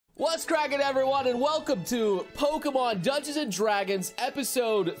What's cracking, everyone, and welcome to Pokemon Dungeons and Dragons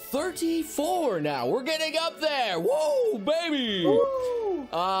episode 34 now. We're getting up there. Whoa, baby. Woo.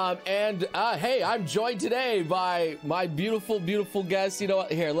 Hey, I'm joined today by my beautiful, beautiful guests. You know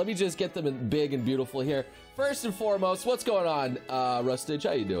what? Here, let me just get them in big and beautiful here. First and foremost, what's going on, Rustage?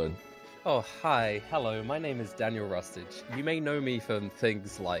 How you doing? Oh, hi. Hello, my name is Daniel Rustage. You may know me from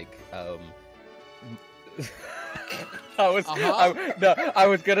things like, I was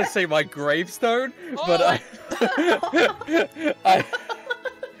gonna say my gravestone, but I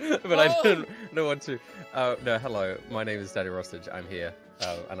didn't want to. No, hello. My name is Daniel Rustage. I'm here,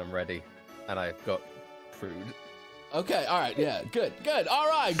 and I'm ready, and I've got food. Okay, all right, yeah, good. All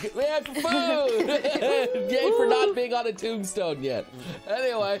right, we have food. Yay for not being on a tombstone yet.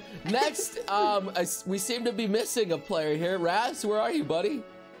 Anyway, next, we seem to be missing a player here. Raz, where are you, buddy?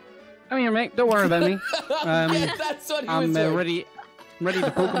 I'm here, mate. Don't worry about me. Yeah, that's what he I'm was ready to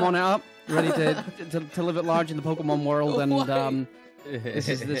Pokemon it up, ready to live at large in the Pokemon world, and this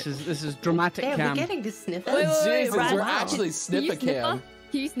is dramatic Damn, cam. we're getting to sniff it. Jesus, Wow. we're actually sniff-a-cam.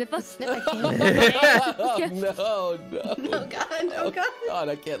 Can you sniff us? Sniff a cam. Oh, no. No, God, no, God. God,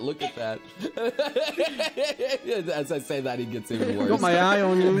 I can't look at that. As I say that, he gets even worse. Got my eye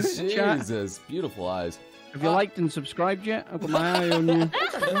on you, chat. Jesus, beautiful eyes. Have you liked and subscribed yet? I've got my eye on you.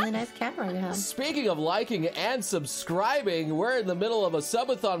 That's a really nice camera you have. Speaking of liking and subscribing, we're in the middle of a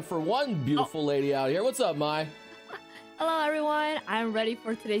subathon for one beautiful lady out here. What's up, Mai? Hello, everyone. I'm ready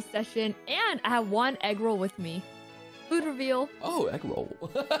for today's session, and I have one egg roll with me. Food reveal. Oh, egg roll.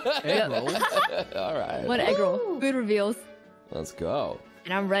 Egg roll. All right. One egg roll. Food reveals. Let's go.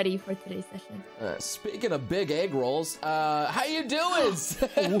 And I'm ready for today's session. Speaking of big egg rolls, how you doing?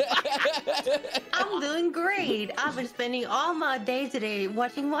 I'm doing great. I've been spending all my day today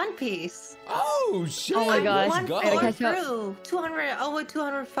watching One Piece. Oh, shit. Oh my gosh. Let's go. I gotta catch up. Through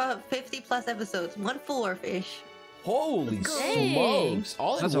 250 plus episodes. One fuller fish. Holy Dang. smokes.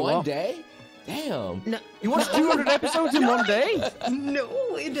 All in That's a one lot. day? Damn. No, You watched 200 episodes in one day?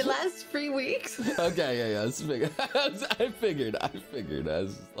 no, in the last 3 weeks. Okay, yeah. I figured. I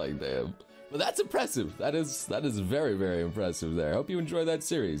was just like, damn. But that's impressive. That is very, very impressive there. I hope you enjoy that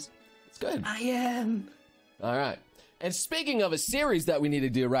series. It's good. I am. All right. And speaking of a series that we need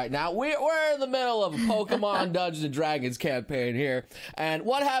to do right now, we're in the middle of a Pokemon Dungeons and Dragons campaign here. And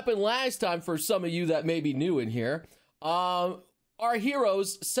what happened last time, for some of you that may be new in here, our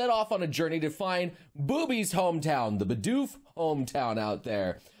heroes set off on a journey to find Boobie's hometown, the Bidoof hometown out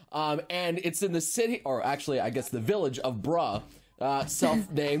there. And it's in the city, or actually, I guess the village of Bruh,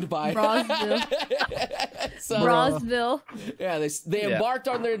 self-named by... Bruhsville. Bruhsville. Yeah, they embarked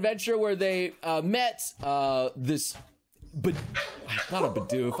on their adventure where they met this... not a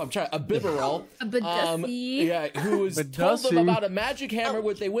Bidoof, a Bibarel. A Badussi. Yeah, who was told them about a magic hammer,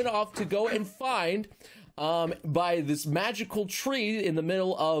 which they went off to go and find by this magical tree in the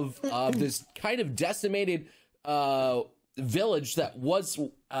middle of this kind of decimated village that was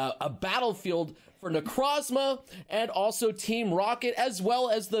a battlefield for Necrozma and also Team Rocket, as well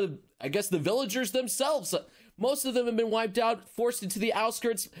as the villagers themselves. Most of them have been wiped out, forced into the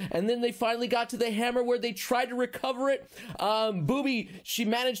outskirts, and then they finally got to the hammer where they tried to recover it. Boobie, she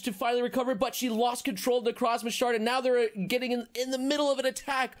managed to finally recover it, but she lost control of the Necrozma shard, and now they're getting in the middle of an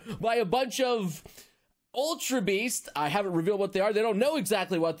attack by a bunch of ultrabeasts. I haven't revealed what they are. They don't know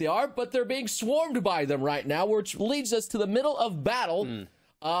exactly what they are, but they're being swarmed by them right now, which leads us to the middle of battle.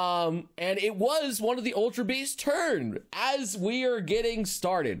 And it was one of the ultrabeasts' turn as we are getting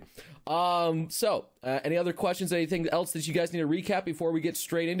started. Any other questions? Anything else that you guys need to recap before we get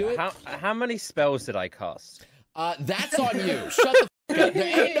straight into it? How many spells did I cast? That's on you. Shut the f up.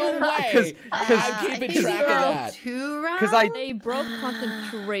 There ain't no way I'm keeping track of that. 2 rounds? Because They broke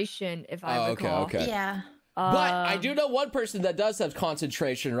concentration, if I recall. Okay. Yeah. But I do know one person that does have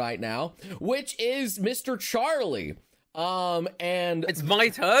concentration right now, which is Mr. Charlie. And it's my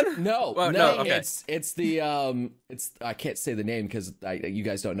turn? no, Well, no, okay. it's the I can't say the name because you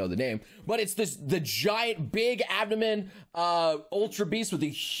guys don't know the name, but it's the giant big abdomen ultra beast with a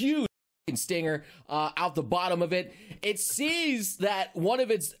huge stinger out the bottom of it. It sees that one of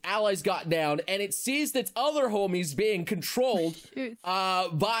its allies got down, and it sees that its other homies being controlled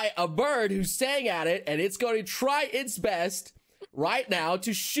by a bird who sang at it, and it's going to try its best right now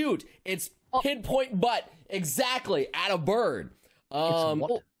to shoot its pinpoint butt exactly at a bird.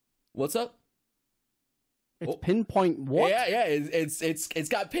 What's up? It's pinpoint what? Yeah, it's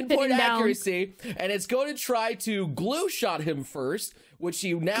got pinpoint accuracy, and it's going to try to glue shot him first, which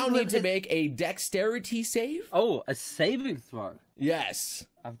you now need to make a dexterity save. Oh, a saving throw. Yes.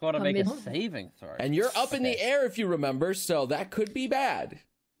 I've got to make a saving throw. And you're up in the air if you remember, so that could be bad.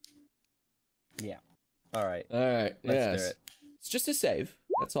 Yeah. All right. Let's do yes. it. It's just a save.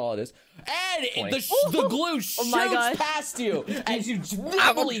 That's all it is. And 20. the glue shoots gosh. past you as you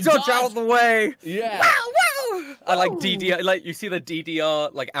I will nimbly dodge dodge. out of the way. Yeah. Wow! I like DDR, like you see the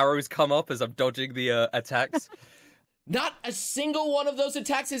DDR like arrows come up as I'm dodging the attacks. Not a single one of those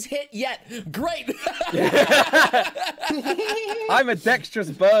attacks is hit yet. Great. I'm a dexterous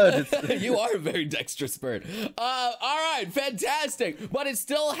bird. You are a very dexterous bird. All right, fantastic. But it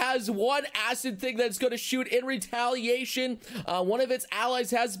still has one acid thing that's going to shoot in retaliation. One of its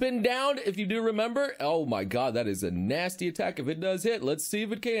allies has been downed, if you do remember. Oh my god, that is a nasty attack if it does hit. Let's see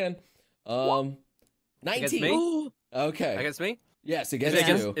if it can. 19. Against me? Okay. Against me? Yes, It's against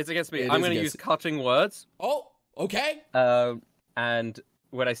you. it's against me. It I'm is going to against- use cutting words. Oh, okay. And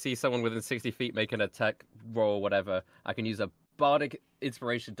when I see someone within 60 feet make an attack roll or whatever, I can use a bardic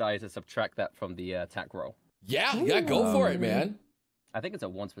inspiration die to subtract that from the attack roll. Yeah, go for it, man. I think it's a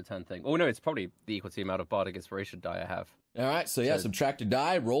once per turn thing. Oh no, it's probably the equal to the amount of bardic inspiration die I have. All right, so yeah, So- subtract a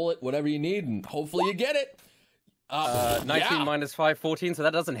die, roll it, whatever you need, and hopefully you get it. 19 yeah. minus 5, 14, so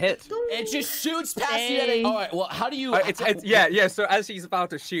that doesn't hit. It just shoots past you. Dang. All right, well, how do you... Yeah. So as he's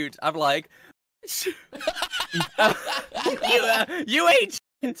about to shoot, I'm like, you ain't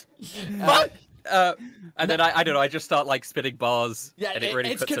shit. Fuck. And then I don't know. I just start like spitting bars. Yeah, and it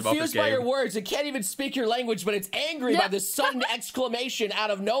really it's puts him off his confused by game. your words. It can't even speak your language, but it's angry by this sudden exclamation out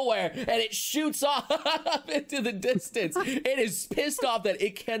of nowhere, and it shoots off into the distance. It is pissed off that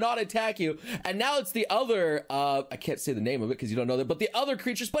it cannot attack you, and now it's the other. I can't say the name of it because you don't know that, but the other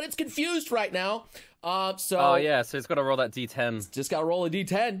creatures. But it's confused right now. So Oh yeah, so it's got to roll that d10. just gotta roll a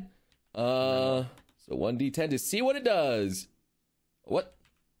d10. So 1d10 to see what it does. What?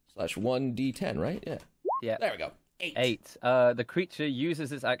 /1d10, right? Yeah. Yeah. There we go. 8. 8. The creature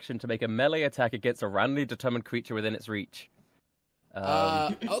uses its action to make a melee attack against a randomly determined creature within its reach.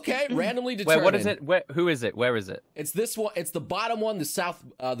 Okay, randomly determined. Wait, what is it? Who is it? Where is it? It's this one. It's the bottom one, the south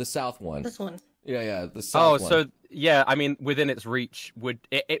one. This one. Yeah, the south one. So yeah, I mean, within its reach, would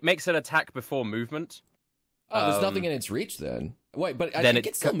it makes an attack before movement? There's nothing in its reach then. Wait, but I Then think it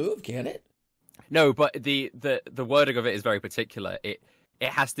it can still move, can it? No, but the wording of it is very particular. It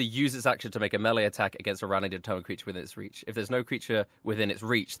has to use its action to make a melee attack against a randomly determined creature within its reach. If there's no creature within its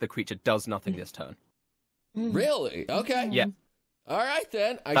reach, the creature does nothing this turn. Really? Okay. Yeah. All right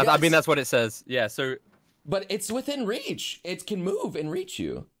then. I I mean, guess. that's what it says. Yeah. So But it's within reach. It can move and reach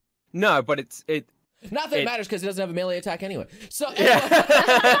you. no, but it. Not that it matters because it doesn't have a melee attack anyway. So Wait.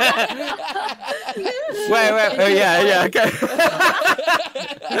 Oh, yeah. Okay.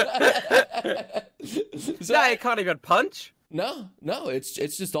 So- No, it can't even punch. No, it's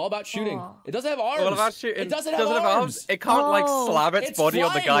just all about shooting. Aw. It doesn't have arms. What about shooting? It doesn't have arms. It can't like Oh. slam its It's body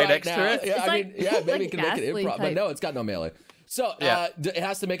on the flying guy right next now. to it. Yeah, It's I mean, yeah, maybe like it can make it ghastly improv, but type. no, it's got no melee. So Yeah. it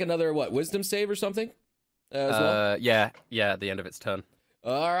has to make another wisdom save or something. As well. Yeah, at the end of its turn.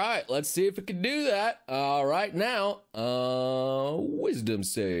 All right, let's see if it can do that. All right, now, wisdom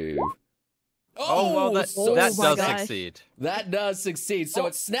save. Oh, well, that so does my gosh. succeed. that does succeed. So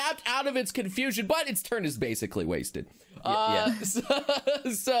it snapped out of its confusion, but its turn is basically wasted. Yeah.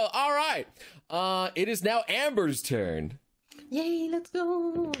 So all right, it is now Amber's turn. Yay, let's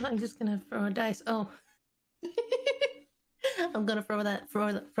go. I'm just gonna throw a dice. Oh. I'm gonna throw that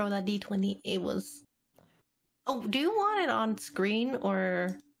D20. It was. Oh, do you want it on screen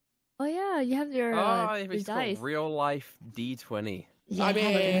or? Oh yeah, you have your, your it's dice. called real life D20. Yeah, I have a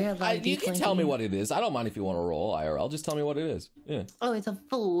mean, real you can tell me D20. what it is. I don't mind if you want to roll IRL. Just tell me what it is. Yeah. Oh, it's a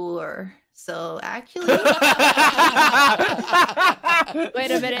 4. So actually, Wait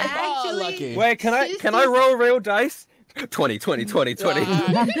a minute. Oh, lucky. actually, Wait, can I roll real dice? 20. It will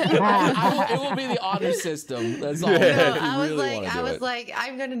be the honor system. That's all. Yeah. If you I was really like, wanna do it.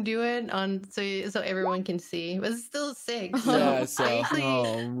 I'm gonna do it on so everyone can see, but it's still 6. So Yeah, so- I actually,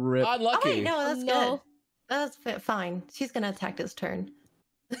 Oh, rip. oh Unlucky. wait, no, that's No. good. That's fine. She's gonna attack this turn.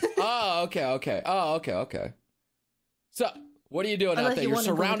 Oh, okay. Oh, okay. So, what are you doing out Unless there? you You're wanna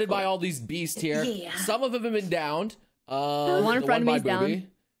go surrounded for by it. all these beasts here. Yeah. Some of them have been downed. One in the front of by me is down. Booby.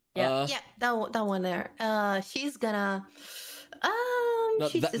 Yeah. Yeah, that one there. She's gonna. No,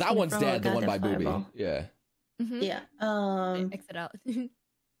 she's just that gonna one's throw a dead. The one by goddamn Booby. fireball. Yeah. Mhm. Yeah. Exit out.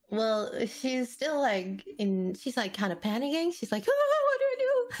 Well, she's still like she's like kind of panicking. She's like, what do I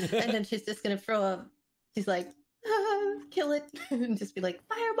do? And then she's just gonna she's like, kill it, and just be like,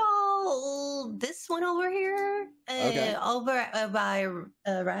 fireball, this one over here, Okay. over by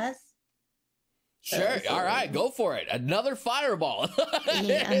Raz. Sure. All right. Go for it. Another fireball.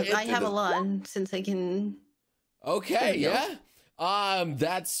 Yeah, I Into have the- a lot since I can. Okay. There we go. Yeah.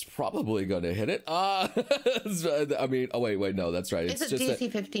 That's probably going to hit it. I mean, oh wait, no, that's right. It's a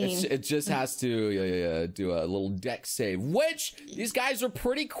DC 15. It just has to do a little deck save, which these guys are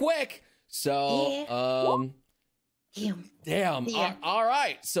pretty quick. So, damn. Yeah. All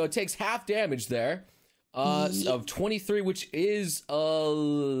right. So it takes half damage there, of 23, which is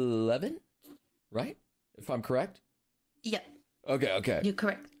 11, right? If I'm correct. Yep. Okay. You're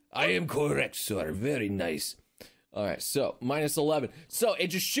correct. I am correct, sir. Very nice. All right, so minus 11. So it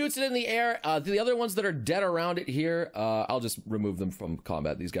just shoots it in the air. The other ones that are dead around it here, I'll just remove them from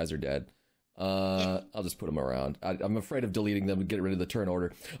combat. These guys are dead. I'll just put them around. I'm afraid of deleting them to get rid of the turn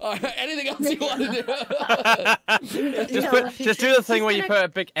order. Anything else you want to do? just do the thing where you put a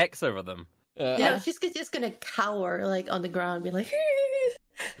big X over them. Yeah, she's just gonna cower like on the ground, and be like,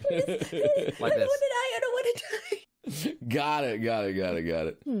 Like this. I don't want to die. Got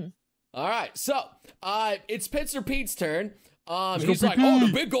it. All right, so it's Pincer Pete's turn. He's like, oh,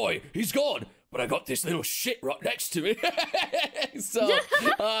 the big guy, he's gone, but I got this little shit right next to me. So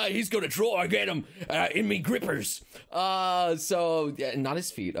he's gonna try and get him in me grippers. So yeah, not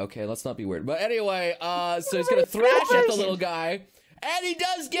his feet. Okay, let's not be weird. But anyway, so he's gonna thrash at the little guy. And he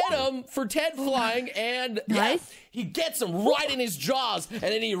does get him for 10 flying, and Nice. he gets him right in his jaws, and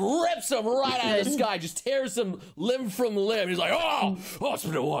then he rips him right out of the sky, just tears him limb from limb. He's like, oh, it's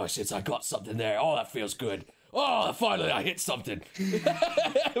been a while since I got something there. Oh, that feels good. Oh, finally I hit something.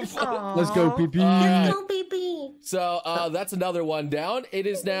 Let's go, PP. Right. No, baby. So that's another one down. It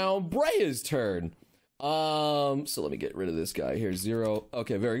is now Brea's turn. So let me get rid of this guy here. 0.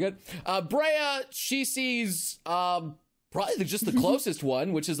 Okay, very good. Brea, she sees probably just the closest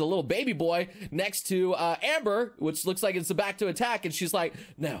one, which is a little baby boy next to Amber, which looks like it's about to attack, and she's like,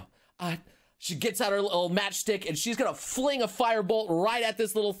 no. She gets out her little matchstick, and she's gonna fling a firebolt right at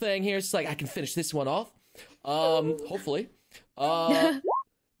this little thing here. She's like, I can finish this one off. Hopefully. And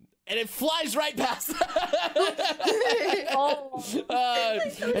it flies right past.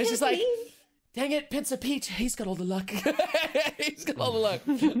 And she's like, dang it, Pincer Pete, he's got all the luck. He's got all the luck.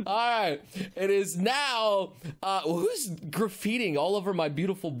 All right, it is now, who's graffitiing all over my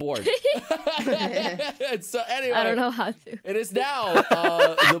beautiful board? So anyway. I don't know how to. It is now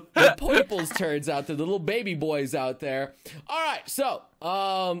the people's turns out there, the little baby boys out there. All right, so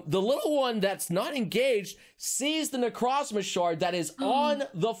the little one that's not engaged sees the Necrozma shard that is on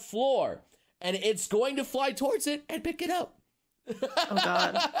the floor, and it's going to fly towards it and pick it up. Oh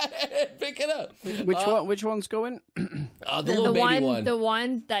God! Pick it up. Which one's going? The little baby one. The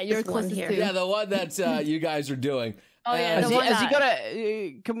one that you're This one closest here. to. Yeah, the one that you guys are doing. Oh yeah, And the one Has he that. got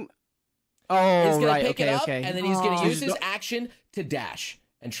a come? he's Oh, gonna right. pick it up, Okay. and then he's gonna use his He's action to dash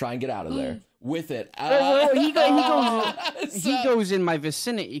and try and get out of there with it. He So- goes in my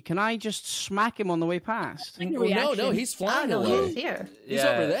vicinity. Can I just smack him on the way past? No, reaction. he's Oh flying no, away. he's here. He's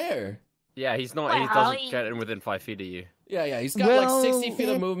over there. Yeah, he's not. He doesn't get in within 5 feet of you. Yeah, he's got Well, like 60 feet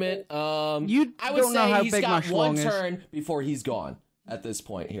of movement. You I would don't know say how he's big got my one schlong is. turn before he's gone at this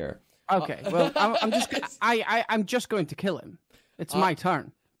point here. Okay, well, I'm just going to kill him. It's my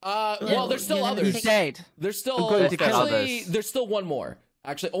turn. Well, there's still You're gonna others. He's dead. There's still I'm going to kill actually others. there's still one more.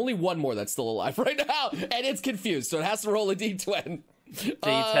 Actually, only one more that's still alive right now, and it's confused, so it has to roll a d10.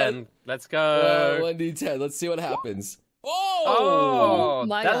 D10. Let's go. 1d10. Let's see what happens. Oh,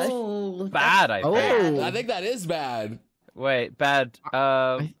 my that's gosh. Oh, bad. I think. Oh. I think that is bad. Wait, bad.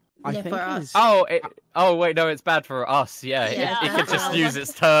 I Yeah, think for it us. is. Oh, wait, no, it's bad for us. Yeah, Yeah. it could just use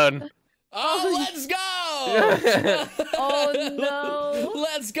its turn. Oh, let's go! Oh no.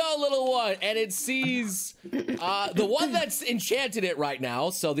 Let's go, little one. And it sees the one that's enchanted it right now.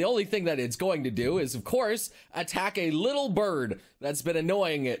 So the only thing that it's going to do is, of course, attack a little bird that's been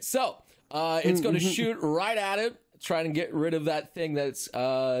annoying it. So it's going to shoot right at it, trying to get rid of that thing that's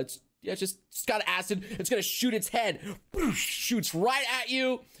just got acid. It's going to shoot its head. Shoots right at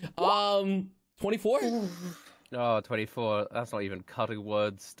you. 24? Oh, 24. That's not even cutting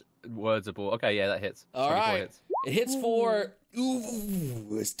wordsable. Okay, yeah, that hits. All 24 right. hits. It hits for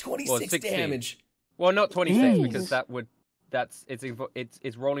it's 26 16. damage. Well, not 26 Jeez. because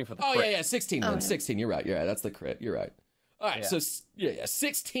it's rolling for the Oh crit. yeah, 16 then. Oh, yeah. 16. You're right. That's the crit. You're right. All right. Yeah. So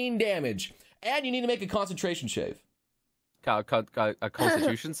 16 damage, and you need to make a concentration save. A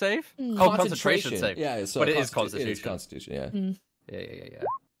constitution save? Mm. Oh, concentration save. Yeah. So But it is It is constitution. constitution. Yeah. Yeah.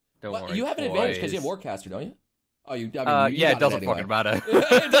 Don't Well, worry. you have an advantage because you have boys. Warcaster, don't you? Oh, you. I mean, you Yeah, got it doesn't anyway. fucking matter.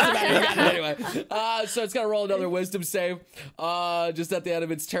 It doesn't matter. You got it anyway. So it's gonna roll another wisdom save, just at the end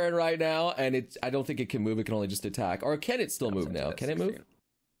of its turn right now, and I don't think it can move. It can only just attack. Or can it still move now? Can it move?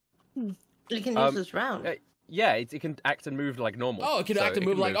 You can use this round. Yeah, it can act and move like normal. Oh, it can act and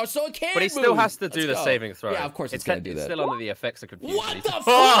move like... Oh, so it can But he move. still has to do the Let's go. saving throw. Yeah, of course it's going to do that. It's still under the effects of confusion. What the fuck?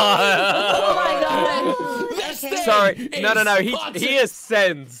 Oh my god. This thing Sorry, no. is He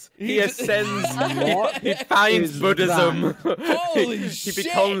ascends. He ascends. He finds Buddhism. Holy he shit.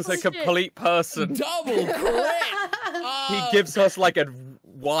 becomes a complete person. Double crit. He gives us like a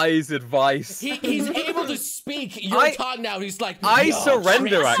wise advice. He's able to speak your tongue now. He's like, I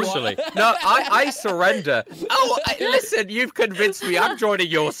surrender, actually. No, I surrender. Oh, listen, you've convinced me. I'm joining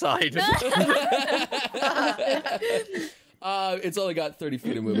your side. It's only got 30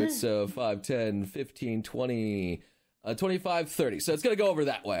 feet of movement, so 5, 10, 15, 20, 25, 30. So it's going to go over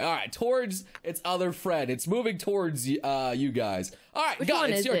that way. All right, towards its other friend. It's moving towards you guys. All right, God,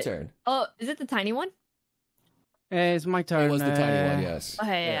 it's your turn. Oh, is it the tiny one? It's my turn. It was the tiny one, yes.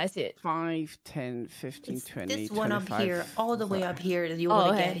 Okay, yeah, I see it. 5, 10, 15, It's 20, this one up 25. here, all the way up here that you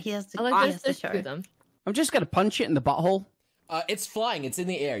want to get. He has to, I he like has to there's two charge. of them. I'm just going to punch it in the butthole. It's flying. It's in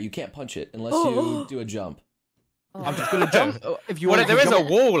the air. You can't punch it unless you do a jump. I'm just going to jump. If you Well, want there to is a jump.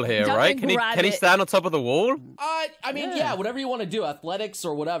 wall here, Jump right? and Can he grab it. stand on top of the wall? I mean, yeah, whatever you want to do, athletics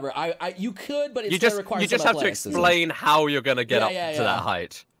or whatever. You could, but it's You going just to require you just some have to athleticism. explain how you're going to get Yeah, up yeah, to yeah. that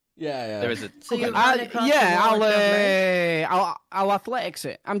height. Yeah. There is a So you run across the yeah, wall and jump, right? I'll athletics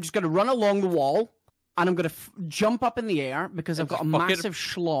it. I'm just going to run along the wall, and I'm going to jump up in the air because I've got a Fucking- massive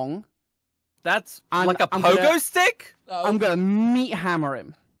schlong. That's I'm- like a I'm pogo gonna- stick? I'm going to meat hammer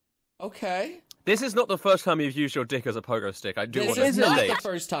him. Okay. This is not the first time you've used your dick as a pogo stick. I do This want to is not state. the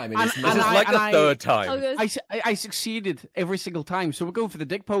first time. It And- is and This is not. like the I- third time. Pogos. I succeeded every single time, so we're going for the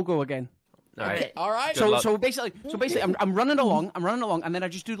dick pogo again. All right. Okay, all right. Good luck. So basically, I'm running along, and then I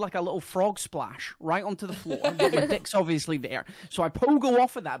just do like a little frog splash right onto the floor. But my dick's obviously there, so I pogo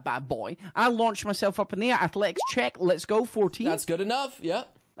off of that bad boy. I launch myself up in the air. Athletics check. Let's go. 14. That's good enough. Yeah.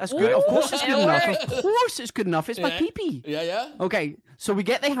 That's good. Of course it's good Ooh, enough. it Of course it's good enough. It's my Yeah. pee-pee. Yeah. Okay, so we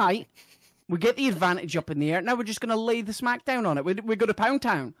get the height, we get the advantage up in the air. Now we're just going to lay the smack down on it. We're going to pound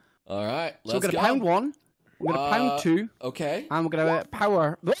town. All right. So we're Let's going to go. pound 1, we're going to pound 2, Okay. and we're going to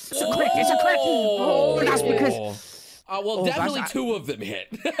power. It's a crit. It's a crit. Oh, That's because. well, that's- definitely 2 of them hit.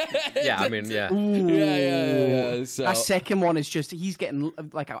 Yeah, I mean, yeah. Yeah. So That second one is just he's getting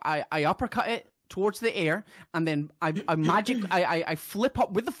like I uppercut it towards the air, and then I flip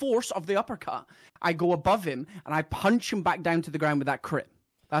up with the force of the uppercut. I go above him and I punch him back down to the ground with that crit.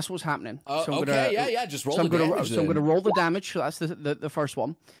 That's what's happening. okay. Gonna, Yeah. Just roll So the damage. I'm going to roll the damage. So that's the first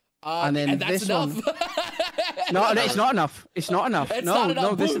one. And then that's this enough. one. No, it's not enough. It's not enough. It's no, not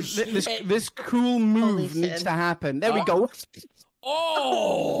enough no. boost. This cool move Holy needs shit. to happen. There we go.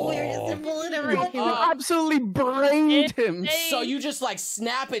 Where is the bullet everything? Absolutely brained him. So you just like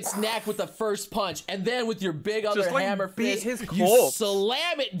snap its neck with the first punch, and then with your big other Just, like, hammer beat fist, his you corpse.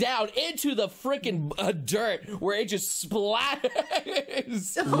 slam it down into the freaking dirt where it just splatters.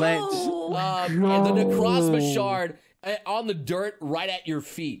 Let's And the necrosma shard on the dirt right at your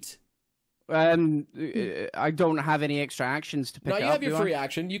feet. I don't have any extra actions to pick No, it you up. have your do I? free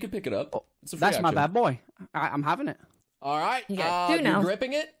action. You can pick it up. It's a free That's my action. bad boy. I'm having it. All right. You got 2 now. You're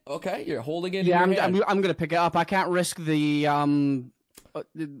gripping it. Okay, you're holding it. Yeah, in your hand. I'm gonna pick it up. I can't risk the I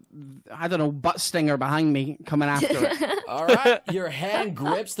don't know, butt stinger behind me coming after it. All right, your hand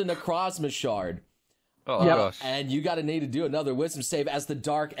grips the necrosma shard. Oh Yep. gosh. And you got to need to do another wisdom save as the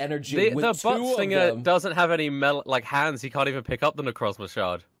dark energy The with butt 2 of stinger them. doesn't have any hands. He can't even pick up the necrosma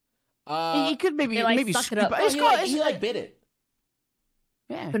shard. You could maybe They, like, maybe suck it scoop up. it. Oh, It's he, got, like, he like bit it.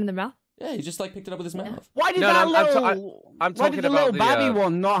 yeah. Put it in the mouth. Yeah, he just like picked it up with his mouth. Why did No, that no, I'm little? I'm why talking did the about little the, babby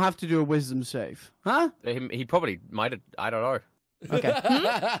one not have to do a wisdom save? Huh? He probably might have. I don't know. Okay.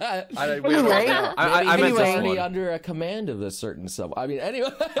 I don't, Anyway. I Maybe meant he's this already one. under a command of a certain sub. I mean, anyway.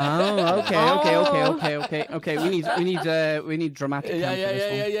 Okay. We need dramatic. Yeah, cam for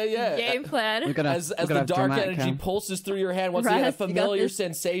this one. yeah. Game plan. We're gonna, As we're the gonna have dark dramatic energy cam. pulses through your hand, once again, a Raz, you got familiar this.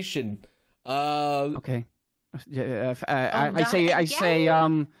 sensation. Okay. Yeah, I God, say, I think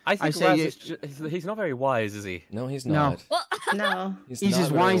I say Raz you- is he's not very wise, is he? No, he's No. not. No. he's not as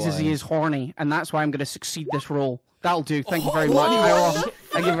very wise as he is horny, and that's why I'm going to succeed this role. That'll do. Thank you very much. Whoa.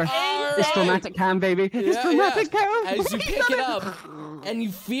 I give her this dramatic cam, baby. It's Yeah, dramatic cam. As you pick it up, and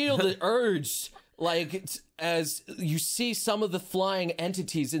you feel the urge, like as you see some of the flying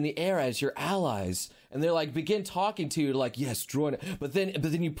entities in the air as your allies, and they're like begin talking to you, like yes, join it. But then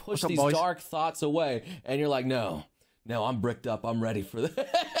you push up, these boys? dark thoughts away, and you're like, no, I'm bricked up. I'm ready for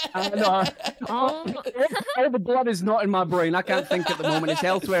that. No, Oh, all the blood is not in my brain. I can't think at the moment. It's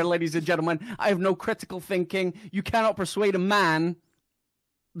elsewhere, ladies and gentlemen. I have no critical thinking. You cannot persuade a man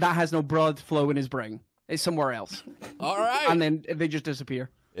that has no blood flow in his brain. It's somewhere else. All right. And then they just disappear.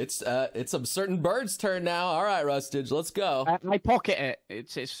 It's some certain bird's turn now. All right, Rustage, let's go. I pocket it.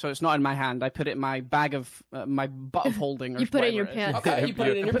 So it's not in my hand. I put it in my bag of my butt of holding. Or You put it in your whatever is. pants. Okay, you put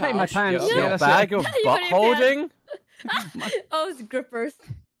it in your Put it in my pouch. pants. Yep. Yeah, Your that's bag it. of You put butt it in your holding. Oh, it's grippers.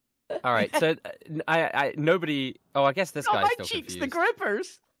 All right, so nobody. Oh, I guess this Oh, guy's my still cheeks, confused. the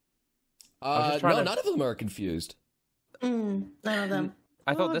grippers. was just trying No, to- none of them are confused. None of them.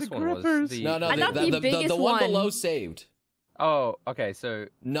 I thought Oh, this the one was grippers. the. No, I thought the the biggest one one- below saved. Oh, okay. So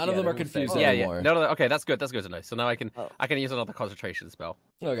None of them they're are all confused saved. anymore. Yeah. No. Okay, that's good. That's good to know. So now I can Oh. use another concentration spell.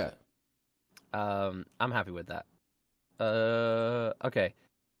 Okay. I'm happy with that. Okay.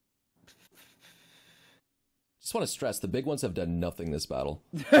 Just want to stress the big ones have done nothing this battle.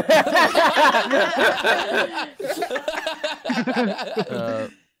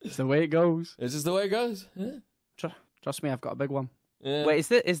 It's the way it goes. It's just the way it goes. Yeah. Trust me, I've got a big one. Yeah. Wait,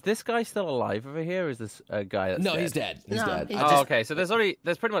 is this guy still alive over here? Or is this a guy that's No, dead? he's dead. He's No, dead. he's I Oh, just- okay. So there's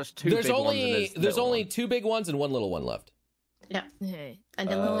pretty much two there's big ones. only And there's little only one. two big ones and one little one left. Hey. And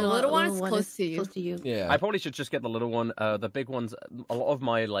the The little one is close to you. Close to you. Yeah. I probably should just get the little one. The big ones. A lot of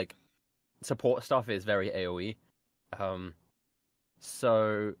my like support stuff is very AOE.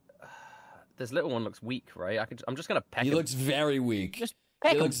 So this little one looks weak, right? I'm just gonna peck He him. looks very weak. Just He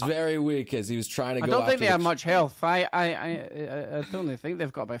peck 'em. looks very weak as he was trying to I go. don't think after they have the- much health. I only think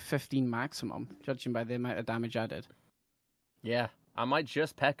they've got about 15 maximum, judging by the amount of damage I did. Yeah, I might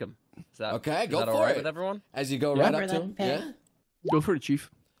just peck him. Is that Okay, is go that for all right it. with everyone? As you go Yeah. right For up to that him. peck. Yeah. Go for it,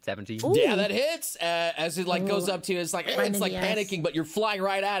 Chief. 17. Ooh. Yeah, that hits. As it like goes Ooh. up to you, it's like Right in it's like the ass. panicking, but you're flying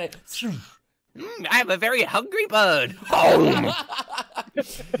right at it. I'm a very hungry bird.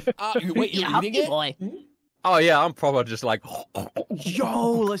 Wait, you're eating it? boy. Oh yeah, I'm probably just like.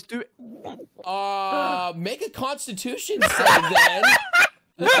 Yo, let's do it. Make a Constitution save then.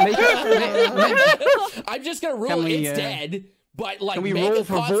 I'm just gonna rule Can we, it's dead, but like can we make roll a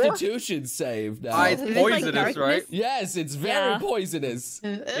for Constitution save now. It's Is this like poisonous, darkness? right? Yes, it's very Yeah. poisonous.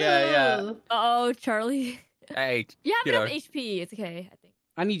 yeah. Ooh. Oh, Charlie. Hey, You have you enough know. HP. It's okay, I think.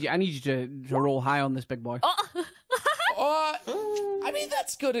 I need you to roll high on this big boy. Oh, I mean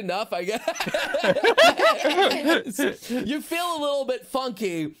that's good enough, I guess. You feel a little bit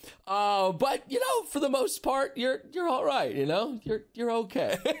funky, but you know, for the most part, you're all right. You know, you're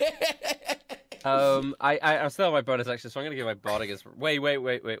okay. I still have my bonus action, so I'm gonna give my bardic inspiration.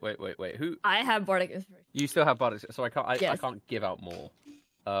 Wait. Who? I have Bardic Inspiration. You still have bardic, so I can't. I Yes. can't give out more.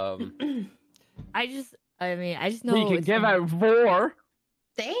 I just know. You can it's give fine. out 4.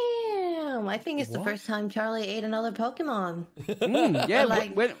 Damn! I think it's the first time Charlie ate another Pokemon. Yeah,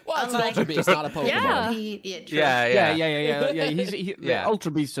 Like- when- Well, it's an Unlike- Ultra Beast, not a Pokemon. Yeah. True. Yeah. yeah. The Yeah.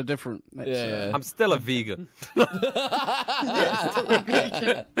 Ultra Beasts are different. It's, Yeah. I'm still a vegan.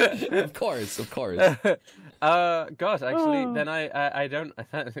 Of course. God, actually, Oh. then I don't.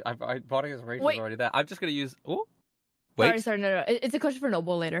 I bardic inspiration is Wait. already there. I'm just gonna use. Oh, Sorry, wait. sorry, no. It's a question for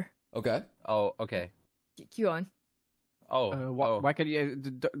Noble later. Okay. Oh, okay. Q on. Oh, why could you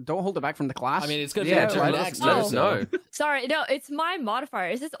don't hold it back from the class? I mean, it's gonna Yeah, be let your us- next. let Oh. us know. Sorry, no, it's my modifier.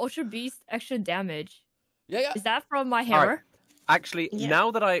 It says Ultra Beast extra damage. Yeah. Is that from my All right. hammer? Actually, Yeah.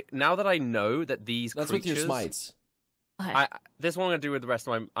 now that I know that these That's creatures, with your smites. Okay. this one I'm gonna do with the rest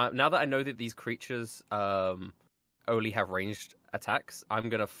of my. Now that I know that these creatures only have ranged attacks, I'm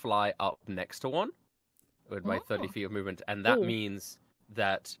gonna fly up next to one with my 30 Oh. feet of movement, and that Ooh. means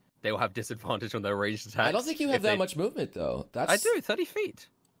that they will have disadvantage on their ranged attacks. I don't think you have if that they- much movement though. That's I do 30 feet.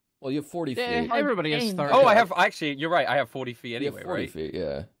 Well, you have 40 yeah, feet. everybody has dang. 30. Oh, I have actually. You're right. I have 40 feet You anyway, have 40 right? feet.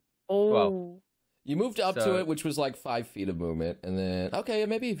 Yeah. Oh. well, You moved up to So- it, which was like 5 feet of movement, and then yeah,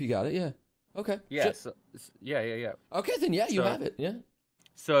 maybe if you got it, yeah. Okay. Yeah. Sure. Yeah. Okay, then yeah, you So- have it. Yeah.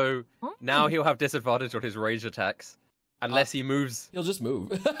 So Oh. now he'll have disadvantage on his ranged attacks unless he moves. He'll just move.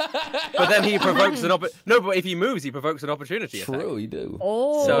 But then he provokes an No, but if he moves, he provokes an opportunity attack. True, you do.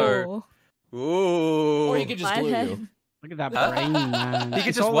 Oh. So- Ooh. Or he could just glue you. Look at that brain, man. He could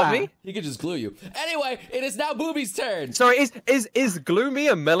It's just all what that. me? He could just glue you. Anyway, it is now Booby's turn. Sorry, is glue me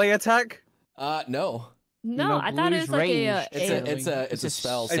a melee attack? No. No, know, I thought it blue's was like a. range. It's a It's a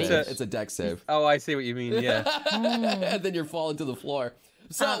spell save. save. It's a deck save. Oh, I see what you mean. Yeah. And then you're falling to the floor.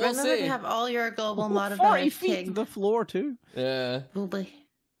 So we'll Remember see. to have all your global 40 modifiers feet to tigged. the floor, too. Yeah. Boobly.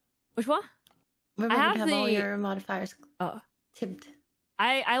 Which one? Remember have to have all the- your modifiers Oh. tibbed.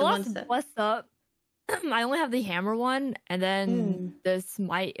 I The lost ones that- Bless Up. I only have the hammer one, and then the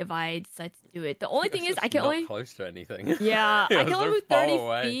smite if I decide to do it. The only thing is, I can Not only. close to anything. Yeah, It I was can so only move far 30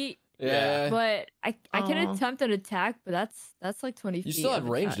 away. feet, Yeah. but I can Aw. attempt an attack, but that's like 20 feet. You still have of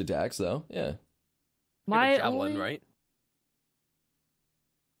ranged attack. attacks, though. Yeah. My javelin, only... right?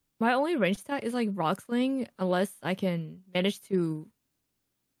 My only range attack is like rock sling, unless I can manage to.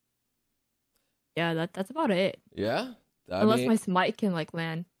 Yeah, that's about it. Yeah. Unless my smite can like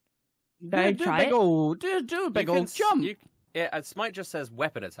land. Should I try it? Do a big old jump. Yeah, smite just says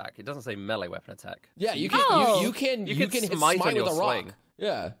weapon attack. It doesn't say melee weapon attack. Yeah, you can. Oh. You can hit smite smite on your with a rock. sling.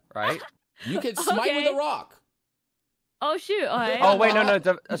 Yeah. Right? You can smite with a rock. Oh shoot! Okay. Oh wait, no.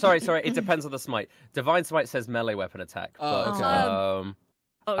 Sorry. It depends on the smite. Divine smite says melee weapon attack. Oh,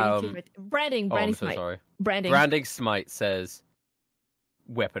 But, okay. You keep it. Branding I'm so smite. sorry. Branding smite says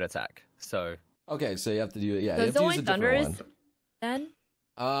weapon attack. So. Okay, so you have to do it. Yeah, So you have it's to only use a thunder different is one. then.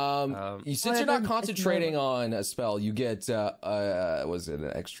 Since you're not concentrating on a spell, you get was it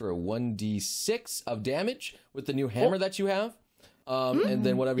an extra 1d6 of damage with the new hammer that you have, and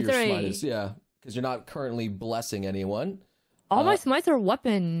then whatever your smite is, yeah, because you're not currently blessing anyone. All my smites are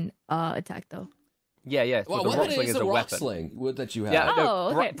weapon attack though. Yeah. Well, the what rock sling is is a a rock weapon. sling that you have? Yeah,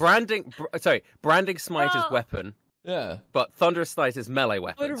 no, okay. branding smite is weapon. Yeah. But thunderous smite is melee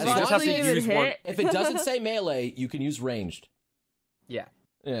weapon. Would So you just have to rock sling use even one. hit? If it doesn't say melee, you can use ranged. Yeah.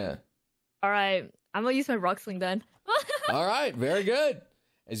 Yeah. All right, I'm gonna use my rock sling then. All right, very good.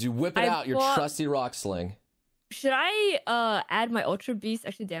 As you whip it out, your trusty rock sling. Should I add my ultra beast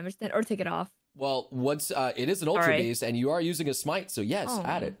extra damage then, or take it off? Well, once it is an ultra right. beast, and you are using a smite, so yes,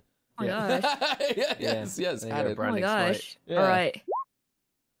 add it. Oh my gosh! yes, add it. Oh my gosh! Yeah. All right,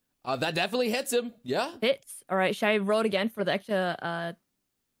 that definitely hits him. Yeah. hits. All right, should I roll it again for the extra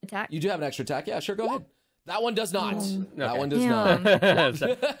attack? You do have an extra attack. Yeah, sure. Go ahead. That one does not. That Okay. one does Damn. not. Yeah,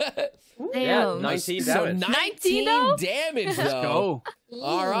 Damn. 19 So damage. 19 though? damage, though. Let's go.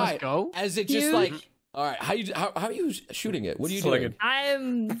 All right. Let's go. As it just Dude. like, all right. How are you shooting it? What are you doing?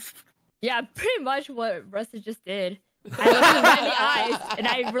 Slinging. Yeah, pretty much what Rustage just did. I looked him right in the eyes, and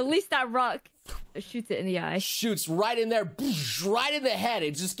I released that rock. It shoots it in the eye. Shoots right in there, right in the head.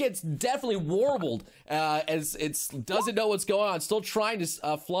 It just gets definitely warbled as it doesn't know what's going on. Still trying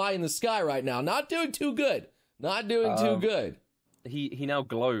to fly in the sky right now. Not doing too good. Not doing too good. He now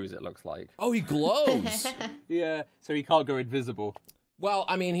glows, it looks like. Oh, he glows. Yeah, so he can't go invisible. Well,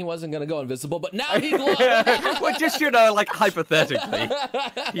 I mean, he wasn't going to go invisible, but now he glows. Well, just, like, hypothetically.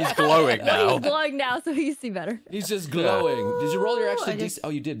 He's glowing now. He's glowing now, so he can see better. He's just glowing. Did you roll your extra I D6? just- Oh,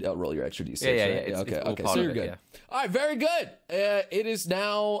 you did roll your extra D6. Yeah, right? it's okay, all okay. part So of you're it, good. yeah. All right, very good. It is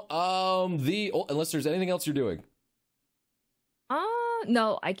now unless there's anything else you're doing.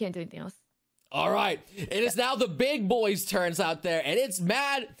 No, I can't do anything else. All right, it is now the big boys' turns out there, and it's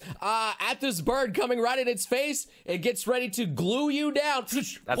mad at this bird coming right in its face. It gets ready to glue you down.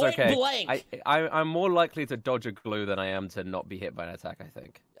 That's point okay. blank. I'm more likely to dodge a glue than I am to not be hit by an attack, I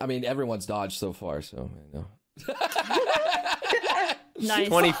think. I mean, everyone's dodged so far, so you know. Nice.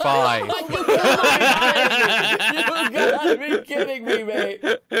 25. You gotta be kidding me, mate.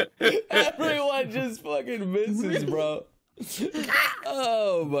 Everyone just fucking misses, bro.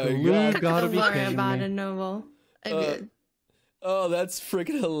 Oh my god. Gotta Don't be worry kidding about me. it, Noble. I'm good. Oh, that's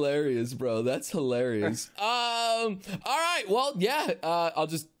freaking hilarious, bro. That's hilarious. All right. Well, yeah. I'll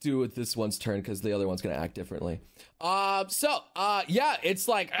just do it this one's turn because the other one's gonna act differently. Yeah, it's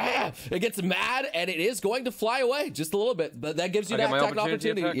like it gets mad and it is going to fly away just a little bit, but that gives you Okay, that my attack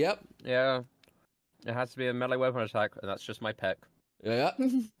opportunity opportunity. attack? Yep. Yeah. It has to be a melee weapon attack, and that's just my peck. Yeah.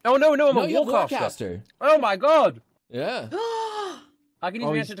 Oh, no, I'm No, a you're a warcaster. warcaster. Oh my god! Yeah. I can use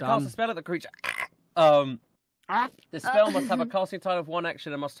Oh, my he's action to cast done. a spell at the creature. The spell must have a casting time of 1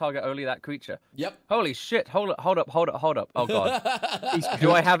 action and must target only that creature. Yep. Holy shit, hold up. Oh god.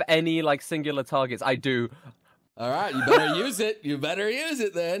 Do I have any, like, singular targets? I do. All right. You better use it. You better use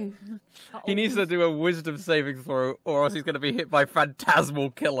it then. He needs to do a wisdom saving throw, or else he's going to be hit by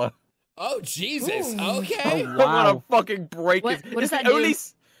Phantasmal Killer. Oh Jesus. Ooh. Okay. Oh, I wow. want to fucking break What- it. what It's does that the do? only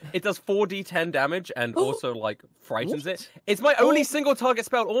It does 4d10 damage and also, like, frightens it. It's my only single target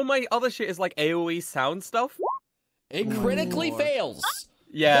spell. All my other shit is, like, AoE sound stuff. It critically fails.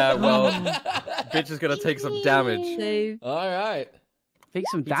 Yeah, well, bitch is going to take some damage. Save. All right. Take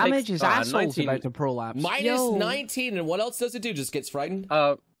some He damage. takes, His asshole's 19 about to prolapse. Minus Yo. 19, and what else does it do? Just gets frightened?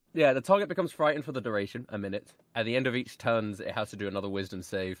 Yeah, the target becomes frightened for the duration, a minute. At the end of each turns, it has to do another wisdom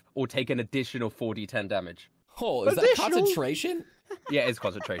save, or take an additional 4d10 damage. Oh, is that Additional? concentration? Yeah, it's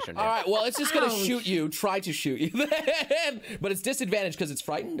concentration. All Yeah. right, well, it's just going to Ouch. shoot you, try to shoot you then. But it's disadvantage because it's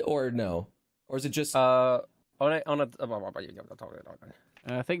frightened, or no? Or is it just... I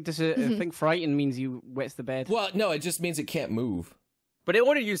think frightened means you wets the bed. Well, no, it just means it can't move. But it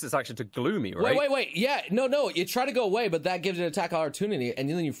already used this action to glue me, right? Wait. Yeah, no. You try to go away, but that gives it an attack opportunity, and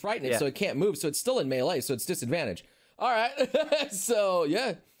then you frighten it, Yeah. so it can't move. So it's still in melee, so it's disadvantage. All right. So,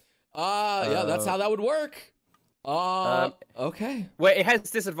 yeah. Yeah, that's how that would work. Okay. Where it has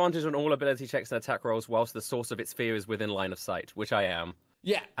disadvantage on all ability checks and attack rolls whilst the source of its fear is within line of sight, which I am.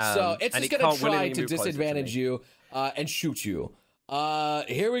 Yeah, so it's and just it going can't to try willingly to move closer to disadvantage me. you and shoot you.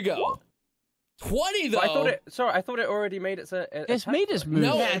 Here we go. 20 though. But I thought it already made its It's made its move.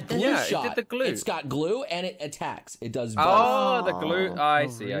 No, Yeah, a glue yeah, it shot. did the glue. It's got glue and it attacks. It does both. Oh, the glue. I Oh,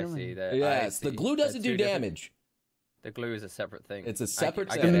 see. I really? see. There. Yes, the glue doesn't do damage. The glue is a separate thing. It's a separate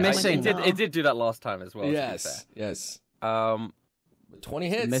I thing. get it. Missing. It did do that last time as well. Yes, yes. To 20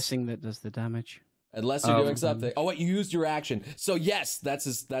 hits. Missing that does the damage. Unless you're doing something. Oh, wait, you used your action. So yes,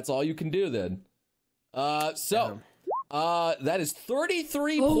 that's all you can do then. That is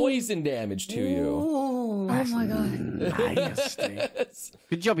 33 poison damage to you. Ooh. Oh my god. Nice.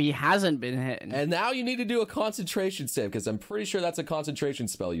 Good job he hasn't been hitting. And now you need to do a concentration save because I'm pretty sure that's a concentration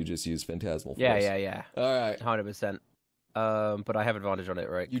spell you just used, Phantasmal Force. Yeah. All right. 100%. But I have advantage on it,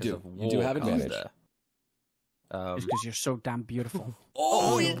 right? You 'Cause do. of You do have Warcaster. advantage. It's because you're so damn beautiful.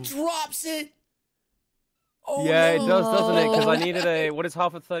 Oh, it drops it. Oh, yeah, no. it does, doesn't it? Because I needed what is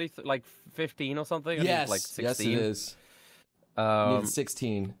half of 30, like 15 or something? I think Yes, it's like 16. yes, it is. You need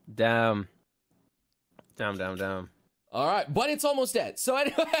 16. Damn. All right, but it's almost dead. So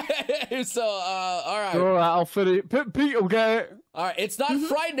anyway, all right. All right, I'll fit it. Pete will get it. All right, it's not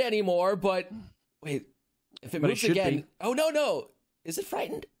frightened anymore, but wait, if it But it moves should again. be. Oh, no. Is it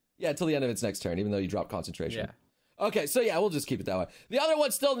frightened? Yeah, until the end of its next turn, even though you drop concentration. Yeah. Okay, so yeah, we'll just keep it that way. The other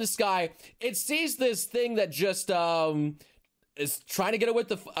one's still in the sky. It sees this thing that just is trying to get it with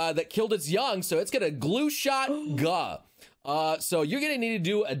the that killed its young, so it's gonna glue shot Guh. So you're gonna need to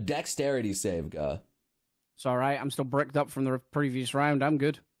do a dexterity save, Guh. It's all right. I'm still bricked up from the previous round. I'm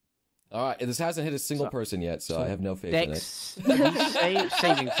good. All right, this hasn't hit a single person yet, so I have no faith in it.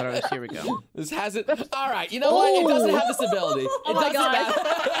 Saving throws. Here we go. This hasn't. All right, you know what? It doesn't have this ability. Oh my god.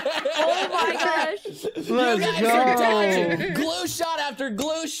 Oh my gosh. You guys are dodging glue shot after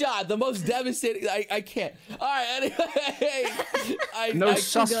glue shot. The most devastating. I can't. All right. Anyway, No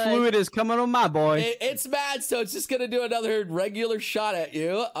sus good. fluid is coming on my boy. it's mad, so it's just gonna do another regular shot at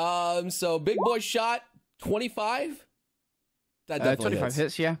you. So big boy shot 25. That definitely 25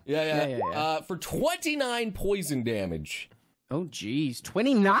 hits, yeah. Yeah. For 29 poison damage. Oh, geez.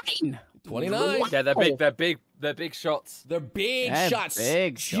 29. 29. Yeah, they're big shots. They're big Yeah, shots.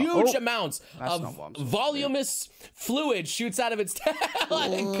 big shot. Huge Oh, amounts that's of not what I'm supposed to voluminous fluid shoots out of its tail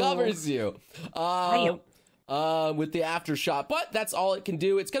and covers you. With the aftershock, but that's all it can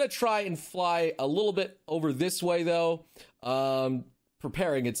do. It's gonna try and fly a little bit over this way though,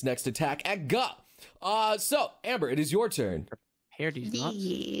 preparing its next attack at Guh. So Amber, it is your turn. Hair these nuts.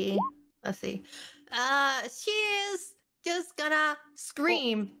 Yeah. Let's see. She is just gonna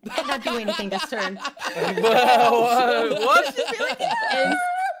scream and not do anything this turn. What? Just be like,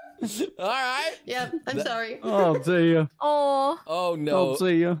 All right. yep, I'm sorry. Oh, dear. Oh, Oh no. Oh,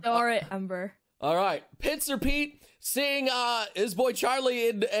 dear. darn it, Ember. All right. Pincer Pete seeing his boy Charlie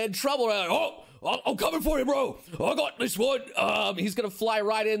in trouble. I'm coming for you, bro. I got this one. He's gonna fly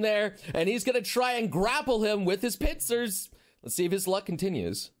right in there, and he's gonna try and grapple him with his pincers. Let's see if his luck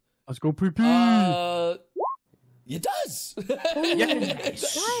continues. Let's go pee-pee. It does.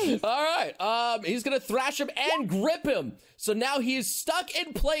 Yes. All right. He's gonna thrash him and grip him. So now he is stuck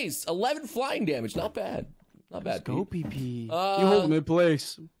in place. 11 flying damage. Not bad. Not bad. Let's go Pete. pee-pee. You hold him in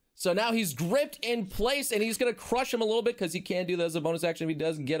place. So now he's gripped in place, and he's gonna crush him a little bit because he can do that as a bonus action if he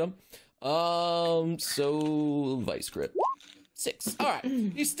doesn't get him. So vice grip 6. All right,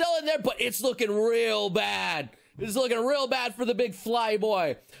 he's still in there, but it's looking real bad. It's looking real bad for the big fly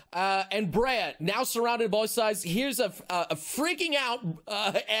boy. And Brea, now surrounded both sides, here's a freaking out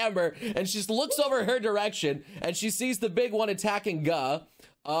Amber, and she just looks over her direction, and she sees the big one attacking Guh.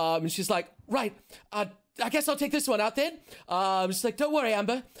 And she's like, right, I guess I'll take this one out then. She's like, don't worry,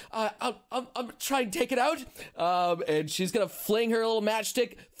 Amber. I'm trying to take it out. And she's gonna fling her little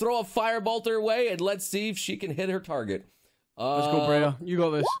matchstick, throw a firebolt her way, and let's see if she can hit her target. Let's go, Brea. You got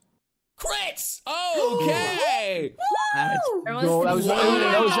this. Crits! Okay! Let's Everyone's go. That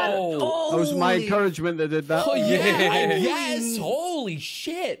Wow. was my encouragement that did that. Oh, yeah, I guess. Holy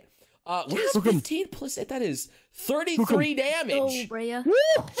shit. What is Look 'em. 15 plus 8? That is 33 Oh, damage. Brea.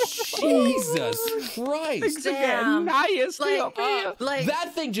 Jesus Christ. Things are Damn. getting nicely Like, up here. Like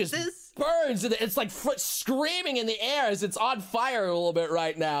That thing just this. burns, and it's like screaming in the air as it's on fire a little bit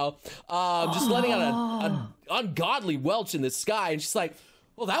right now. Just letting out an ungodly welch in the sky, and she's like,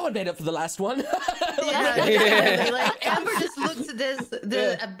 well, that one made up for the last one. Yeah, definitely. Like Amber just looks at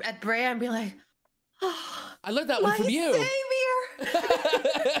at Brea and be like, I learned that one my from you. savior.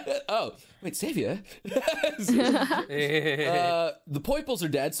 Oh, wait, Savior? The Poiples are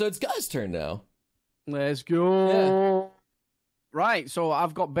dead, so it's Guy's turn now. Let's go. Right, so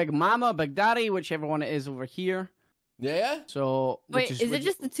I've got Big Mama, Big Daddy, whichever one it is over here. Yeah. So Wait, is it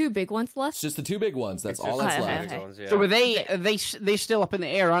just the two big ones left? It's just the two big ones. That's It's all just that's okay, left. okay. Ones, yeah. So were they still up in the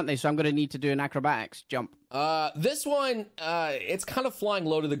air, aren't they? So I'm going to need to do an acrobatics jump. This one, it's kind of flying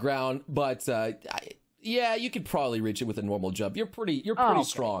low to the ground, but yeah, you could probably reach it with a normal jump. You're pretty okay.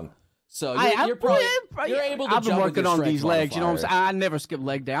 strong. So I'm you're probably you're able to I've been jump with working your on these strength legs. You know what I'm modifier. saying? I never skip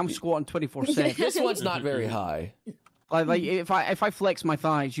leg day. I'm squatting 24/7. This one's not very high. Like if I flex my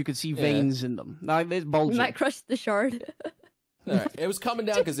thighs, you could see veins in them. Like there's We bulging. might crush the shard. All right. It was coming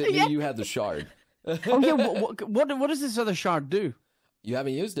down because it knew you had the shard. Oh yeah, what does this other shard do? You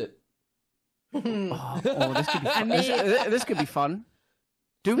haven't used it. Oh, this could be. I Fun. mean- This could be fun.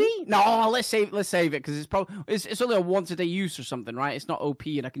 Do we? No, let's save it because it's probably it's only a once a day use or something, right? It's not OP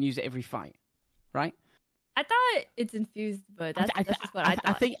and I can use it every fight, right? I thought it's infused, but that's just what I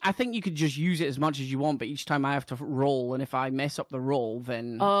thought. I think you could just use it as much as you want, but each time I have to roll, and if I mess up the roll,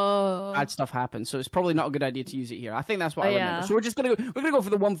 then Oh. bad stuff happens. So it's probably not a good idea to use it here. I think that's what I remember. yeah. So we're gonna go for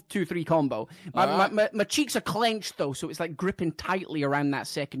the 1, 2, 3 combo. Alright. My cheeks are clenched though, so it's like gripping tightly around that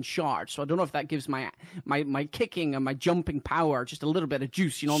second shard. So I don't know if that gives my kicking and my jumping power just a little bit of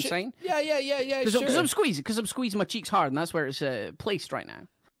juice. You know what I'm saying? Yeah. Because Sure. I'm squeezing my cheeks hard, and that's where it's placed right now.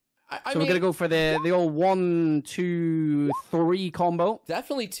 I So mean, we're gonna go for the old 1, 2, 3 combo.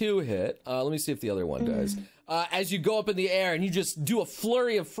 definitely 2 hit. Let me see if the other one does. As you go up in the air and you just do a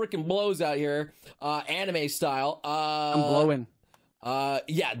flurry of freaking blows out here, anime style. I'm blowing.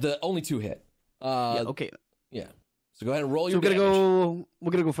 Yeah, the only 2 hit. Yeah, okay. Yeah. So go ahead and roll So your damage. we're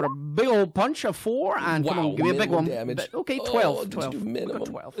gonna go for a big old punch of 4 and come Wow, on, give me a big minimum one. damage. But- okay, Oh, 12. did you 12. do We'll go minimum?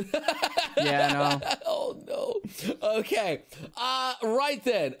 12. Yeah, no. Oh no. Okay. Right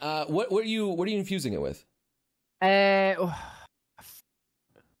then. What are you infusing it with?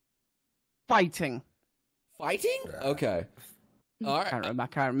 Fighting. Fighting? Okay. All I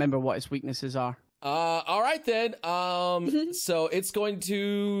right. can't remember what its weaknesses are. All right then. So it's going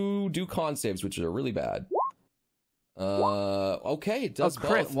to do con saves, which are really bad. Okay, it does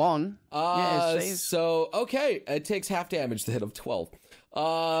Crit both. 1. Yeah, it saves. So okay, it takes half damage to hit of 12.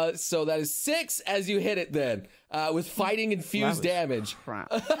 So that is 6 as you hit it then. With fighting infused damage. Crap.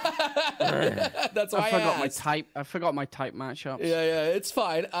 That's why I forgot my type matchups. Yeah, it's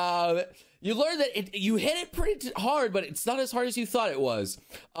fine. You learn that you hit it pretty hard, but it's not as hard as you thought it was.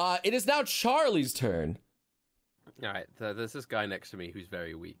 It is now Charlie's turn. All right, so there's this guy next to me who's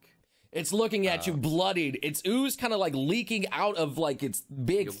very weak. It's looking at you bloodied. Its ooze kind of like leaking out of like its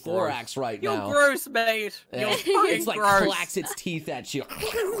big You're thorax gross. right You're now. gross, mate. Yeah. You're fucking It's like gross. clacks its teeth at you.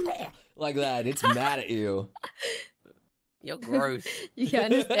 Like that. It's mad at you. You're gross. You can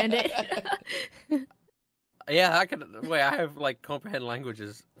understand it. Yeah, I can. Wait, I have like comprehend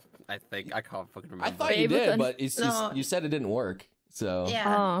languages. I think I can't fucking remember. I thought you Able to did, but No. you said it didn't work. So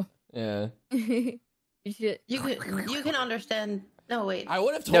Yeah. Oh. yeah. You should. You can understand. No, wait. I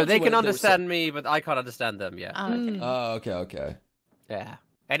would have told No, you they what can were understand me, but I can't understand them. Yeah. Oh, okay. Oh, okay. Yeah.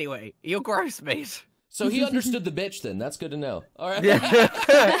 Anyway, you're gross, mate. So he understood the bitch then. That's good to know. All right.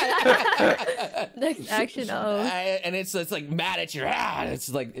 Next action. Oh. And it's like mad at you.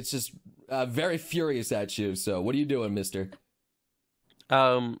 It's just very furious at you. So what are you doing, mister?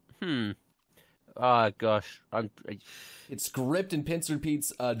 Oh gosh, It's gripped in Pincer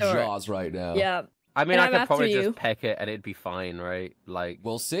Pete's jaws right now. Yeah. I mean, And I I'm could after probably you. just peck it and it'd be fine, right? Like,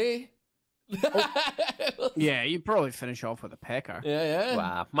 We'll see. Yeah, you'd probably finish off with a pecker. Yeah.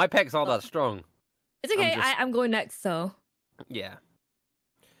 wow, my pecs aren't that strong. It's okay. just- I'm going next, so. Yeah.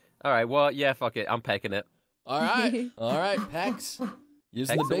 All right. Well, yeah. Fuck it. I'm pecking it. All right. Pecs.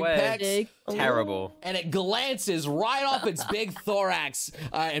 Using Pecs the big away. pecs. Big. Terrible. And it glances right off its big thorax.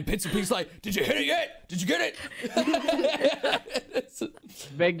 And Pincer Pete's like, did you hit it yet? Did you get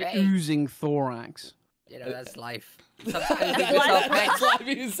it? Big oozing thorax. You know, that's life. Life. That's life,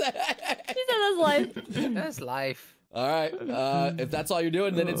 you said. He said that's life. That's life. All right. If that's all you're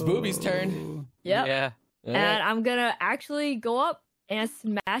doing, then it's Booby's turn. Yep. Yeah. All right. And I'm gonna actually go up and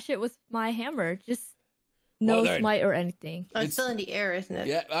smash it with my hammer. Just no Well, then. smite or anything. Oh, it's still in the air, isn't it?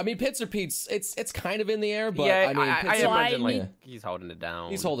 Yeah, I mean, Pincer Pete's, it's kind of in the air, but yeah. I mean, I Pincer, imagine Why like he's holding it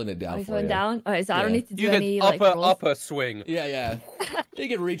down. he's holding it down Oh, he's for going you. down? Alright, so I don't Yeah. need to do You can any like rolls. upper swing. Yeah. You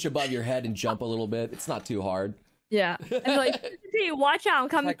can reach above your head and jump a little bit. It's not too hard. Yeah. I'm like, hey, watch out, I'm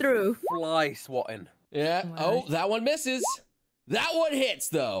coming Like through. Fly swatting. Yeah. Oh my Oh, gosh. that one misses. That one hits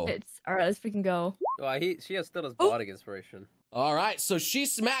though. Alright, let's freaking go. Well, she has still has Oh. bardic inspiration. All right, so she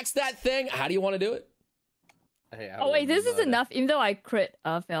smacks that thing. How do you want to do it? Hey, I Oh wait, this is murder. enough. Even though I crit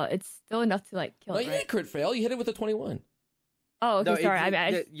fail, it's still enough to like kill No, it, you right? didn't crit fail. You hit it with a 21. Oh, okay,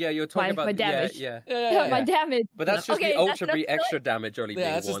 sorry. Yeah, you're talking about my damage. Yeah. My damage. But that's just Okay, the Ultra that's Beast extra damage only being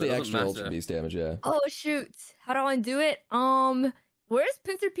that's just one. the It extra doesn't Ultra matter. Beast damage, yeah. Oh shoot! How do I do it? Where's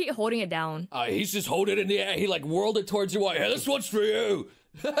Pincer Pete holding it down? He's just holding it in the air. He like whirled it towards you. Yeah, this one's for you.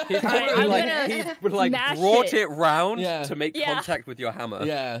 He Smash brought it. it round Yeah. to make Yeah. contact with your hammer.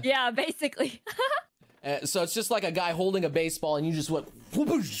 Yeah. Yeah, basically. So it's just like a guy holding a baseball, and you just went.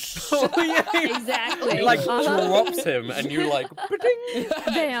 Exactly. He like drops him, and you like, ba-ding.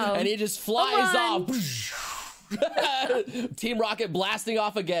 Damn. And he just flies Come off. Team Rocket blasting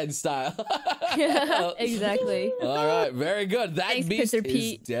off again style. Exactly. All right, very good. That Thanks, beast Pincer is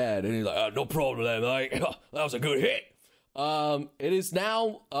Pete. dead. And he's like, no problem there, mate. That was a good hit. It is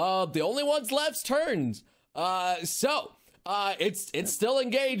now the only one's left's turns. It's still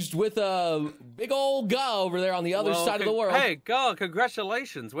engaged with a big old guy over there on the other side of the world. Hey, God,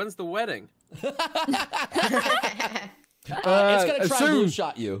 congratulations. When's the wedding? It's gonna try soon. blue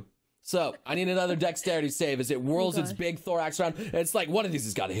shot you. So I need another dexterity save as it whirls its big thorax around. And it's like one of these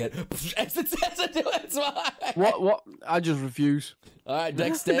has got to hit. It's fine. What? I just refuse. All right,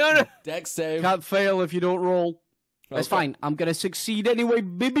 dex save. No. Dex save. Can't fail if you don't roll. That's Okay. fine. I'm gonna succeed anyway,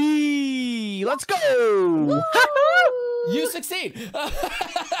 baby. Let's go. You succeed. He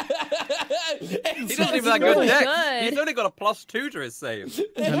doesn't even have good really dex. good. He's only got a +2 to his save.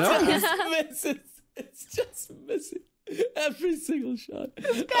 It's just missing every single shot.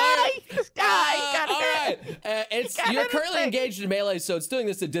 This guy. All right. You're currently engaged in melee, so it's doing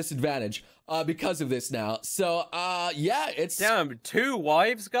this at disadvantage because of this now. So, it's Damn, 2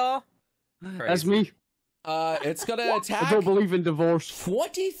 wives, Gar? That's me. it's gonna attack. I don't believe in divorce.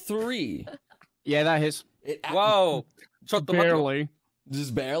 23. Yeah, that is. Whoa. Shot the Barely.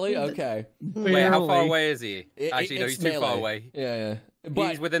 Just barely. Okay. Wait, how far away is he? It- Actually, no, it's he's too far melee. away. Yeah. But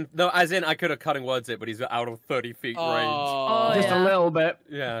He's within. No, as in, I could have cutting words it, but he's out of 30 feet range. Oh, Just yeah. a little bit.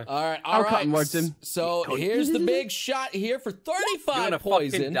 Yeah. all right. I'll cut him words in. So here's the big shot here for You're 35 gonna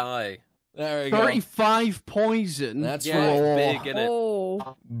poison. fucking die. There we go. 35 poison. That's Yeah, right. it's big, innit?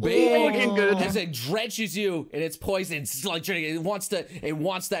 Oh. Big, looking good. as it drenches you in its poison. It's like it wants that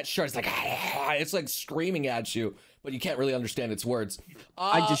shirt. It's like it's like screaming at you, but you can't really understand its words.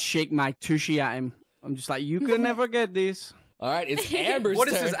 I just shake my tushy at him. I'm just like, you can never get this. All right, it's Amber's What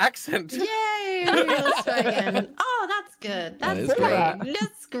is turn. his accent? Yay! Let's try again. Oh, that's good. That That's is great. great.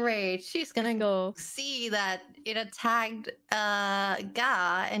 That's great. She's gonna Go. see that it attacked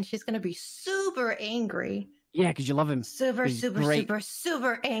Ga, and she's gonna be super angry. Yeah, because you love him. Super, He's super, great. super,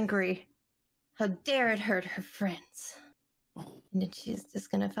 super angry. How dare it hurt her friends? And then she's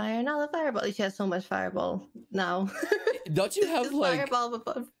just gonna fire another fireball. She has so much fireball now. Don't you have Just like fireball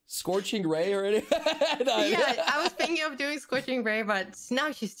above. scorching ray or anything? No, Yeah, I was thinking of doing scorching ray, but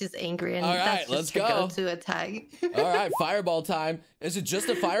now she's just angry, and All right, that's let's just her go. go-to attack. All right, fireball time. Is it just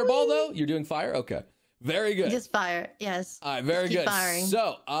a fireball though? You're doing fire? Okay. Very good. Just fire, yes. All right, very keep good. firing.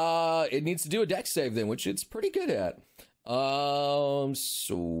 So, it needs to do a dex save then, which it's pretty good at.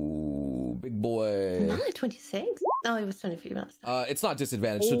 So big boy. Only 26? No, it was 23 last time. It's not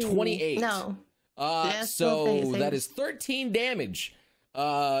disadvantage, so 28. No. Yeah, still So safe. that is 13 damage.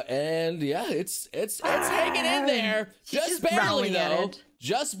 And yeah, it's hanging in there. She's Just just barely growling at though. it.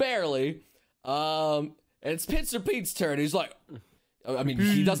 Just barely. And it's Pincer Pete's turn. He's like, I mean,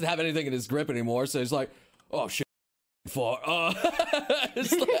 he doesn't have anything in his grip anymore, so he's like, oh shit.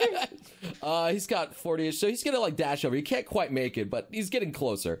 It's like, he's got 40ish, so he's gonna like dash over. He can't quite make it, but he's getting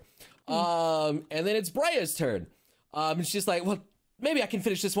closer. And then it's Brea's turn. And she's like, well, maybe I can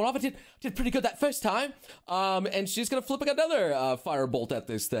finish this one off. I did pretty good that first time. And she's gonna flip another firebolt at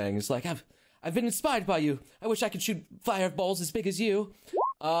this thing. It's like, I've been inspired by you. I wish I could shoot fireballs as big as you.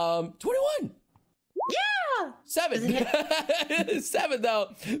 21. Yeah! 7. 7 though.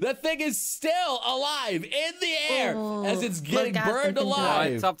 The thing is still alive in the air as it's getting look at burned something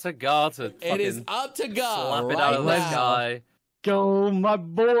alive. It's up to God to It is fucking up to God. slap it right out of the now. sky. Go, my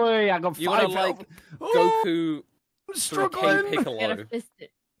boy. I got You 5 wanna like health. Goku I'm through a struggling. King Piccolo? Gotta fist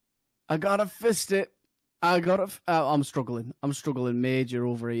it. I gotta fist it. I'm struggling. I'm struggling major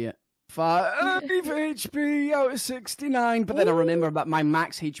over here. 5 HP out of 69, but then I remember that my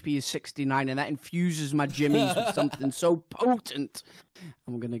max HP is 69, and that infuses my jimmies with something so potent.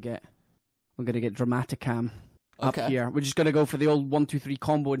 I'm gonna get Dramaticam up Okay. here. We're just gonna go for the old 1, 2, 3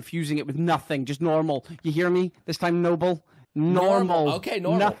 combo, infusing it with nothing, just normal. You hear me? This time noble, normal. Okay,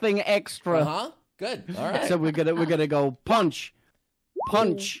 normal. Nothing extra. Uh-huh. Good. All right. So we're gonna go punch.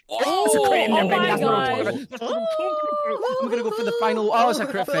 punch. Oh, It's a crit, oh baby. my That's what I'm gosh. talking about. That's what I'm talking about. I'm gonna go for the final. Oh, it's a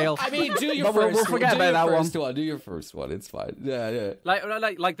crit fail. I mean, do your But first. we'll forget do about your that first one. Do your first one. It's fine. Yeah.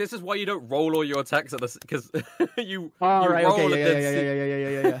 Like this is why you don't roll all your attacks at this because you. All you right. roll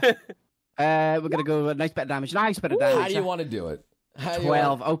Okay. against Yeah. We're gonna go a nice bit of damage. Nice bit of damage. How do you want to do it? How do you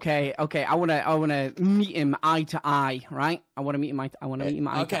 12. want- Okay. I wanna meet him eye to eye, right? I wanna meet him eye to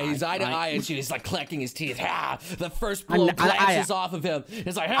eye. Okay, he's eye to right? eye, and she's like clenching his teeth. Ah, the first blow And I- glances off of him.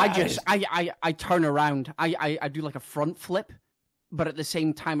 It's like I turn around. I do like a front flip, but at the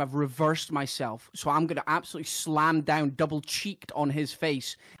same time I've reversed myself. So I'm gonna absolutely slam down, double cheeked on his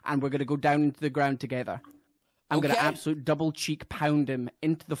face, and we're gonna go down into the ground together. I'm gonna Okay. absolute double cheek pound him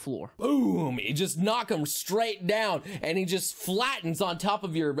into the floor. boom! You just knock him straight down, and he just flattens on top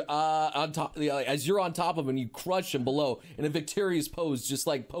of your on top as you're on top of him. You crush him below in a victorious pose, just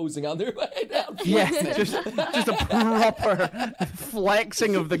like posing on their way down. Yeah, just a proper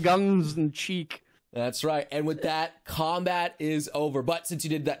flexing of the guns and cheek. That's right. And with that, combat is over. But since you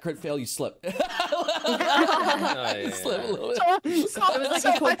did that crit fail, you slip. You slip a little bit. It was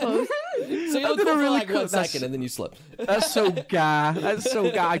like a cool pose. So you look did a cool for really like cool- 1 second, and then you slip. That's so ga. That's so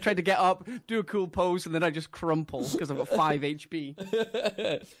ga. I tried to get up, do a cool pose, and then I just crumple because I've got 5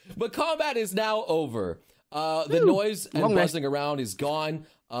 HP. But combat is now over. The noise and Long rest. buzzing around is gone.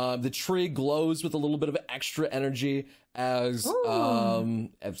 The tree glows with a little bit of extra energy as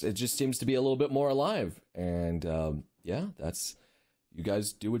it just seems to be a little bit more alive. And yeah, that's you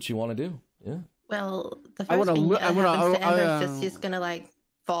guys do what you want to do. Yeah. Well, the I first wanna thing look- that I wanna- happens to Ember I, is just she's gonna like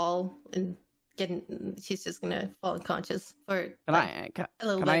fall and she's just gonna fall unconscious for Can I a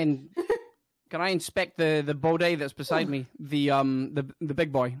little can bit. can I inspect the bode that's beside me? The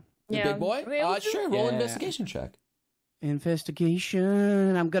big boy. The Yeah. big boy? Wait, what's Sure, roll Yeah. investigation check.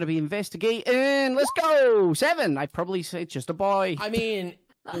 Investigation. I'm gonna be investigating. Let's go. 7. I'd probably say it's just a boy. I mean,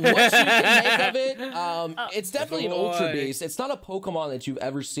 what you can make of it, it's definitely an Boy. ultra beast. It's not a Pokemon that you've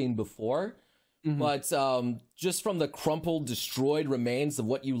ever seen before, but just from the crumpled, destroyed remains of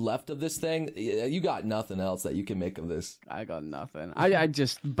what you left of this thing, you got nothing else that you can make of this. I got nothing. I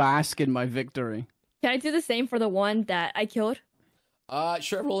just bask in my victory. Can I do the same for the one that I killed?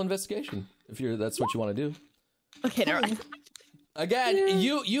 Sure, roll investigation if that's what you want to do. Okay, never mind. Again,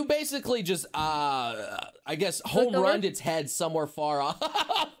 you basically just I guess home over? runned its head somewhere far off.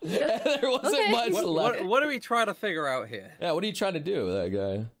 There wasn't Okay. much left. What are we trying to figure out here? Yeah, what are you trying to do with that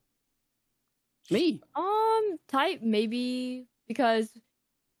guy? Me. Type maybe because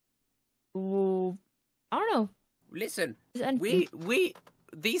I don't know. Listen, And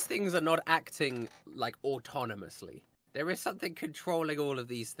these things are not acting like autonomously. There is something controlling all of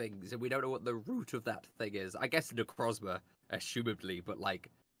these things, and we don't know what the root of that thing is. I guess Necrozma, assumably, but like,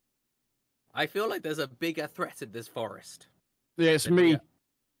 I feel like there's a bigger threat in this forest. Yeah, it's me.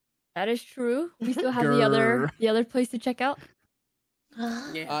 that is true. We still have the other place to check out.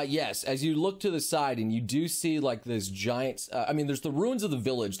 Yeah. Yes, as you look to the side and you do see like this giant, I mean, there's the ruins of the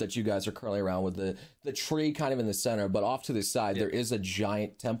village that you guys are currently around with the tree kind of in the center, but off to the side, there is a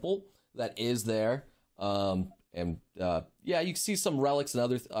giant temple that is there. Yeah, you can see some relics and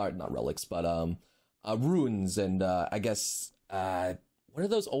other, not relics, but ruins and I guess, what are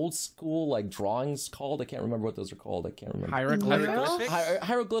those old school like drawings called? I can't remember what those are called. I can't remember. Hieroglyphics?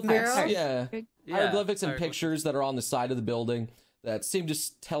 Hieroglyphics, Murals? yeah. Yeah, Hieroglyphics and hieroglyphics. pictures that are on the side of the building that seem to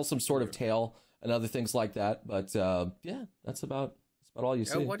tell some sort of tale and other things like that. But yeah, that's about all you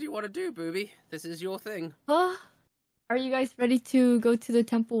see. What do you want to do, Booby? This is your thing. Are you guys ready to go to the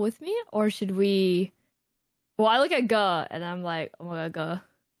temple with me, or should we? Well, I look at Ga and I'm like, oh my god, Ga,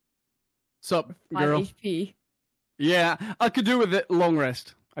 Sup, 5 girl? HP. Yeah, I could do with it long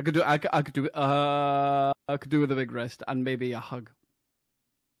rest. I could do with a big rest and maybe a hug.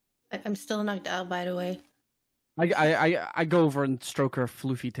 I'm still knocked out, by the way. I go over and stroke her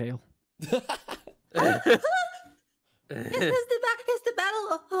floofy tail. Is the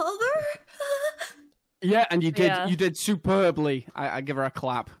battle over? Yeah, and you Yeah. did superbly. I give her a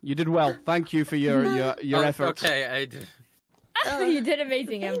clap. You did well. Thank you for your efforts. Okay, You did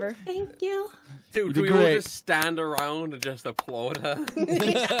amazing, Amber. Thank you. do did we all great. just stand around and just applaud her?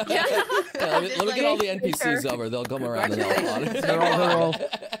 Yeah, let me get all the NPCs over. They'll come around and they'll applaud. They're all.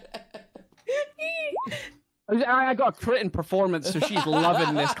 I got a crit in performance, so she's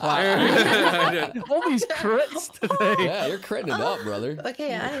loving this clap. All these crits today. Yeah, you're critting it up, brother.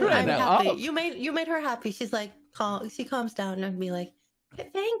 Okay, I'm now happy. up. You made her happy. She's like, she calms down and be like,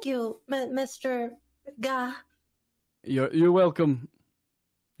 "Thank you, Mr. Ga." You're welcome.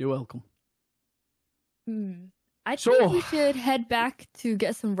 You're welcome. I So- think we should head back to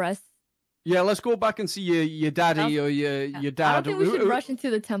get some rest. Yeah, let's go back and see your daddy or your dad. I don't think we should rush into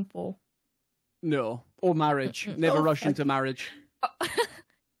the temple. No, or marriage. Never rush into marriage.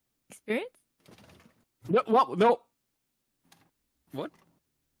 Experience? No, what? No. What?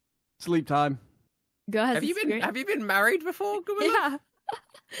 Sleep time. Go ahead. Have you been married before, Gorilla?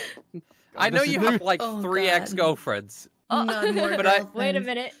 Yeah. I know you have like Oh, 3 God. ex-girlfriends. None more But I- girlfriends. Wait a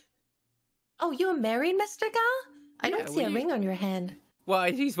minute. Oh, you're married, Mr. Gal? I Yeah, don't see a we- ring on your hand. Well,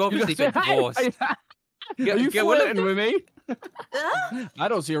 he's obviously been divorced. Are you Get one of- flirting with me? Ah, I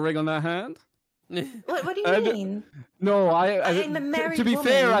don't see a ring on that hand. what do you And- mean? No, I'm a married to be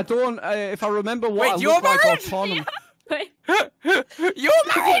fair, woman. I don't. If I remember what Wait, I you're look like married? autonomous. Wait. You're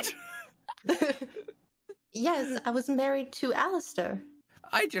married! Yes, I was married to Alistair.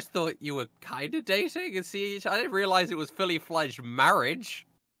 I just thought you were kind of dating and seeing each other. I didn't realize it was fully fledged marriage.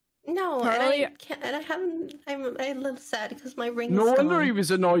 No, Charlie- and I can't. And I haven't. I'm a little sad because my ring. No is wonder gone. he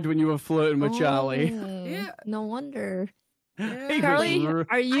was annoyed when you were flirting with Charlie. Oh, Yeah. No wonder. He was Charlie, r- are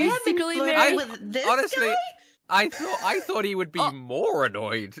I you haven't secretly flirted married? with this Honestly, guy? I thought he would be more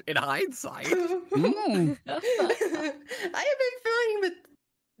annoyed in hindsight. Mm. I have been flirting with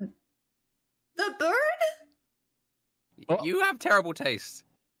the bird. Oh. You have terrible taste.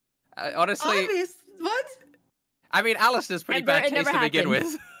 Honestly, Obvious. What? I mean, Alistair's pretty And bad it taste never to begin happened.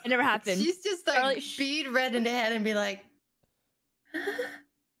 with. It never happened. She's just like Charlie, bead red in the head and be like,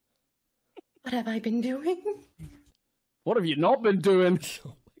 "What have I been doing?" What have you not been doing?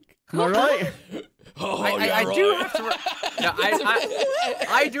 Am I right? Oh, I do have to. No,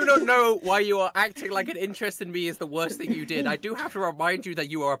 I do not know why you are acting like an interest in me is the worst thing you did. I do have to remind you that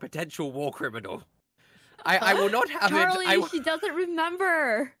you are a potential war criminal. I will not have Charlie, it. she doesn't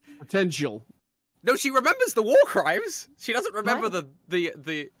remember. Potential. No, she remembers the war crimes. She doesn't remember What?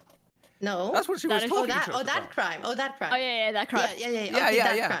 the. No. That's what she That was is- talking that. to us Oh, that about. crime. Oh, that crime. Oh yeah, that crime. Yeah. Yeah, Okay, yeah,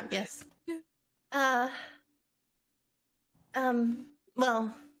 that yeah. crime. Yes.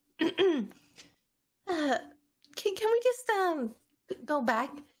 Well. Can we just go back?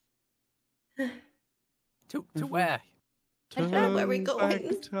 To where? I don't know where we're Turn going. back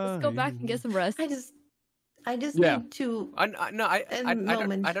Let's go back and time. get some rest. I just Yeah. need to. No, I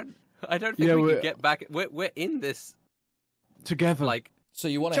moment. don't think Yeah, we we're- can get back. We're in this Together. like. So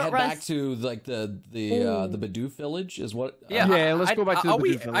you want to Short head back rest. to like the Bidoof village is what? Yeah, Yeah, let's go back to the are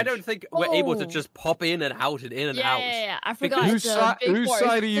we, Bruhsville I village. don't think we're able to Oh. just pop in and out and in and Yeah, out. yeah. I Because- forgot. Whose, it's a big whose force. side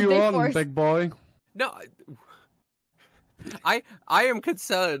are It's a you big on, force. big boy? No, I am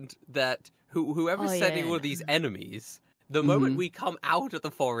concerned that whoever's Oh, sending yeah. all of these enemies, the moment Mhm. we come out of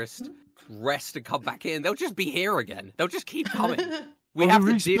the forest, rest and come back in, they'll just be here again. They'll just keep coming. We Oh, have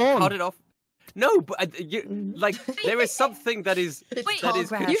we to respawn. cut it off. No, but like there is something that is It's Wait, that tall is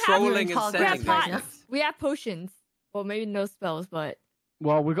grass. controlling You're in and tall We have sending grass these right pots. We have potions. Well, maybe no spells, but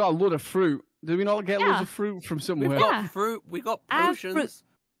Well, we got a load of fruit. Did we not get loads Yeah. of fruit from We've somewhere? got Yeah. fruit. We got I have fruit. potions.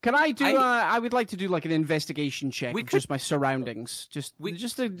 Can I do? I- I would like to do like an investigation check We of could- just my surroundings, just We-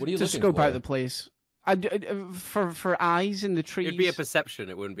 just to, What are you to looking scope for? out the place. For eyes in the trees. It'd be a perception.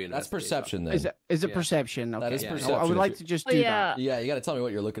 It wouldn't be an That's investigation. perception then. Is it Yeah. perception? That Okay. is Yeah. I perception. would like to just oh do yeah. Yeah, you got to tell me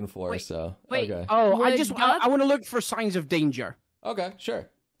what you're looking for. Wait, So wait. okay, that. Oh, I Would just Gup- I want to look for signs of danger. okay, sure.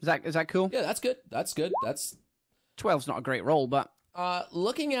 Is that cool? Yeah, that's good. That's good. That's 12's not a great roll, but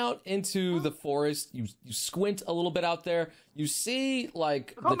looking out into the forest, you squint a little bit out there. You see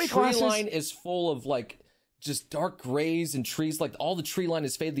like I got the my tree glasses. line is full of like just dark grays and trees. Like all the tree line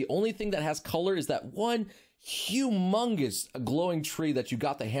is faded. The only thing that has color is that one humongous glowing tree that you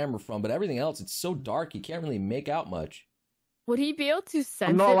got the hammer from. But everything else, it's so dark you can't really make out much. Would he be able to sense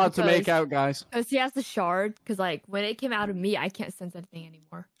I'm not it allowed to make because- out, guys. Because he has the shard. Because like when it came out of me, I can't sense anything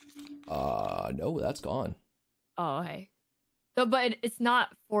anymore. No, that's gone. Oh, okay. So, but it's not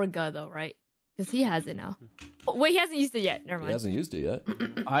for Ga though, right? Because he has it now. Oh, wait, he hasn't used it yet. Never He mind. hasn't used it yet.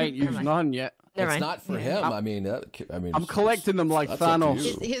 I ain't used mind. none yet. Never It's mind. not for Yeah. him. I mean, I'm collecting them like that's up to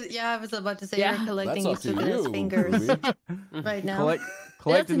Thanos. you. Yeah, I was about to say Yeah. you're collecting That's each up of to his you. fingers Ruby. right now. Collect, Is it up to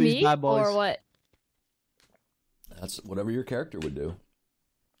collecting these me bad boys. or what? That's whatever your character would do.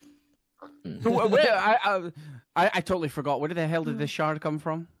 So, wait, I totally forgot. Where the hell did this shard come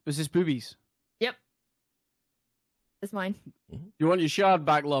from? Was this boobies? Yep. It's mine. You want your shard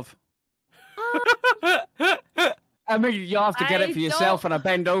back, love? I mean, you'll have to get it I for yourself don't- and I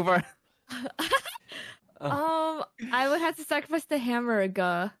bend over. I would have to sacrifice the hammer,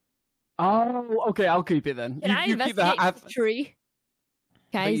 Ga. Oh, okay, I'll keep it then. Can I you keep investigate the. the tree?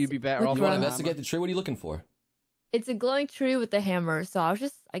 I think you'd be better look off You want to around. investigate the tree? What are you looking for? It's a glowing tree with a hammer. So I was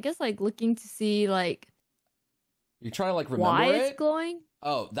just, I guess, like looking to see like You're trying to like remember why it? it's glowing.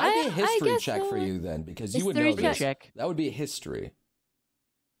 Oh, that'd be a I history guess check so. for you then, because you would History know this. check. That would be a history.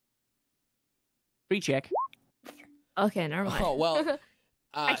 Recheck. Okay, never mind. Oh well.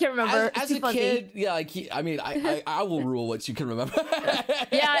 I can't remember. As It's a too fuzzy. kid, yeah, like I mean, I will rule what you can remember.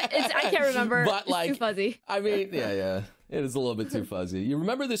 Yeah, I can't remember. But It's too fuzzy. I mean, yeah, it is a little bit too fuzzy. You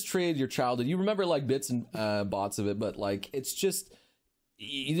remember this tree in your childhood. You remember like bits and bots of it, but like it's just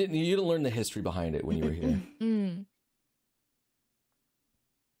you didn't learn the history behind it when you were here.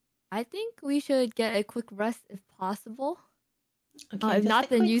 I think we should get a quick rest if possible. Okay, If just not, a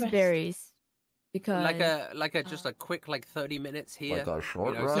then quick use rest. berries. Because Like a just a quick like 30 minutes here. Like a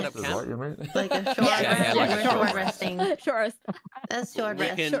short you know, set rest, up is camp. what you mean? Like a short Yeah, rest. like a We're short short rest. resting. sure. That's short We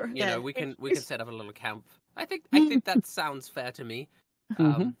rest. can, Sure. you know, Good. we can set up a little camp. I think that sounds fair to me.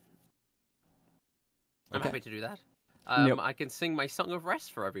 I'm Okay. happy to do that. Yep. I can sing my song of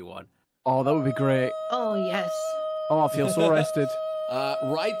rest for everyone. Oh, that would be great. Oh yes. Oh, I feel so rested.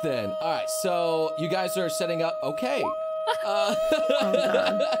 Right then. All right. So you guys are setting up. Okay. God.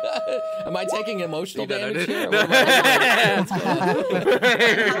 Am I taking emotional No, damage here? no. Or what am I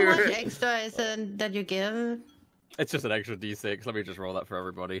How much extra is it that you give? It's just an extra d6. Let me just roll that for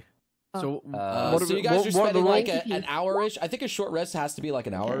everybody. So, so you guys are what spending the like roll? an hour-ish. I think a short rest has to be like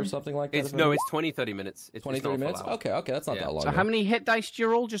an hour or something like that. It's if I no, remember. it's 20, 30 minutes. It's 20, not a 30 full minutes? hour. Okay, that's not Yeah. that long. So how many hit dice do you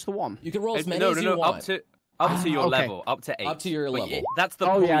roll? Just the one? You can roll as many No, as no, you no, want. up to your okay. level, up to 8. Up to your But level. that's the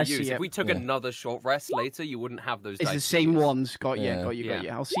Oh, pool yeah, I we use. see If it. we took Yeah. another short rest later, you wouldn't have those It's dice. the to same use. ones. Got you, Yeah. got you, got Yeah. you.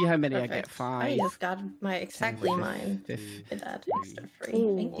 I'll see how many I get. Perfect. 5. I just got my exactly mine. 50. With that extra free.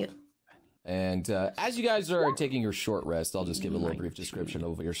 Thank you. And as you guys are taking your short rest, I'll just give a little brief description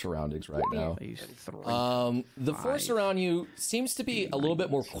of your surroundings right now. These 3. The forest around you seems to be a little bit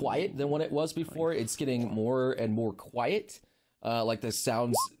more quiet than what it was before. It's getting more and more quiet, like the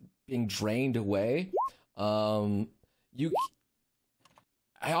sounds being drained away. I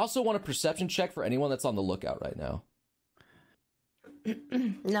also want a perception check for anyone that's on the lookout right now.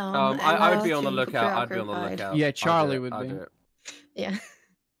 No. I would be on the too lookout. I'd be on the preoccupied. lookout. Yeah, I'd do Charlie it, would I'd be. do it. Yeah.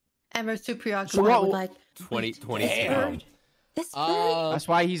 Emma's too preoccupied So what- with like 20. Damn. this bird. That's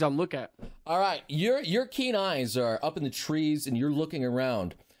why he's on lookout. All right, your keen eyes are up in the trees, and you're looking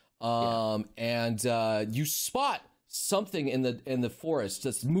around, and you spot something in the forest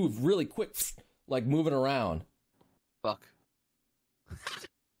that's moved really quick, like moving around. Fuck.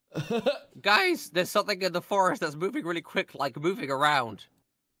 Guys, there's something in the forest that's moving really quick, like moving around.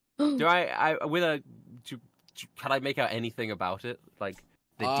 Can I make out anything about it? Like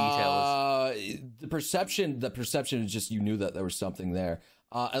the details? The perception is just you knew that there was something there.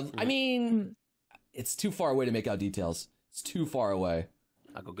 I mean, it's too far away to make out details. It's too far away.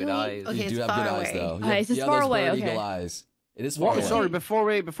 I got good eyes. Okay, You do it's have good far eyes, away. though. Okay, so it's you far have those away, bird eagle okay. eyes. It is far What? away. Sorry, before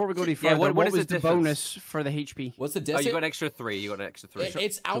we go any Yeah, further, what what is was the the difference? bonus for the HP? What's the Oh, distance? you got an extra 3. You got an extra 3.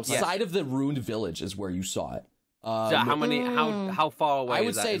 It's outside of the ruined village is where you saw it. So how many? How far away? I would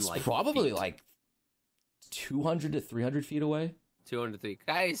is that say in, it's like, probably feet? like 200 to 300 feet away. 200 feet.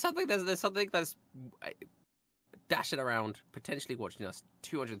 Guys, there's something that's dashing around, potentially watching us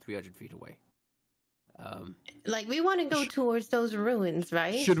 200, 300 feet away. Like we want to go towards those ruins,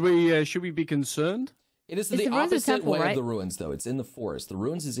 right? Should we be concerned? It is It's the the ruins of opposite temple, way of right? the ruins, though. It's in the forest. The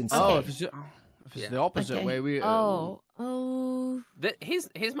ruins is inside. Oh, Okay. if it's Yeah. the opposite Okay. way, we. Oh.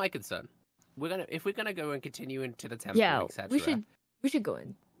 Here's my concern. If we're gonna go and continue into the temple, Yeah, etc. we should go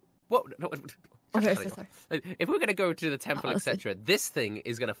in. What? No, Okay, sorry. sorry. If we're gonna go to the temple, Listen. etc., this thing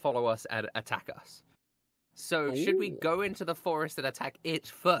is gonna follow us and attack us. So should we go into the forest and attack it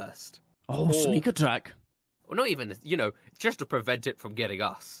first? Oh, sneak attack! Or not even, just to prevent it from getting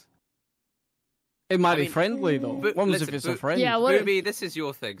us. It might I be mean, friendly though. but What listen, if it's a but- friend? Yeah, what? Booby, this is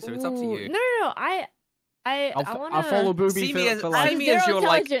your thing, so it's up to Ooh, you. No. I want I'll follow Booby See me as, for life. see me as Zero your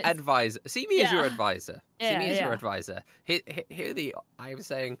like intelligence. advisor. See me as your Yeah. advisor. See Yeah, me as your yeah. advisor. Here I'm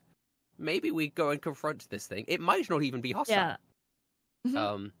saying, maybe we go and confront this thing. It might not even be hostile.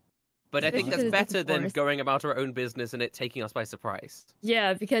 Yeah. But I think Especially that's because it's better a than forest. going about our own business and it taking us by surprise.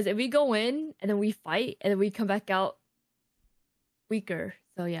 Yeah, because if we go in and then we fight and then we come back out weaker,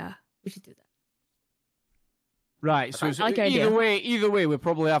 so yeah, we should do that. Right. So I like your idea. either way, we're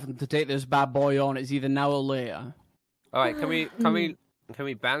probably having to take this bad boy on. It's either now or later. All right, can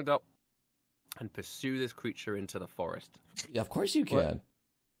we band up and pursue this creature into the forest? Yeah, of course you can.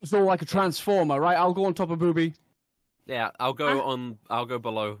 So like a transformer, right? I'll go on top of Booby. Yeah, I'll go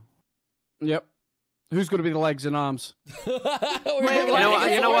below. Yep. Who's going to be the legs and arms? You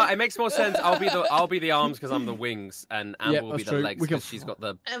know what? It makes more sense. I'll be the arms because I'm the wings, and Amber Yeah, will be that's the true. legs We can- because she's got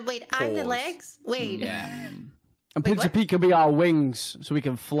the. Wait, I'm the Paws. legs. Wait. Yeah. And Wait, Pizza what? Pete can be our wings, so we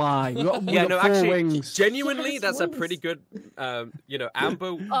can fly. We got Yeah, no, 4 actually, wings. genuinely, Yes, that's a wings. pretty good.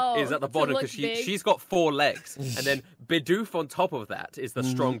 Amber Oh, is at the to bottom look because big. she's got 4 legs, and then Bidoof on top of that is the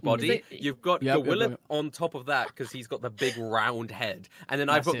strong body. Is it- You've got Yep, Gorilla yep. on top of that because he's got the big round head, and then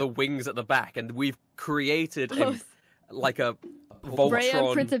I've That's got the it. wings at the back, and we've created Oh, like a Brea and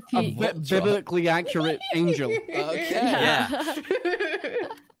Voltron. Prince of A Pete. biblically accurate angel. Okay. Yeah.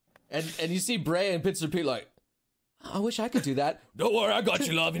 And you see Bray and Pizza Pete like, I wish I could do that. Don't worry, I got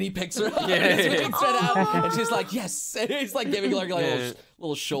you, love. And he picks her up. Yeah. And he's swinging straight out. And she's like, yes. And he's like giving her like a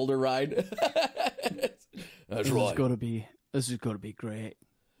little shoulder ride. That's right. This is gonna be great.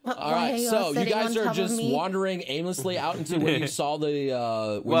 All right, so you guys are just wandering aimlessly out into where you saw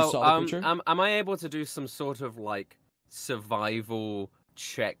the creature. Am I able to do some sort of like survival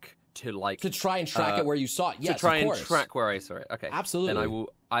check to like To try and track it where you saw it. Yes, to try of and course. track where I saw it? Okay, Absolutely. Then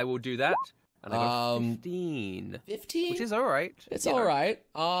I will do that. And I got 15, 15? which is all right. It's you all know. right.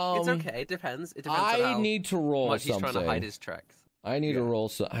 It's okay. It depends. It depends on I how need to roll much something. he's trying to hide his tracks. I need to roll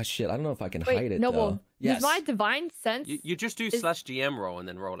so shit. I don't know if I can Wait, hide it Noble. though. Yes. Does my divine sense? You just do Is- /GM roll and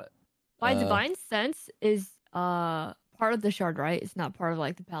then roll it. My divine sense is part of the shard, right? It's not part of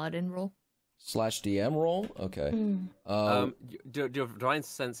like the paladin rule. /DM roll? Okay. Divine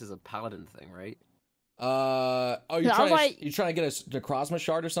sense is a paladin thing, right? You're Yeah, trying to get a necrozma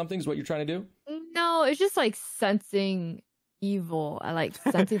shard or something is what you're trying to do? No, it's just like sensing evil. I like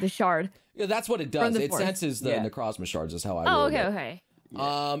sensing the shard. Yeah, that's what it From does. the It forest. senses the Yeah. necrozma shards is how I Oh, roll okay, it. okay.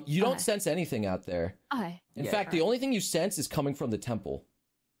 You don't Okay. sense anything out there. Okay. In Yeah. fact, the only thing you sense is coming from the temple.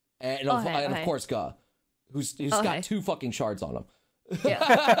 And of Okay. course Ga, who's Okay. got 2 fucking shards on him.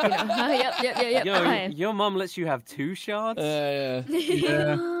 Yeah. You know. Yep. Yo, Okay. your mum lets you have 2 shards? Yeah.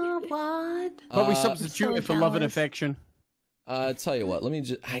 What? But we Uh, substitute it for love and jealous. affection. Tell you what, let me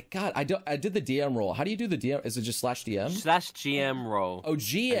just I did the DM roll. How do you do the DM? Is it just /DM? /GM roll. Oh, and then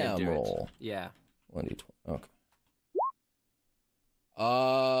GM do it. roll. Yeah. 1d20. Okay.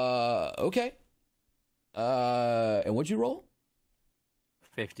 Okay. And what'd you roll?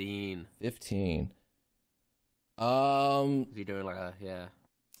 15. 15. Is he doing like a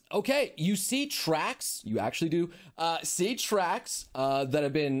Okay, you see tracks. You actually do see tracks that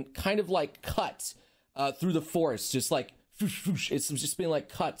have been kind of like cut through the forest, just like it's just been like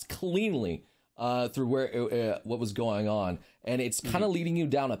cut cleanly through where what was going on, and it's kind of leading you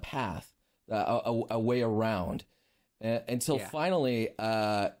down a path, a way around, until finally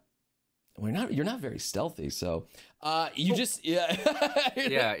you're not very stealthy, so you just Yeah,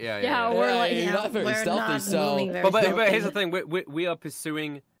 you're we're like not very we're stealthy, not so moving very But stealthy. here's the thing: we are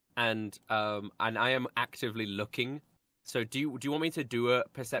pursuing, and I am actively looking. So do you want me to do a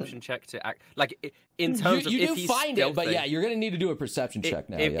perception check to act like in terms of you if do he's find it, but stealthing- yeah, you're gonna need to do a perception check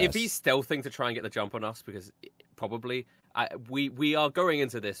now. If Yes. he's stealthing to try and get the jump on us, because probably we are going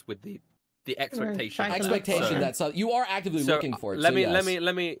into this with the expectation. trying to look expectation for it. that you are actively So looking for it. let so me yes.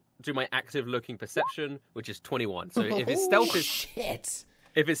 let me do my active looking perception, which is 21. So if his stealth is shit.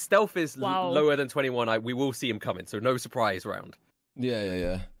 if his stealth is Wow. lower than 21, we will see him coming. So no surprise round.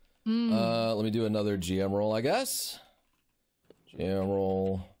 Yeah. Let me do another GM roll, I guess. GM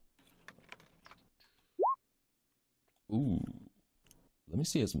roll. Ooh. Let me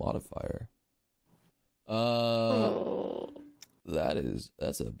see his modifier.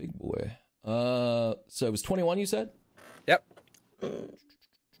 That's a big boy. So it was 21 you said? Yep.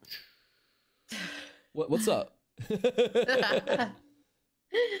 What's up?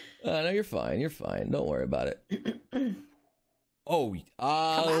 No, you're fine. You're fine. Don't worry about it. Oh,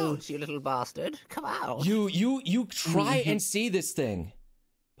 you little bastard! Come out! you try and see this thing,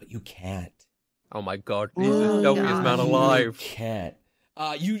 but you can't. Oh my god, he's the stealthiest man alive. You can't.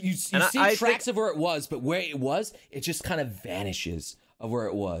 You see And I tracks of where it was, but where it was, it just kind of vanishes of where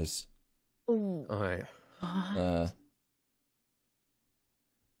it was. Ooh. Alright.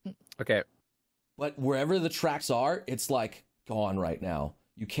 Okay. But wherever the tracks are, it's like gone right now.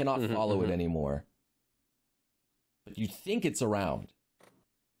 You cannot follow it anymore. But you think it's around.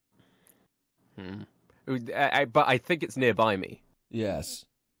 But I think it's nearby me. Yes.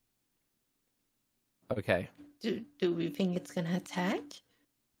 Okay. Do we think it's gonna attack?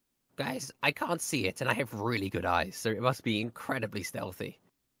 Guys, I can't see it, and I have really good eyes, so it must be incredibly stealthy.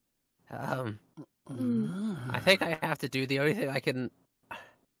 I think I have to do the only thing I can...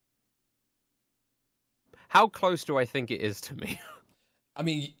 How close do I think it is to me? I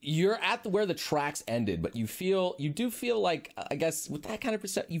mean, you're at where the tracks ended, but you do feel like, I guess, with that kind of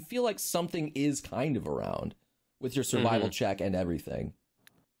perception, you feel like something is kind of around with your survival check and everything.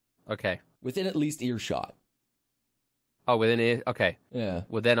 Okay. Within at least earshot. Oh, within ear. Okay. Yeah.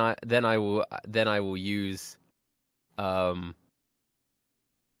 Well, then I will use I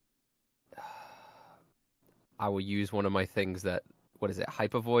will use one of my things that, what is it,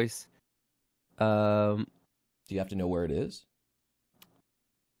 hyper voice? Do you have to know where it is?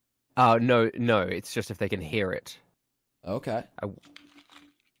 No, it's just if they can hear it. Okay.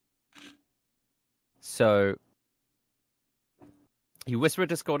 So, you whisper a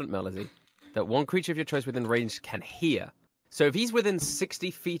discordant melody that one creature of your choice within range can hear. So if he's within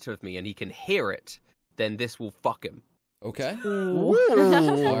 60 feet of me and he can hear it, then this will fuck him. Okay. Ooh.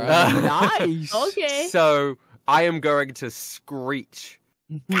 All right. Nice. Okay. So I am going to screech.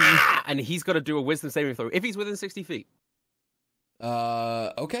 And he's got to do a wisdom saving throw if he's within 60 feet.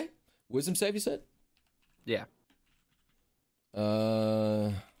 Okay. Wisdom save, you said? Yeah.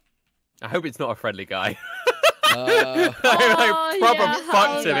 I I hope it's not a friendly guy. Oh, I proper yeah,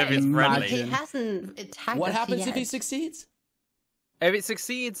 fucked him how if he's nice. friendly. He hasn't attacked what us happens yet. if he succeeds? If it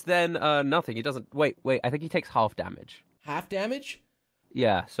succeeds, then nothing. He doesn't. Wait. I think he takes half damage. Half damage?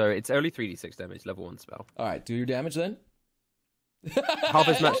 Yeah, so it's only 3d6 damage, level 1 spell. All right, do your damage then. Half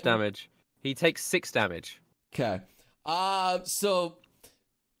as much damage. He takes 6 damage. Okay. So,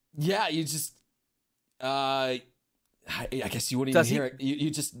 yeah, you just, I guess you wouldn't Does even he- hear it. You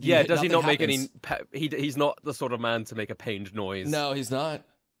just, Yeah, does he nothing not make happens. any... He's not the sort of man to make a pained noise. No, he's not.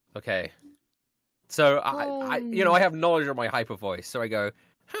 Okay. So, I have knowledge of my hyper voice, so I go,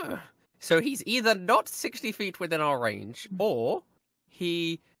 huh. So he's either not 60 feet within our range, or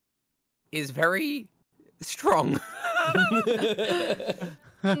he is very strong.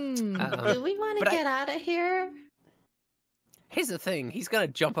 Hmm. Do we want to but get out of here? Here's the thing, he's going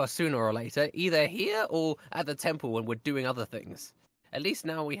to jump us sooner or later, either here or at the temple when we're doing other things. At least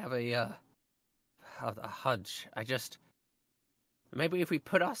now we have a hunch. Maybe if we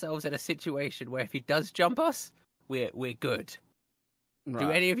put ourselves in a situation where if he does jump us, we're good. Right.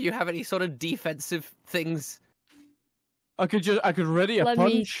 Do any of you have any sort of defensive things? I could ready a Let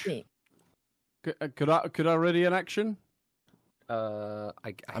me punch. think. Could I ready an action? I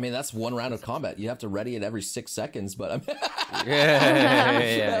mean, that's one round of combat. You have to ready it every 6 seconds, but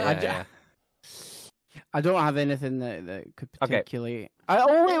Yeah. I don't have anything that could Okay. particularly.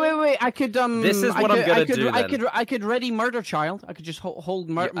 Wait! I could This is what I'm gonna do, then. I could ready murder child. I could just hold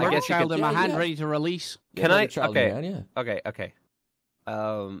Yeah, I murder guess you child could- in my yeah, hand, yeah. ready to release. Yeah, Can let I- the child okay. man, yeah. Okay.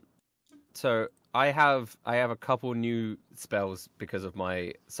 So I have a couple new spells because of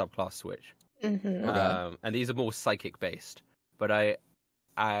my subclass switch. Mm-hmm. Okay. And these are more psychic based. But I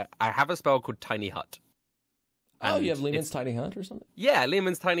have a spell called Tiny Hut. Oh, And you have Lehman's it's- Tiny Hunt or something? Yeah,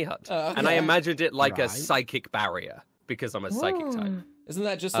 Lehman's Tiny Hut. Oh, And I okay. imagined it like a Right. psychic barrier because I'm a psychic type. Isn't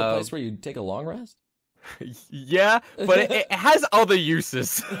that just a place where you take a long rest? Yeah, but it has other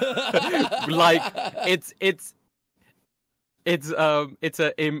uses. Like it's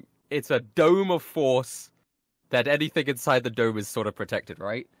a dome of force that anything inside the dome is sort of protected,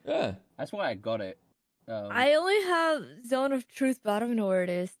 right? Yeah. That's why I got it. I only have Zone of Truth, but I don't know where it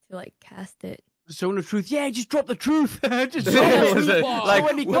is to like cast it. Zone of truth. Yeah, just drop the truth. just Like, drop Where it.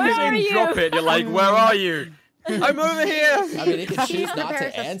 when he when comes are you you? drop it, you're like, where are you? I'm over here. I mean, it can She choose not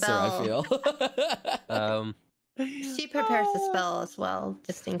prepares to a answer, I feel. She prepares a spell as well,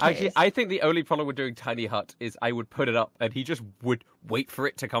 just in case. Actually, I think the only problem with doing Tiny Hut is I would put it up and he just would wait for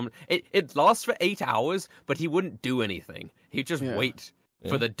it to come. It lasts for 8 hours, but he wouldn't do anything. He'd just Yeah. wait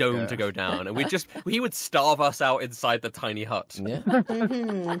for the dome to go down, and he would starve us out inside the Tiny Hut. Yeah.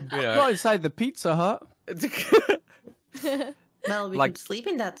 Mhm. You know? Not inside the Pizza Hut. Well, we Like- could sleep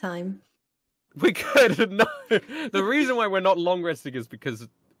in that time. We could. No. The reason why we're not long resting is because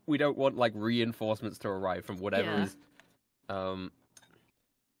we don't want like reinforcements to arrive from whatever Yeah. is. All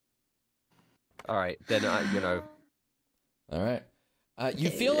right, then All right. You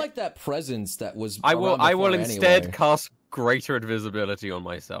feel like that presence that was. I will. around I will before instead anyway. cast greater invisibility on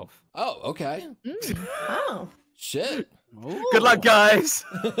myself. Oh, okay. Oh. Shit. Good luck, guys.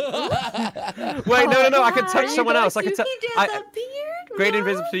 Wait, no. I can touch Why? someone else. I can touch. He disappeared. Great no.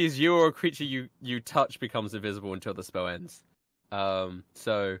 invisibility is you or a creature you touch becomes invisible until the spell ends.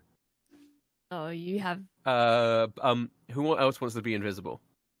 So, Oh, you have. who else wants to be invisible?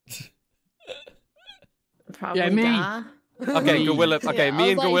 Probably me. Da. Okay, Me. Gorilla. Okay, Yeah, I me was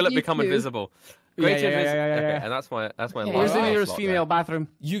and like, Gorilla you become too. invisible. Yeah, Great yeah, invisible. yeah. Okay, and that's my Okay. last Where's the Alright. nearest slot female bathroom?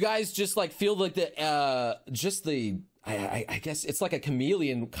 You guys just like feel like the just the I guess it's like a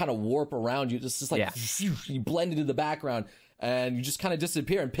chameleon kind of warp around you. Just like Yeah. you blend into the background and you just kind of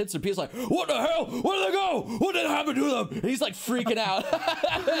disappear. And Pitts like, "What the hell? Where did they go? What did happen to them?" And he's like freaking out.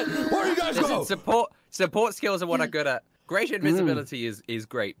 Where do you guys go? Listen, support skills are what I'm good at. Great invisibility is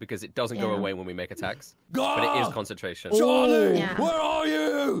great because it doesn't go Yeah. away when we make attacks, God! but it is concentration. Charlie, Yeah. where are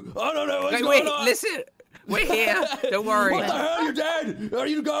you? I don't know what's Wait, going on. listen. We're here. Don't worry. What the hell? You're dead. Are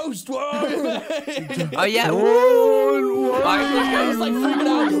you a ghost? Oh yeah. I was like freaking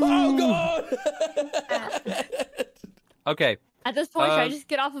out. Oh god. Okay. At this point, should I just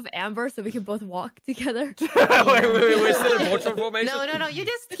get off of Amber so we can both walk together? wait, we're still in portrait formation. No. You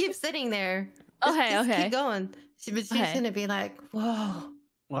just keep sitting there. Okay, Just okay. keep going. She's gonna be like, "Whoa,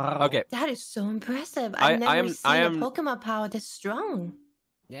 Okay. that is so impressive! I I've never seen am- a Pokemon power this strong."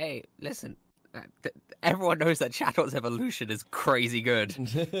 Hey, listen. Everyone knows that Chatot's evolution is crazy good.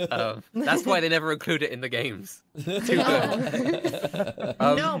 That's why they never include it in the games. Too good.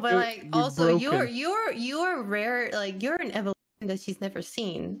 No, but like you're also broken. you're rare. Like you're an evolution that she's never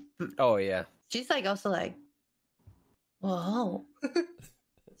seen. Oh yeah. She's like also like, whoa.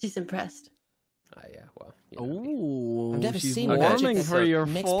 She's impressed. Yeah. Well. You know, Oh, I've never she's seen warming magic for that your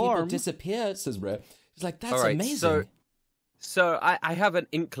makes people form. disappear, says Brett. He's like, that's All right, amazing. So I have an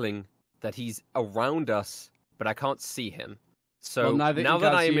inkling that he's around us, but I can't see him. So Well, now now that you that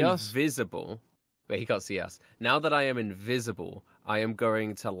can't I am see us. invisible, wait, he can't see us. Now that I am invisible, I am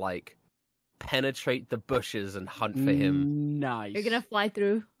going to like penetrate the bushes and hunt for him. Nice. You're gonna fly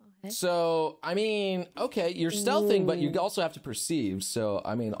through. Okay. So, I mean, okay, you're stealthing, but you also have to perceive. So,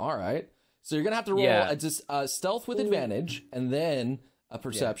 I mean, all right. So you're gonna have to roll Yeah. a stealth with advantage, and then a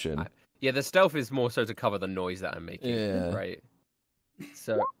perception. Yeah, the stealth is more so to cover the noise that I'm making. Yeah. Right.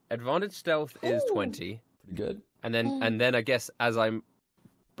 So advantage stealth is 20, Pretty good. and then I guess as I'm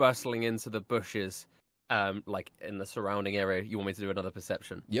bustling into the bushes, like in the surrounding area, you want me to do another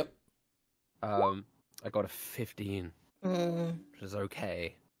perception? Yep. I got a 15, Mm. which is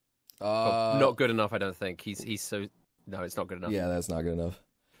okay. But not good enough, I don't think. He's so no, it's not good enough. Yeah, that's not good enough.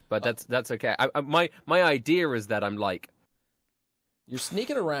 But that's okay. My idea is that I'm like, You're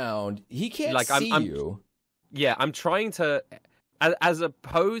sneaking around. He can't Like, see I'm- you. yeah, I'm trying to, as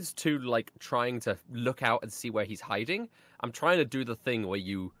opposed to like trying to look out and see where he's hiding. I'm trying to do the thing where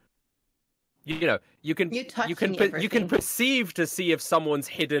you know, you can You touching can everything. perceive to see if someone's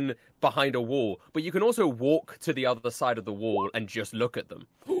hidden behind a wall, but you can also walk to the other side of the wall and just look at them.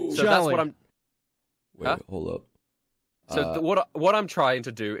 So that's Jolly. what I'm. Wait, Huh? hold up. So what I'm trying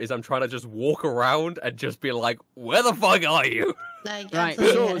to do is I'm trying to just walk around and just be like, "Where the fuck are you?" Like Right.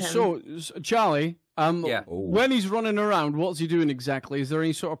 absolutely So, hit him. Charlie. Yeah. Oh. When he's running around, what's he doing exactly? Is there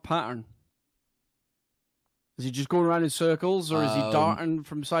any sort of pattern? Is he just going around in circles, or is he darting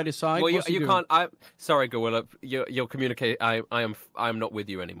from side to side? Well, What's he you doing? can't. I sorry, Gorilla. You'll communicate. I am not with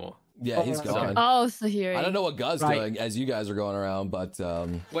you anymore. Yeah, he's Oh, gone. Oh, so here. I don't know what Guz's Right. doing as you guys are going around, but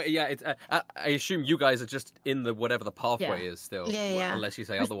Well, yeah. It's. I assume you guys are just in the whatever the pathway is still. Yeah. Unless you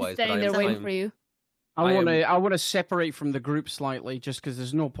say We're otherwise. standing but there I am, waiting for you. I am- want to separate from the group slightly, just because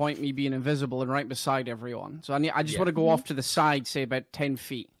there's no point me being invisible and right beside everyone. So I just Yeah. want to go off to the side, say about 10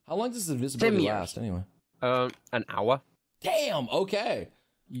 feet. how long does invisibility meters. last anyway? An hour. Damn. Okay.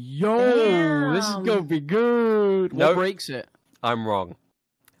 Yo, this is Damn. gonna be good. What Nope. breaks it? I'm wrong.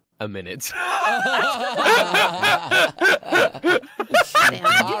 A minute. Damn.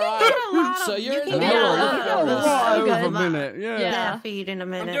 All right. So You you're in can the get middle. a lot You're of in the those. Lot Okay. of a minute. Yeah. Yeah. feed in a I'm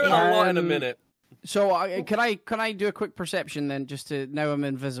minute. doing Yeah. a lot in a Um, minute. So can I do a quick perception then? Just to now I'm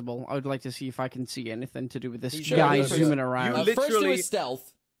invisible. I would like to see if I can see anything to do with this Sure, guy go for it. zooming You around. first do Literally- a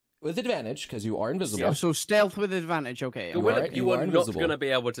stealth with advantage because you are invisible. Yeah, so stealth with advantage. Okay. You You, are- you you are are not invisible. going to be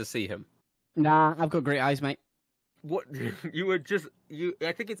able to see him. Nah, I've got great eyes, mate. What? You were just you.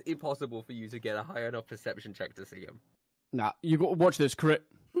 I think it's impossible for you to get a high enough perception check to see him. Nah, you got watch this crit.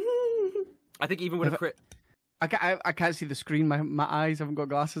 I think even with a crit, I can't see the screen. My eyes haven't got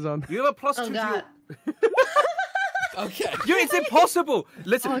glasses on. you have a plus Oh 2 to god. your... Okay. It's impossible.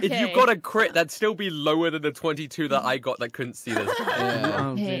 Listen, if you Okay. got a crit, that'd still be lower than the 22 that I got that couldn't see this guy. Yeah.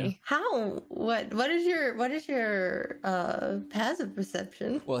 Oh, dear. Hey. How? What is your passive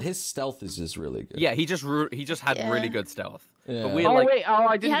perception? Well, his stealth is just really good. Yeah, he just had Yeah. really good stealth. Yeah. But we're Oh like, wait! Oh,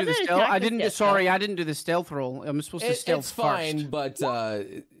 I didn't do the hasn't stealth. attacked I us didn't. yet, Sorry, I didn't do the stealth roll. I'm supposed to stealth It's fine, first. but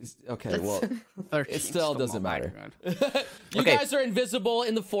okay. Well, 13. it still Oh doesn't my matter. God. You Okay. guys are invisible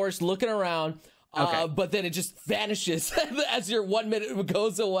in the forest, looking around. Okay. But then it just vanishes as your 1 minute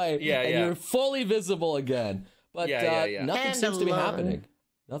goes away. Yeah, and yeah. you're fully visible again. But Yeah. nothing And seems to be alone. happening.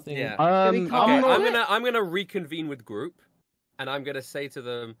 Nothing. Yeah. we Um, call okay, it? I'm gonna reconvene with group, and I'm gonna say to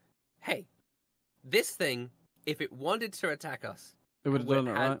them, "Hey, this thing, if it wanted to attack us, It would have done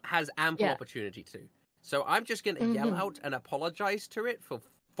it, right? has ample Yeah. opportunity to. So I'm just gonna yell Mhm. out and apologize to it for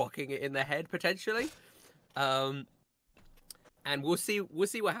fucking it in the head potentially, and we'll see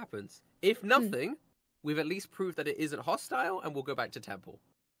what happens. If nothing, we've at least proved that it isn't hostile, and we'll go back to temple.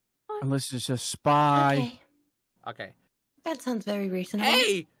 Unless it's a spy. Okay, Okay. that sounds very reasonable.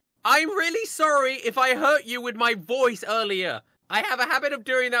 Hey, I'm really sorry if I hurt you with my voice earlier. I have a habit of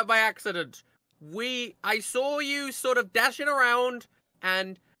doing that by accident. I saw you sort of dashing around,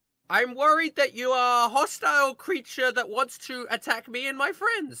 and I'm worried that you are a hostile creature that wants to attack me and my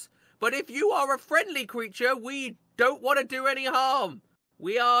friends. But if you are a friendly creature, we don't want to do any harm.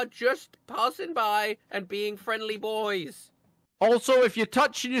 We are just passing by and being friendly boys. Also, if you're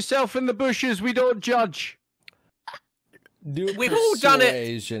touching yourself in the bushes, we don't judge. We've all done it.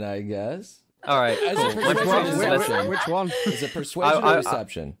 Persuasion, I guess. All right. Which one? Is it persuasion or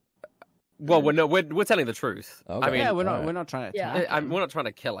deception? Well, we're telling the truth. Okay. I mean, Yeah, we're not trying to. Yeah. we're not trying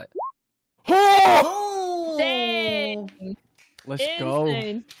to kill it. Oh! Dang. Let's go.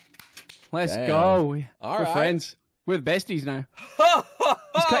 Insane. Let's Damn. go. All We're right. friends. We're besties now.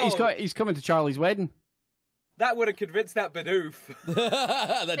 He's coming to Charlie's wedding. That would have convinced that Bidoof.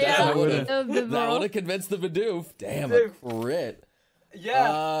 that Yeah, would the bro. have convinced the Bidoof. Damn, a crit.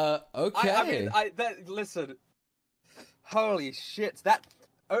 Yeah. Okay. Listen. Holy shit! That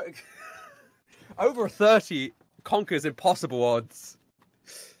over 30 conquers impossible odds.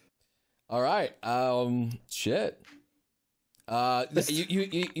 All right. Shit.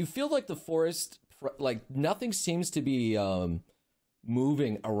 You feel like the forest, like nothing seems to be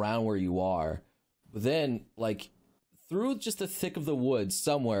moving around where you are. But then, like through just the thick of the woods,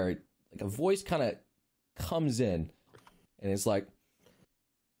 somewhere, like a voice kind of comes in, and it's like,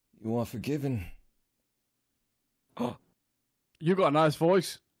 "You are forgiven." You got a nice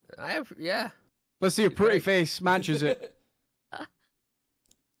voice. Yeah. Let's see a pretty face matches it.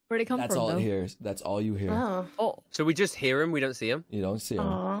 Where'd it come That's from, all though? it hears. That's all you hear. Oh. Oh, So we just hear him. We don't see him. You don't see him.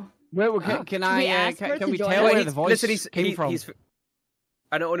 Aw. Where can Should we ask her can to we join tell us? where the voice came from?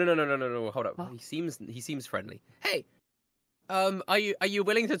 I know. No. Hold up. Oh. He seems friendly. Hey, are you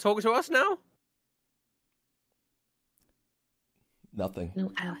willing to talk to us now? Nothing.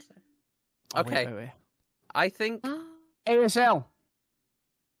 No answer. Oh, wait, Okay. wait, wait. I think ASL.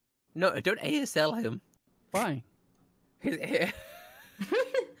 No, don't ASL him. Why?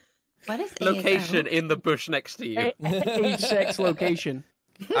 What is Location in the bush next to you. Age, sex, location.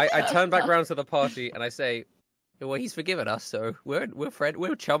 I turn back round to the party and I say, "Well, he's forgiven us, so we're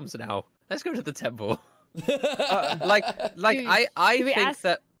chums now. Let's go to the temple." I do we think ask-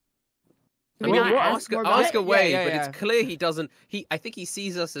 that. Do I we mean, not ask more about ask it? away, Yeah, but yeah. it's clear he doesn't. I think he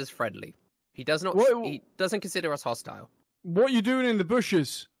sees us as friendly. He does not. What- He doesn't consider us hostile. What are you doing in the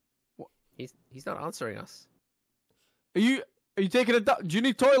bushes? He's not answering us. Are you taking a? Do you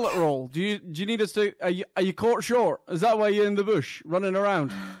need toilet roll? Do you need us to? Are you caught short? Is that why you're in the bush running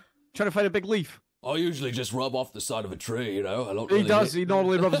around, trying to find a big leaf? I usually just rub off the side of a tree, you know. I don't He really does. He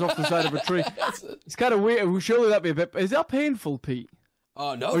normally rubs off the side of a tree. It's kind of weird. Well, surely that'd be a bit. Is that painful, Pete?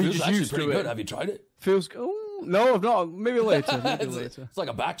 No, Or you it's just actually used to pretty it? good. Have you tried it? Feels. Oh no, I've not. Maybe later. Maybe it's, later. it's like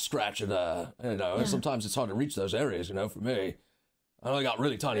a back scratch, and you know, sometimes it's hard to reach those areas. You know, for me, I only got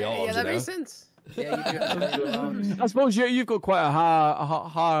really tiny arms. Yeah, that you know? makes sense. Yeah, you do have little arms. I suppose you've got quite a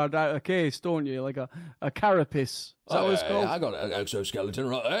hard out of case, don't you? Like a carapace. Is that what it's called? I got an exoskeleton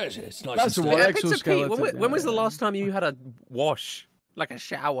right there. It's nice. That's and the one. stiff. Pizza Pete, Exoskeleton, when was yeah. the last time you had a wash, like a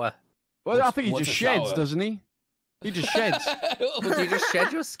shower? Well, I think he What's just a sheds, shower? doesn't he? He just sheds. Would you just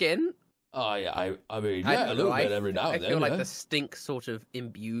shed your skin? Oh yeah, I mean, I yeah, a don't little know, bit every now I and then. feel like yeah. the stink sort of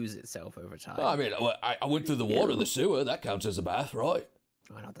imbues itself over time. Well, I mean, I went through the water, the sewer. That counts as a bath, right?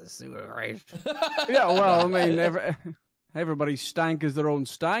 Why not the sewer, right? Yeah, well, I mean, everybody's stank is their own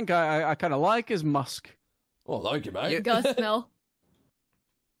stank. I kind of like his musk. Well, thank you, mate. Gust smell.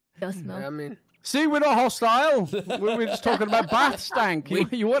 Gust I smell. mean, See, we're not hostile. We're just talking about bath stank.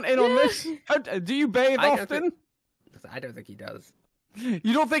 You want in on this? Do you bathe I don't often? I don't think he does.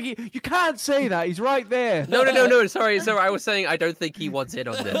 You don't think he... You can't say that. He's right there. No. Sorry. I was saying I don't think he wants in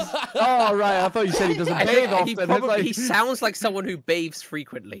on this. Oh, right. I thought you said he doesn't I bathe think often. he sounds like someone who bathes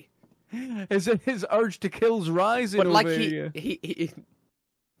frequently. His urge to kill's rising But like over here.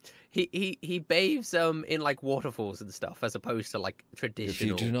 He bathes in like waterfalls and stuff as opposed to like If you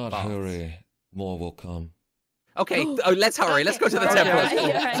traditional. do not baths. hurry, more will come. Okay, let's hurry. Let's go to the Okay, temple.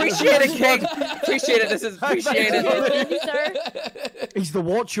 alright. Appreciate it, King. Appreciate it. This is appreciated. Thank you, sir. He's the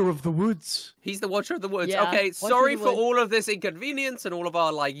watcher of the woods. He's the Watcher of the Woods. Yeah, Okay, Watcher sorry of the for Woods. all of this inconvenience and all of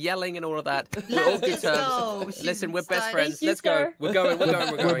our like yelling and all of that. We're all good Let's terms. go. Listen, we're best She's friends. Thank you, Let's go. sir. We're going. We're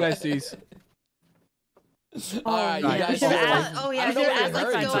going. besties. All right, right. you guys. We should ask- Oh I yeah, don't know she's what you're like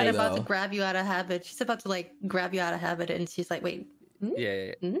hurrying going to, about to though. grab you out of habit. She's about to like grab you out of habit, and she's like, "Wait,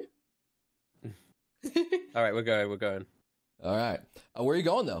 Yeah. All right, we're going. All right. Where are you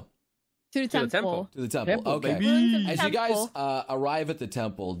going though? To the To the temple. To the temple. Temple, okay. baby. As you guys Temple. arrive at the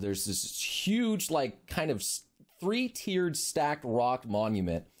temple, there's this huge, like, kind of three-tiered stacked rock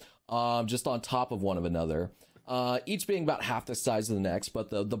monument, just on top of one of another, each being about half the size of the next. But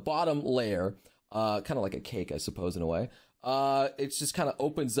the bottom layer, kind of like a cake, I suppose, in a way, it just kind of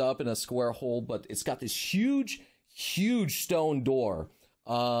opens up in a square hole, but it's got this huge stone door,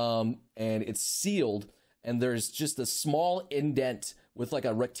 and it's sealed, and there's just a small indent with like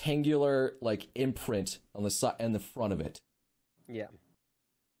a rectangular like imprint on the side and the front of it. Yeah.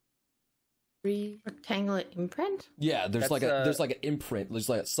 Rectangular imprint? Yeah, there's like an imprint. There's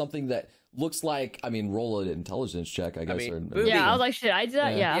like something that looks like, I mean, roll an intelligence check, I guess. Booby. Yeah, I was like, shit, I did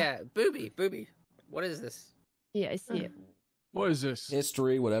that. Yeah. Yeah, Booby. What is this? Yeah, I see it. What is this?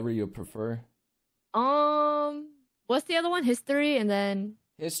 History, whatever you prefer. What's the other one? History, and then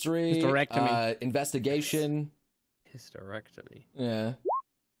History, Hysterectomy. Investigation. Hysterectomy. Yeah.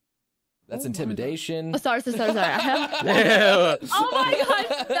 That's intimidation. oh, sorry. Oh my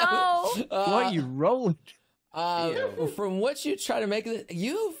gosh, no! What you rolling? From what you try to make it,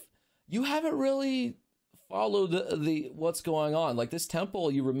 you haven't really followed the what's going on. Like this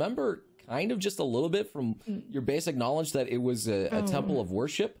temple, you remember kind of just a little bit from your basic knowledge that it was a temple of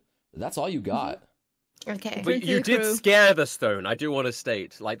worship. That's all you got. Okay. But you did scare the stone. I do want to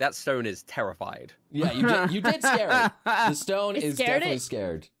state, like that stone is terrified. Yeah, you did scare it. The stone is definitely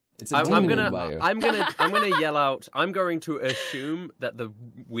scared. It's I'm intimidated by you. gonna yell out. I'm going to assume that the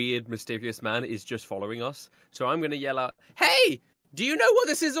weird, mysterious man is just following us. So I'm gonna yell out, "Hey, do you know what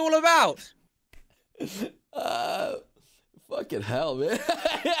this is all about?" Fucking hell, man.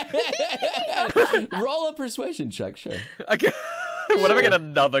 Roll a persuasion check, sure. Okay. What if I get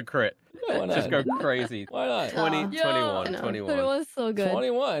another crit? Yeah, why not? Just go crazy. Why not? 20, Yo, 21, But it 21. was so good.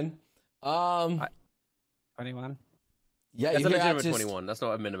 21. 21. Yeah, That's you a hear legitimate just 21. That's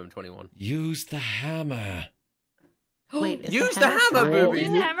not a minimum 21. use the hammer. Wait, is Use the hammer, Roll. Booby. Use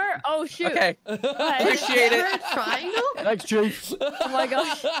the hammer? Oh shoot. Okay. Okay. Appreciate it. Triangle? Thanks, Chief. Oh my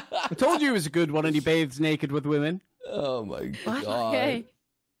gosh. I told you he was a good one and he bathes naked with women. Oh my What? god. Okay.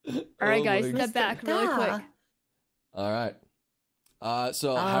 All right, Oh guys, my step back really quick. All right.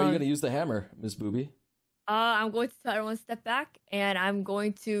 So how are you going to use the hammer, Miss Booby? I'm going to tell everyone to step back, and I'm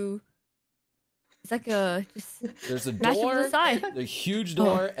going to. It's like a just There's a smash it to door, the side. the huge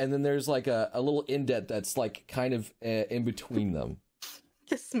door, and then there's like a little indent that's like kind of in between them.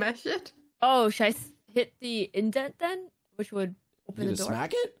 Just smash it? Oh, should I hit the indent then, which would You open the gonna door?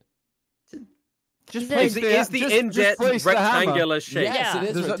 smack it? Just Is it- place Is the indent place the hammer. rectangular shape? Yes, Yeah. it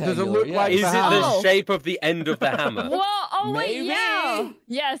is There's a rectangular. look yeah. like Is the it hammer. the Oh. shape of the end of the hammer? Whoa! Oh wait, Maybe. yeah.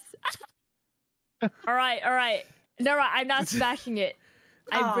 Yes. All right. No, I'm not smashing it.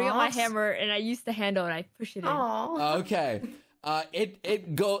 I bring up my Aw. hammer and I use the handle and I push it in. Oh. Okay. It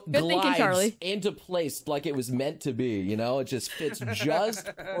thinking, glides Charlie. into place like it was meant to be. You know, it just fits just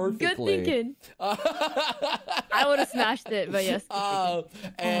perfectly. Good thinking. I would have smashed it, but yes.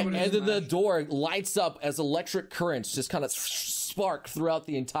 And then the door lights up as electric currents just kind of spark throughout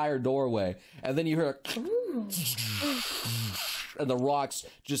the entire doorway, and then you hear and the rocks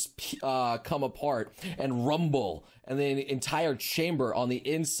just come apart and rumble, and the entire chamber on the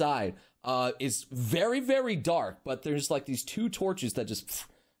inside is very, very dark, but there's like these two torches that just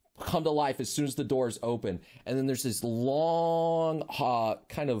come to life as soon as the doors open, and then there's this long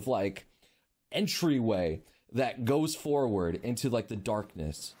kind of like entryway that goes forward into like the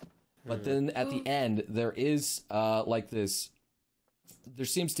darkness. But then at the end there is like this, there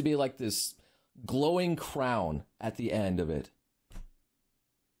seems to be like this glowing crown at the end of it.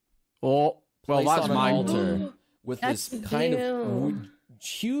 Oh, well, Placed that's on an mine. altar with That's this kind of cute.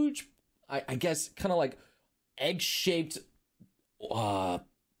 huge, I guess, kind of like egg-shaped.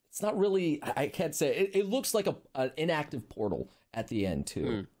 It's not really. I can't say. It looks like an inactive portal at the end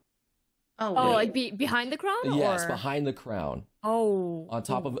too. Oh, Oh, wait. like behind the crown? Yes, or? behind the crown, Oh. on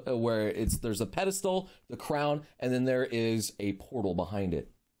top of where there's a pedestal, the crown, and then there is a portal behind it,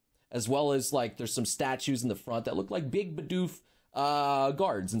 as well as like there's some statues in the front that look like big Bidoof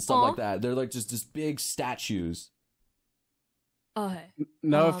guards and stuff Aw. like that. They're like just big statues. Okay.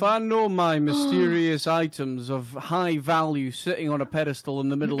 Now, if I know my Um, mysterious items of high value sitting on a pedestal in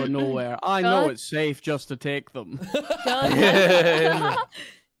the middle of nowhere, I know it's safe just to take them.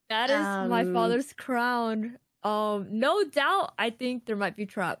 That is my father's crown. No doubt. I think there might be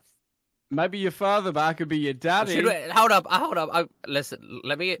traps. Maybe your father, but I could be your daddy. Hold up. Listen,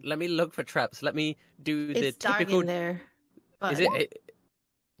 let me look for traps. Let me do the It's dark typical. in there. But Is it?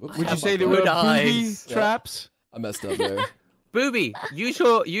 Whoops, Would I you say fucked they up. were Good booby eyes. Yeah. traps? I messed up there. Booby, use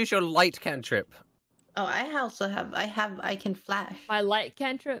your light cantrip. Oh, I also have. I can flash. My light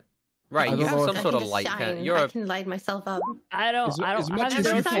cantrip. Right, I you don't have know some if- sort I of can light. just shine. You're I a... can light myself up. I don't. As I don't. much I as haven't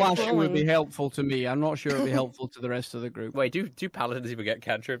you It's not noticed flash, it would be glowing. helpful to me. I'm not sure it would be helpful to the rest of the group. Wait, do paladins even get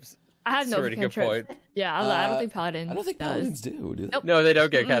cantrips? I have That's no a really good cantrips. point. Yeah, I don't think paladin. I don't think does. paladins do they? Nope. No, they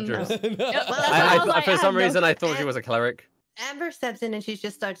don't get Mm-mm. cantrips. Yep, No. that's why I, was like, for I some have no- reason, I thought she was a cleric. Amber steps in and she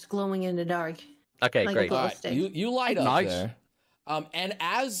just starts glowing in the dark. Okay, Like a great. glow All right, stick. you light up Nice. there, and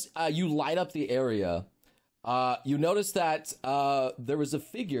as you light up the area, you notice that there was a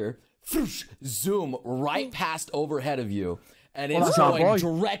figure zoom right past overhead of you, and it's that's our going boy.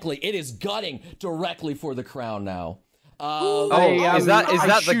 directly. It is gunning directly for the crown now. Is that I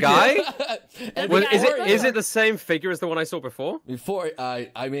the shoot guy? And Was- before- Is it the same figure as the one I saw before? Before, I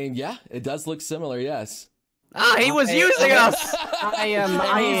mean, yeah, it does look similar. Yes. Ah, he was using us.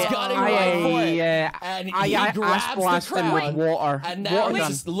 He's gunning right for it. And he I grabs the blast him with crown, water. and now water he gun.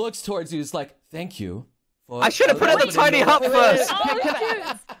 just looks towards you. He's like, "Thank you." for I should have put in the letting tiny me know." hut first. Oh,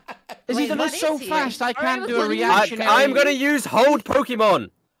 shoot. Is Wait, he done what it so is he? fast? I can't do a what is he? reaction. I'm gonna use hold Pokemon.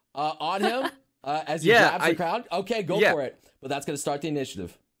 On him as he Yeah, grabs the crown. Okay, go yeah. for it. But that's gonna start the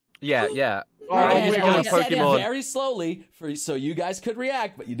initiative. Yeah. Oh, I'll And use yeah, hold I said it Pokemon. very slowly so you guys could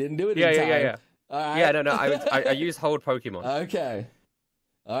react, but you didn't do it Yeah, in yeah, time. yeah, yeah. All right. Yeah, no. I use hold Pokemon. Okay.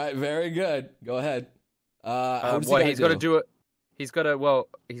 All right. Very good. Go ahead. Well, he's got to do it. He's got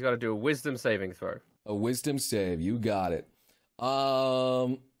to do a wisdom saving throw. A wisdom save. You got it.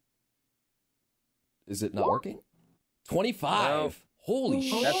 Is it not working? 25. No. Holy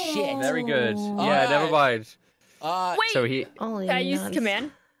That's shit. very good. All Yeah, never right. mind. Wait. So he. Holy Can I use nuts.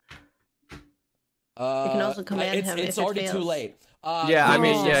 command? You can also command it's, him It's if it already too fails. late. Yeah, I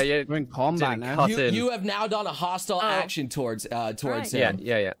mean, Oh. yeah. We're in combat Didn't now. cut You, in. you have now done a hostile action towards Alright. him.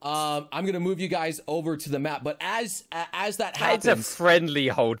 Yeah. I'm gonna move you guys over to the map, but as that It's a happens, friendly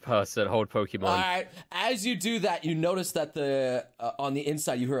hold Pokemon. all right. As you do that, you notice that the on the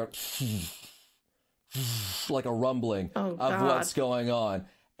inside you hear a like a rumbling Oh, of God. what's going on,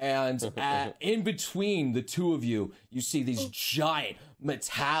 and in between the two of you, you see these giant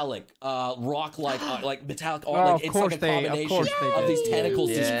metallic rock-like like metallic Oh, like of it's course like a they- of combination course they of did. these tentacles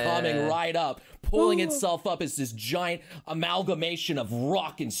just Yeah. coming right up, pulling itself up as this giant amalgamation of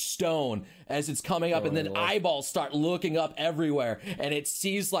rock and stone as it's coming up, and then eyeballs start looking up everywhere, and it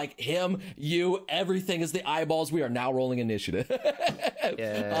sees like him, you, everything is the eyeballs. We are now rolling initiative.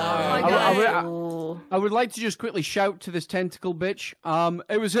 Yeah. Oh my I- god. I- Ooh. I would like to just quickly shout to this tentacle bitch.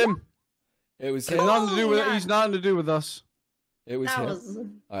 It was him. It was It's him. nothing to do with yeah. He's nothing to do with us. It was That him. was All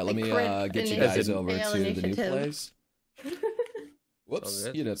right, let a me crit get you initiative. guys over Fail to the new initiative. place. Whoops,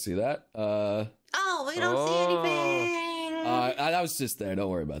 good. you didn't see that. Oh, we don't Oh. see anything. That was just there. Don't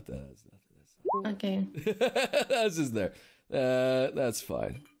worry about that. Okay. That was just there. That's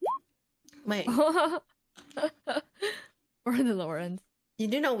fine. Wait, Or the lower end. you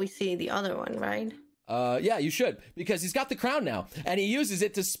do know we see the other one, right? Yeah, you should, because he's got the crown now, and he uses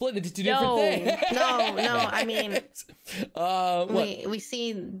it to split into two No. different things. No, I mean, what? we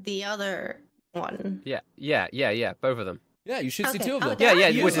see the other one. Yeah. Both of them. Yeah, you should see Okay. two of them. Oh, Yeah,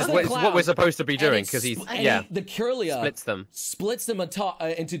 He which uses is the what cloud, we're supposed to be and doing it because he's and the Curlia splits them.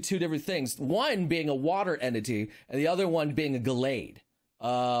 into two different things. One being a water entity, and the other one being a Galade.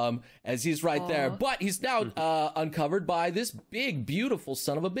 As he's right there, Aw. but he's now uncovered by this big, beautiful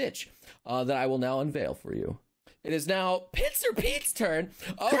son of a bitch that I will now unveil for you. It is now Pincer Pete's turn.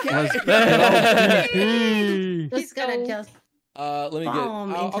 Okay, He's Let's gonna go. just let me get.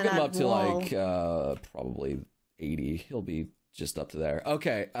 Bomb I'll into get him that up to wall. like probably 80. He'll be just up to there.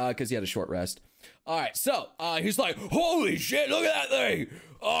 Okay, because he had a short rest. All right, so he's like, "Holy shit! Look at that thing!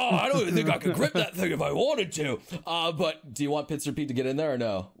 Oh, I don't even think I could grip that thing if I wanted to." But do you want Pincer Pete to get in there or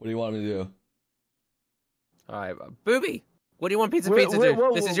no? What do you want him to do? All right, Booby. What do you want Pizza Wait, Pete to wait, do?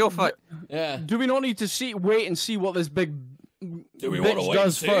 whoa, This is whoa. your fight. Yeah. Do we not need to wait and see what this big Do we want to bitch wait and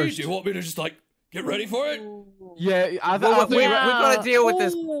does see? first? Do you want me to just like get ready for it? Yeah, Well, we've Yeah. got to deal with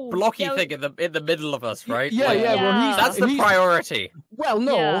this Ooh. blocky Yeah, thing in the middle of us, right? Yeah, Like, yeah. Well, Yeah. That's the he's priority. Well,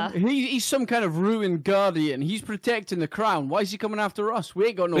 no, Yeah. he's some kind of ruined guardian. He's protecting the crown. Why is he coming after us? We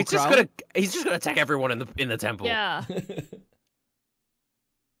ain't got no He's just crown. gonna attack everyone in the temple. Yeah.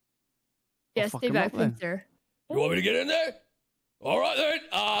 Yeah, fuck stay him back, up then. Pincer. You want me to get in there? All right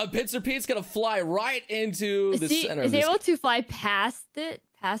then. Pincer Pete's gonna fly right into the center Is of he this. able to fly past the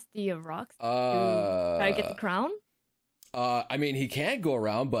rocks to try to get the crown? I mean, he can go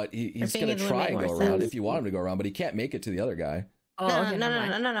around, but he's think gonna it would try make and go more around sense. if you want him to go around, but he can't make it to the other guy. Oh, no, okay, never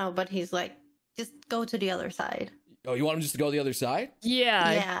mind. no. But he's like, just go to the other side. Oh, you want him just to go to the other side?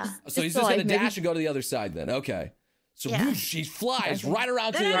 Yeah. Yeah. So he's so, just like, gonna maybe- dash and go to the other side then. Okay. So Yeah. whoosh, he flies Okay. right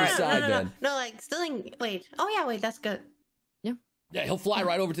around No, to the no, other no, side no, then. no, like still in. Wait. Oh yeah, wait. That's good. Yeah, he'll fly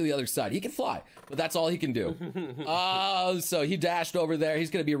right over to the other side. He can fly, but that's all he can do. So he dashed over there.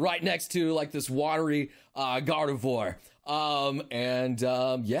 He's going to be right next to like this watery Gardevoir.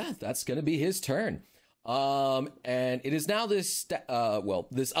 Yeah, that's going to be his turn. And it is now this,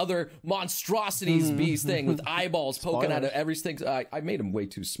 this other monstrosities beast thing with eyeballs poking out of everything. I made him way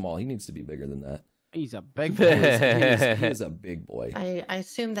too small. He needs to be bigger than that. He's a big boy. He is a big boy. I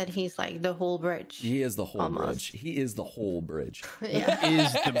assume that he's like the whole bridge. He is the whole bridge. He is the whole bridge. Yeah. He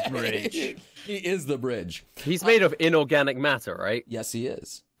is the bridge. He is the bridge. He's made of inorganic matter, right? Yes, he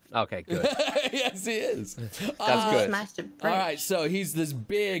is. Okay, good. Yes, he is. That's good. Smashed the All bridge. right, so he's this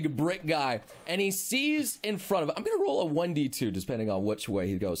big brick guy, and he sees in front of him. I'm going to roll a 1d2, depending on which way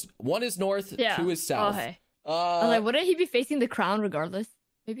he goes. 1 is north, 2 is south. Okay. Like, wouldn't he be facing the crown regardless?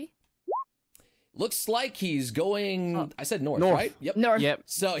 Maybe? Looks like he's going... I said north, North. right? Yep. North. Yep.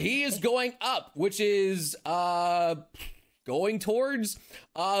 So he is going up, which is going towards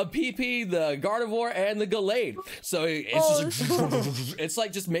PP, the Gardevoir, and the Gallade. So it's just it's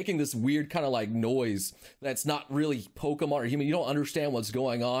like just making this weird kind of like noise that's not really Pokemon or human. You don't understand what's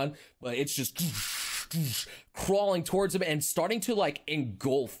going on, but it's just crawling towards him and starting to like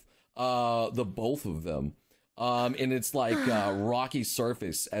engulf the both of them. And it's like rocky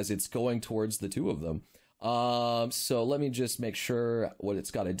surface as it's going towards the two of them. So let me just make sure what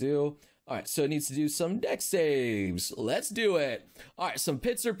it's got to do. All right, so it needs to do some dex saves. Let's do it. All right, some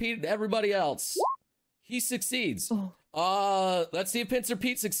Pincer Pete and everybody else. He succeeds. Let's see if Pincer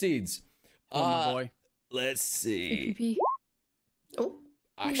Pete succeeds. Oh, my boy. Let's see. PP. Oh,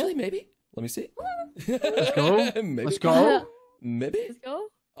 Actually, maybe. Let me see. Let's go. Maybe. Let's go. Maybe. Let's go.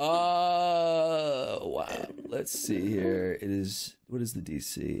 Wow. Let's see here. It is, what is the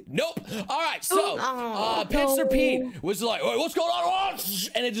DC? Nope. All right. So, Pincer Pete was like, "Hey, what's going on?"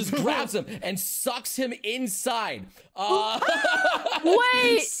 And it just grabs him and sucks him inside.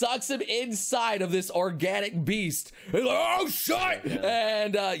 Wait. Sucks him inside of this organic beast. He's like, "Oh shit!"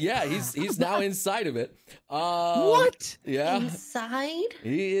 And yeah, he's now inside of it. What? Yeah. inside?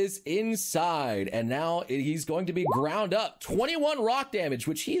 He is inside, and now he's going to be ground up. 21 rock damage,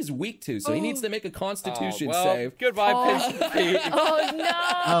 which he is weak to, so he needs to make a Constitution save. Goodbye, Pincer Pete. Oh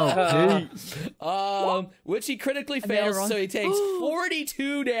no. Oh, Pete. Which he critically made it fails, wrong. so he takes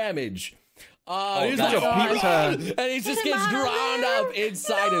 42 damage. He's that's like, a "Ah!" pizza. and he just gets ground up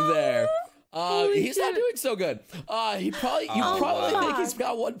inside of there. He's not doing so good. You probably think he's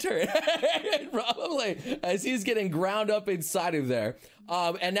got one turn. Probably, as he's getting ground up inside of there.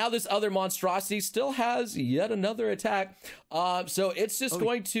 And now this other monstrosity still has yet another attack. So it's just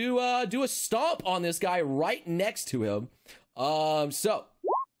going to do a stomp on this guy right next to him. So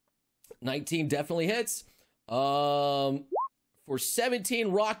 19 definitely hits. For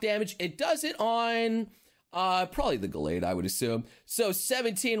 17 rock damage. It does it on probably the Gallade, I would assume. So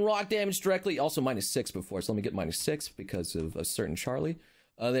 17 rock damage directly. Also -6 before, so let me get -6 because of a certain Charlie.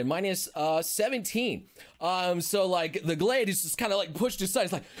 Then minus 17. So like the Gallade is just kind of like pushed aside.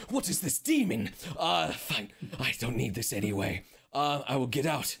 It's like, what is this demon? Fine, I don't need this anyway. I will get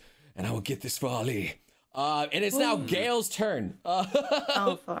out and I will get this for Ali. And it's now Gale's turn.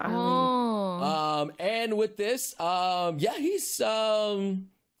 Oh, for Ali. And with this, yeah, he's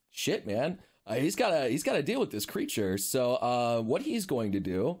shit, man. He's gotta deal with this creature. So what he's going to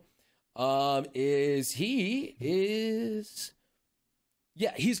do is he's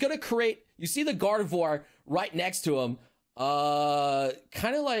gonna create, you see the Gardevoir right next to him,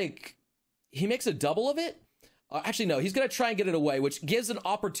 kind of like he makes a double of it. Actually, no, he's gonna try and get it away, which gives an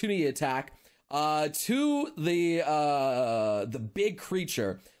opportunity attack to the big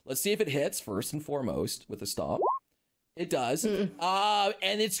creature. Let's see if it hits first and foremost with a stomp. It does.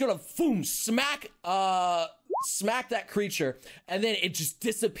 And it's gonna smack that creature, and then it just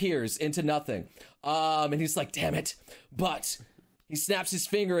disappears into nothing. And he's like, damn it. But he snaps his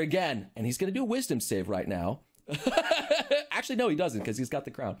finger again, and he's gonna do a wisdom save right now. Actually, no, he doesn't, because he's got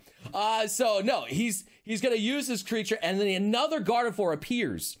the crown. So no, he's gonna use this creature, and then another Gardevoir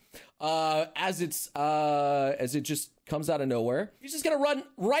appears as it just comes out of nowhere. He's just gonna run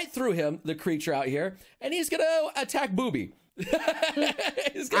right through him, the creature out here, and he's gonna attack Booby.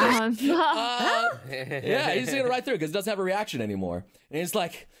 He's gonna, yeah, he's gonna right through because it doesn't have a reaction anymore, and he's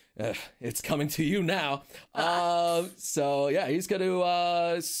like, it's coming to you now. So yeah, he's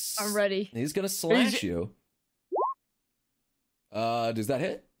gonna. I'm ready. He's gonna slash you. Does that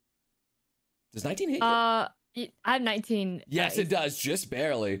hit? Does 19 hit you? I have 19. Yes, it does, just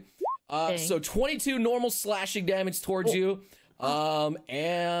barely. So 22 normal slashing damage towards you.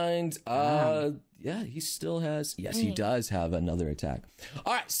 Yeah, he still has, yes, he does have another attack.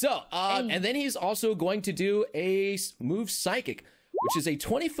 All right, so, and then he's also going to do a move Psychic. which is a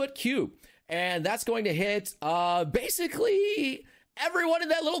 20-foot cube. And that's going to hit basically everyone in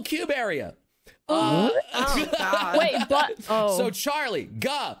that little cube area. Oh, God. Wait, but So Charlie,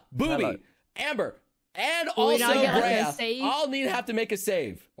 Ga, Booby, Hello. Amber, and Will we also not get, like, a Brea save? all have to make a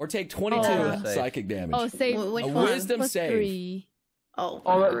save or take 22 Oh. psychic damage. oh, save Which a one? wisdom plus save. 3. Oh,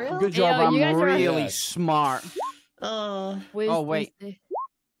 Oh, for real? good job. Yo, you guys I'm are- really Yes. smart. Oh, Wisdom wait. save.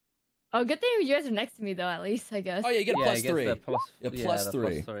 Oh, good thing you guys are next to me though. At least I guess. Oh, yeah, you get a plus you get 3. the plus, Yeah, yeah, plus the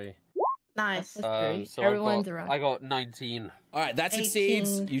 3. 3. nice. That's great. So Everyone's I around. got 19. All right, that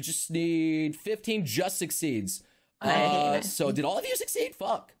succeeds. 18. You just need 15 just succeeds. Okay. So did all of you succeed?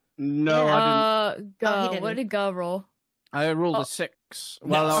 Fuck. No, I didn't. Go. didn't. What did Go roll? I rolled Oh. a 6. No,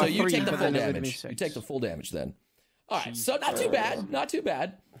 Well, so a you 3, take the but full then it would've been damage. You take the 6. full damage then. All right, so not too bad. Not too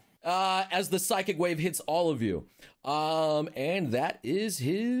bad. As the psychic wave hits all of you. And that is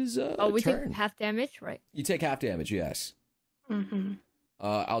his We turn. take half damage, right? You take half damage, yes. Mm-hmm.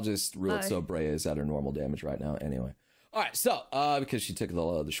 I'll just rule it Alright. so Brea is at her normal damage right now anyway. All right, so because she took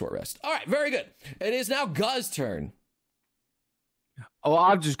the short rest. All right, very good. It is now Guz's turn. Oh,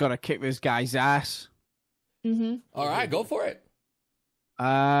 I'm just gonna kick this guy's ass. Mm-hmm. All right, go for it.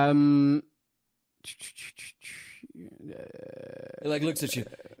 He like looks at you.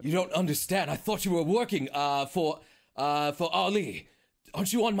 You don't understand. I thought you were working for Ali.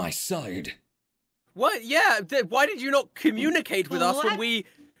 Aren't you on my side? What? Yeah. Why did you not communicate with us when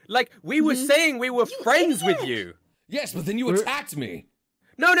What? we were saying we were friends with you? Yes, but then you attacked me.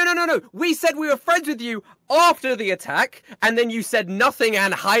 No. We said we were friends with you after the attack, and then you said nothing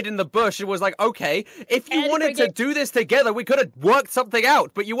and hide in the bush. It was like, okay, if you And wanted to forget- do this together, we could have worked something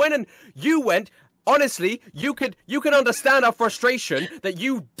out. But you went. Honestly, you could understand our frustration that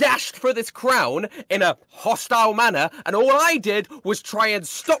you dashed for this crown in a hostile manner, and all I did was try and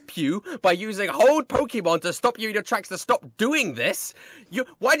stop you by using hold Pokemon to stop you in your tracks to stop doing this.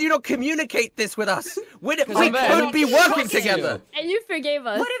 Why do you not communicate this with us? We I could be don't working trust you. together. And you forgave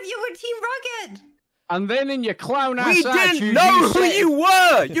us. What if you were Team Rocket? And then in your clown ass We didn't attitude, know who said- you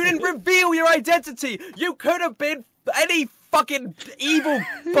were. You didn't reveal your identity. You could have been any fucking evil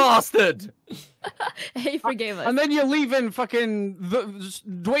bastard. He forgave us. And then you're leaving fucking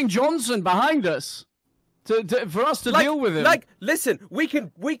Dwayne Johnson behind us for us to deal with him. Listen, we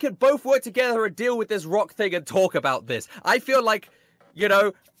could both work together and deal with this rock thing and talk about this. I feel like,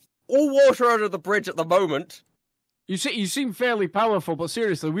 all water under the bridge at the moment. You seem fairly powerful, but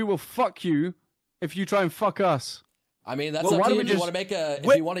seriously, we will fuck you if you try and fuck us. I mean, that's Well, up why to don't you. we If you just- want to make a, if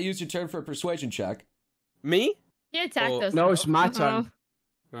Wait. you want to use your turn for a persuasion check. Me? He attacked Oh, us. No, though. it's my turn.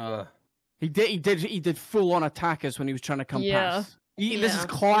 Uh, He did full on attack us when he was trying to come Yeah. past. This is Yeah.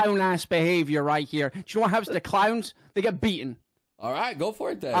 clown ass behavior right here. Do you know what happens to the clowns? They get beaten. All right, go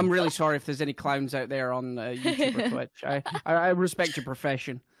for it then. I'm really sorry if there's any clowns out there on YouTube or Twitch. I respect your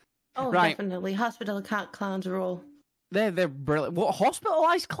profession. Oh, Right. definitely. Hospital clowns rule. They're brilliant. What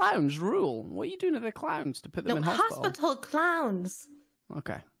hospitalized clowns rule? What are you doing to the clowns to put them No, in hospital? hospital clowns.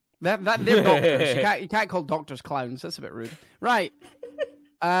 Okay. They're doctors. You can't call doctors clowns. That's a bit rude. Right.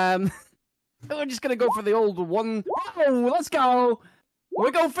 We're just gonna go for the old one. Oh, let's go.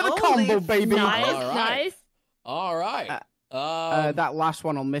 We're going for the Holy combo, baby. Nice, All right. nice. All right. That last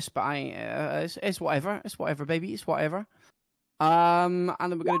one I'll miss, but it's whatever. It's whatever, baby. It's whatever. And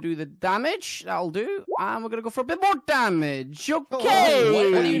then we're gonna do the damage. That'll do. And we're gonna go for a bit more damage. Okay.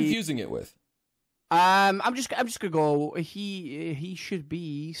 what are you infusing it with? I'm just gonna go. He should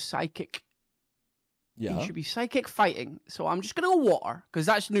be psychic. Yeah. He should be psychic fighting. So I'm just gonna go water because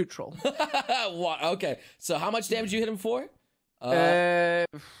that's neutral. What? Okay. So how much damage you hit him for?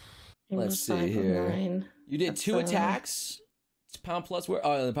 Let's see 5 and here. 9. You did That's, 2 attacks. It's pound plus where?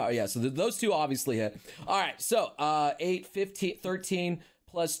 Oh, the power. Yeah. So those 2 obviously hit. All right. So 8, 15, 13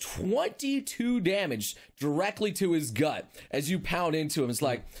 plus 22 damage directly to his gut as you pound into him. It's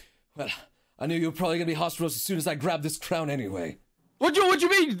like, well, I knew you were probably gonna be hospitalized as soon as I grabbed this crown anyway. What do you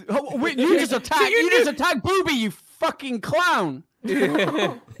mean? Wait, you just attacked. You just attacked Booby, you fucking clown.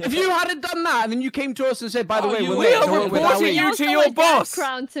 If you hadn't done that, and then you came to us and said, "By the way, you we're would late have to work with reported Ali." you Also to your like that boss.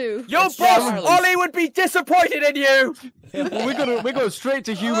 crown too. Your It's boss, Charlie's. Ollie, would be disappointed in you. We go straight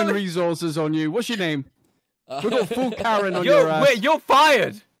to human resources on you. What's your name? We go full Karen on your ass. You're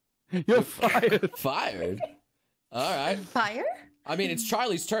fired. You're fired. Fired. All right. Fire? I mean, it's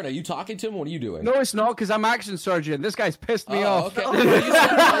Charlie's turn. Are you talking to him? What are you doing? No, it's not because I'm action surgeon. This guy's pissed me Oh, off. okay. All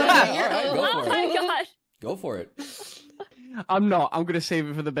right, go Oh for my it. gosh. Go for it. I'm not. I'm gonna save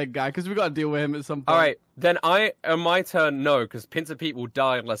it for the big guy because we got to deal with him at some point. All right, then on my turn, no, because Pincer Pete will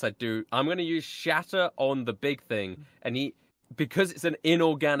die unless I do. I'm going to use Shatter on the big thing, and because it's an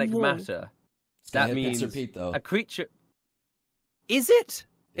inorganic Whoa. matter, It's gonna that hit Pincer means Pete, though. a creature. Is it?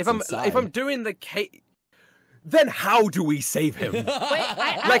 It's if I'm doing the then how do we save him? Wait,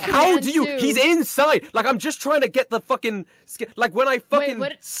 Like, how do you? He's inside. Like, I'm just trying to get the fucking. Like, when I fucking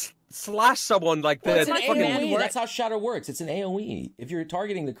slash someone, like Well, it's an fucking. AoE. That's how Shatter works. It's an AoE. If you're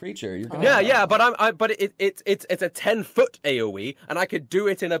targeting the creature, you're gonna. Yeah, but it's a 10-foot AoE, and I could do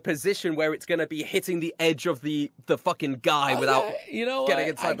it in a position where it's gonna be hitting the edge of the fucking guy without getting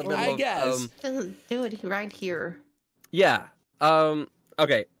inside the middle. I guess. Doesn't do it right here. Yeah.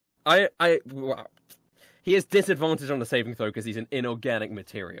 Okay. Wow. He has disadvantage on the saving throw because he's an inorganic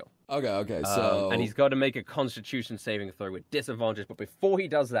material. Okay. So and he's got to make a Constitution saving throw with disadvantage. But before he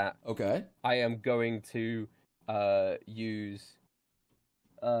does that, I am going to use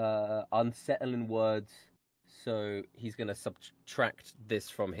unsettling words. So he's going to subtract this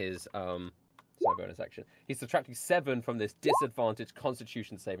from his bonus action. He's subtracting 7 from this disadvantage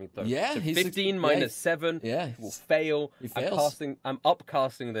Constitution saving throw. Yeah, so he's 15 minus 7 will fail. He fails. I'm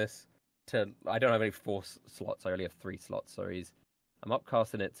upcasting this to. I don't have any 4 slots. I only have 3 slots. So I'm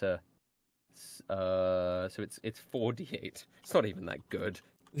upcasting it to. So it's 4d8. It's not even that good.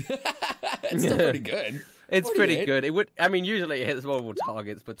 It's still pretty good. It's pretty good. It would. I mean, usually it hits multiple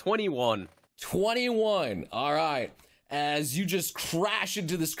targets, but 21. 21. All right. As you just crash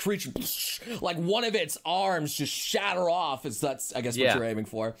into this creature, like one of its arms just shatter off, as that's, I guess, what you're aiming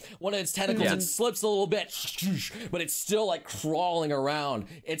for. One of its tentacles, it slips a little bit, but it's still like crawling around.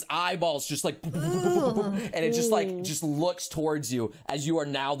 Its eyeballs just like, and it just looks towards you as you are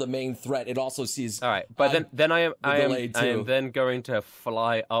now the main threat. It also sees. All right, but then I am then going to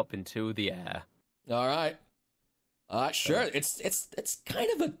fly up into the air. All right. Sure. It's kind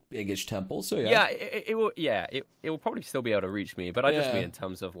of a biggish temple, so yeah. It will. Yeah, it will probably still be able to reach me, but I just mean in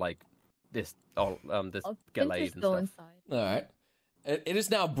terms of like this this GALLADE and stuff. Inside. All right. It is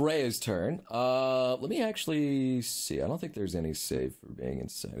now Brea's turn. Let me actually see. I don't think there's any save for being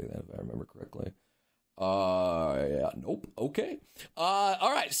inside of that, if I remember correctly. Yeah. Nope. Okay.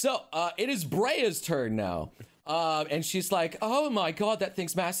 All right. So it is Brea's turn now. And she's like, "Oh my God, that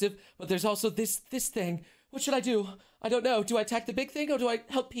thing's massive. But there's also this thing. What should I do? I don't know. Do I attack the big thing or do I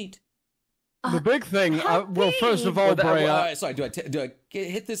help Pete?" The big thing. Well, first of all, Brea. Sorry. Do I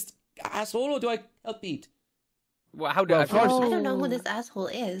hit this asshole or do I help Pete? Well, how do I don't know who this asshole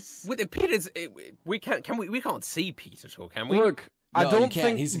is. With Pete, we can't see Pete at all, can we? Look, No, I don't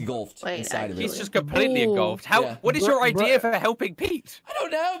think he's engulfed inside of it. He's just completely engulfed. What is your idea for helping Pete? I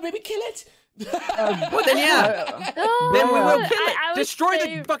don't know. Maybe kill it. Well, then then we will kill it. Destroy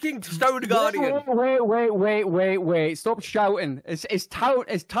the fucking Stone Guardian. Wait! Stop shouting. His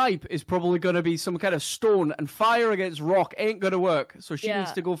type is probably going to be some kind of stone, and fire against rock ain't going to work. So she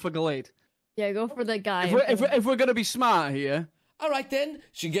needs to go for GALLADE. Yeah, go for the guy. If we're going to be smart here. All right, then.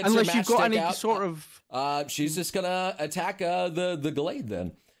 She gets unless her you've got any out. sort of. She's just gonna attack the GALLADE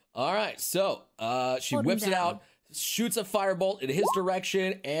then. All right, so she whips it out. Shoots a firebolt in his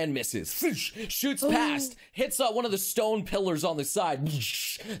direction and misses. Shoots past, hits one of the stone pillars on the side,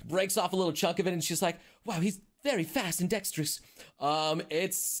 breaks off a little chunk of it, and she's like, "Wow, he's very fast and dexterous."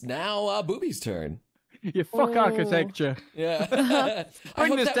 It's now Booby's turn. You fuck architecture. Yeah.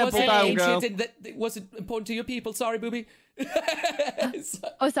 Bring this temple down, girl. That wasn't important to your people. Sorry, Booby.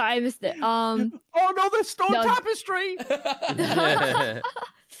 Oh, sorry, I missed it. Oh no, the stone tapestry.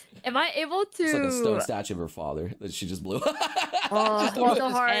 Am I able to? It's like a stone statue of her father that she just blew. It's so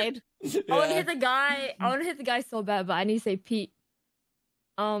hard. I want to hit the guy. I want to hit the guy so bad, but I need to say Pete.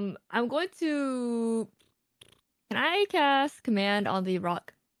 I'm going to. Can I cast command on the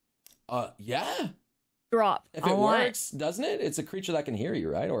rock? Yeah. Drop. If it works, doesn't it? It's a creature that can hear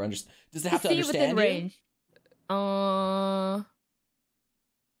you, right? Or does it have to understand within you? Range.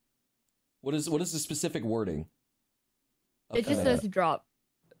 What is the specific wording? It just says drop.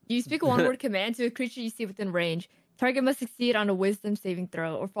 You speak a one-word command to a creature you see within range. Target must succeed on a wisdom saving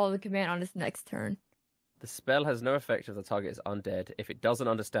throw or follow the command on its next turn. The spell has no effect if the target is undead. If it doesn't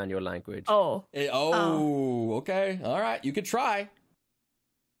understand your language. Okay. All right. You could try.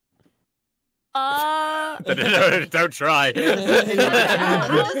 Don't try. This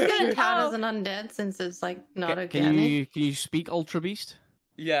gonna count as an undead since it's like not organic. Can you speak ultrabeast?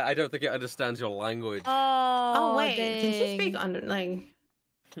 Yeah, I don't think it understands your language. Oh wait, dang. can she speak under like?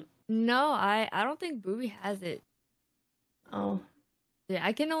 No, I don't think Booby has it. Oh. Yeah,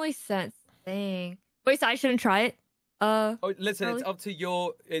 I can only sense. Dang. Wait, so I shouldn't try it? Listen, it's up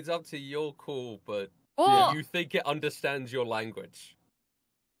to your call, but you think it understands your language.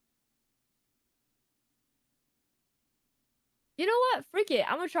 You know what? Freak it.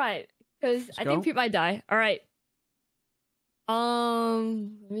 I'm gonna try it. Because I think Pete might die. Alright.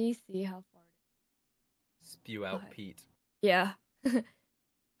 Let me see how far. Spew out Pete. Yeah.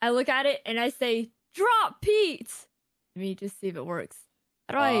 I look at it and I say, "Drop Pete." Let me just see if it works.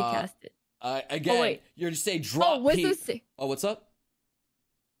 How do I cast it? Again, wait. you're to say drop Pete. Oh, what's up?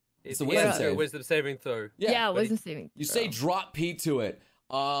 It's a wisdom saving throw. Yeah, wisdom saving. You say drop Pete to it,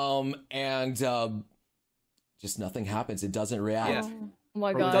 and just nothing happens. It doesn't react. Oh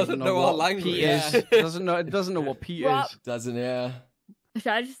my It god. doesn't know our language. Pete is. It doesn't know what Pete Drop. is. Doesn't, yeah. Should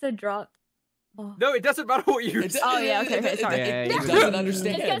I just say drop? Oh. No, it doesn't matter what you. Oh yeah, okay, sorry. It Yeah, doesn't It's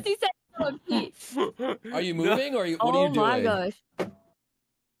understand. because he said drop Pete. Are you moving or what are you doing? Oh my gosh.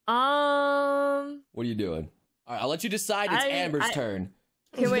 What are you doing? All right, I'll let you decide. It's Amber's turn.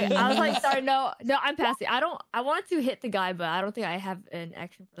 Okay, wait. I was like, sorry, no, I'm passing. I want to hit the guy, but I don't think I have an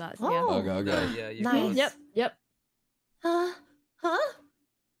action for that. So yeah. Oh. Okay. Yeah, you Nice. can. Yep. Huh?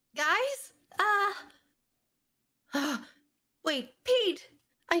 Guys? Wait, Pete!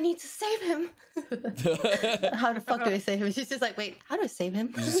 I need to save him. How the fuck do I save him? She's just like, wait, how do I save him?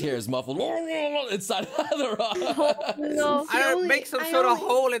 You just hear his muffled inside the rock. No. I don't make some sort of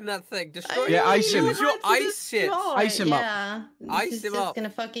hole in that thing. Destroy it. Yeah, ice him. Use your ice shit. Ice him up. Yeah. Ice She's him just up. gonna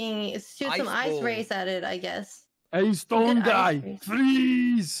fucking shoot Ice some ice ball. rays at it, I guess. Hey, stone Good guy, ice rays.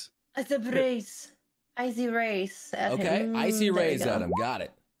 freeze! It's a race. Icy rays at Okay, him. icy There you rays go. at him. Got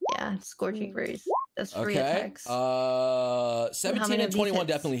it. Yeah, scorching rays. That's free Okay. attacks. 17 many and of these 21 hits?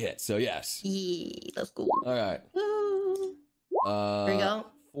 definitely hit. So yes. Yeah, let's go. All right. Woo. There you go.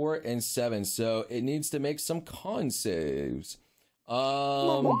 4 and 7. So it needs to make some con saves.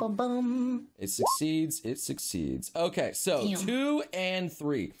 Bum, bum, bum. It succeeds. It succeeds. Okay, so Damn. 2 and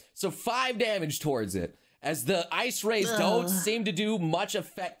 3. So 5 damage towards it. As the ice rays don't seem to do much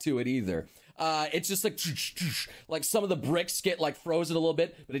effect to it either. It's just like some of the bricks get like frozen a little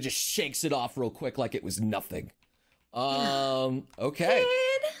bit, but it just shakes it off real quick like it was nothing. Okay.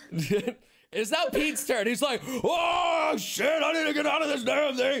 It's now Pete's turn. He's like, oh shit, I need to get out of this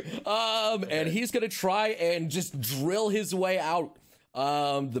damn thing. And he's gonna try and just drill his way out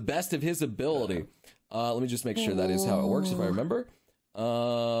the best of his ability. Let me just make sure that is how it works if I remember.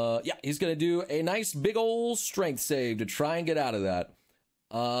 Yeah, he's gonna do a nice big old strength save to try and get out of that.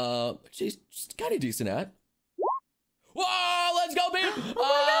 She's kind of decent at. Whoa, let's go, Pete!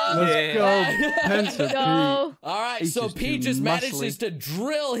 Let's go, Pencil Pete. Go. All right, He's so just Pete too just manages muscly. to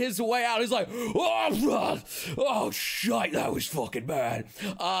drill his way out. He's like, oh shit, that was fucking bad.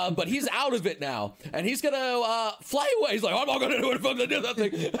 But he's out of it now, and he's gonna fly away. He's like, I'm not gonna do it. Fucking do that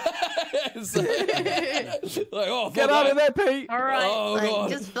thing. So, like, oh, fuck Get out that. of there, Pete! All right. Oh Like, god,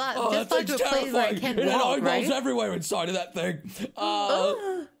 just fly that to a thing's place where I terrifying. can't It had walk, eyeballs right? everywhere inside of that thing.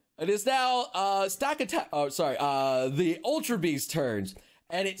 It is now stack attack. Oh, sorry. The Ultra Beast turns,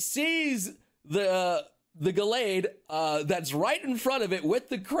 and it sees the GALLADE that's right in front of it with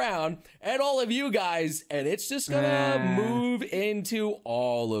the crown and all of you guys, and it's just gonna move into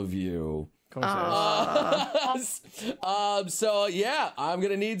all of you. So yeah, I'm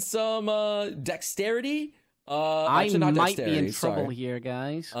gonna need some dexterity. I actually, not might be in dexterity, trouble sorry. here,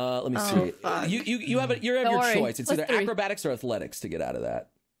 guys. Let me Oh, see. fuck. You have Don't your worry. choice. It's either +3. acrobatics or athletics to get out of that.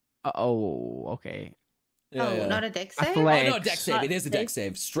 Oh, okay. Yeah. Not a dex save? Oh no, Athletics. dex save. It is a dex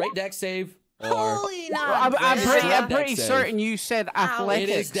save. Straight dex save. Or Holy Well, not. I'm It's pretty, not I'm pretty dex save. certain you said it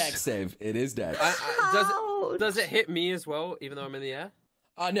athletics. is dex save. It is dex. Does it hit me as well, even though I'm in the air?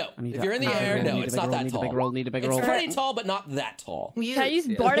 No. I need If to- you're in the need a air, big roll, no, need a it's big not roll, that need a tall. big roll, need a big It's roll. pretty tall, but not that tall. You, Can I use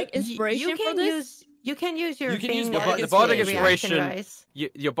bardic inspiration you for can this? you can use your You can use thing bardic as The bardic a reaction inspiration. dice.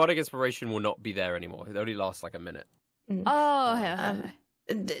 Your bardic inspiration will not be there anymore. It only lasts like a minute. Oh, yeah.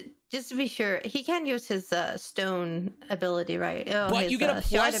 Just to be sure, he can use his stone ability, right? Oh, But his, you get a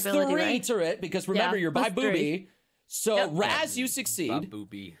shard plus ability, 3 right? to it because remember Yeah, you're by plus 3. booby. So Yep. Raz, you succeed.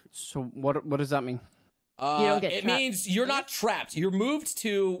 Booby. So what does that mean? You don't get It trapped. means you're not trapped. You're moved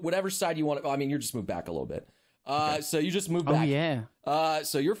to whatever side you want. I mean, you're just moved back a little bit. So you just move Oh back. yeah.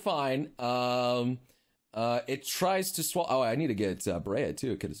 So you're fine. It tries to swallow. Oh, I need to get Brea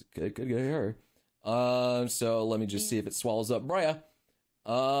too. Could get her. So let me just see if it swallows up Brea.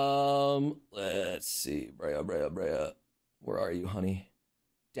 Let's see, Brea. Where are you, honey?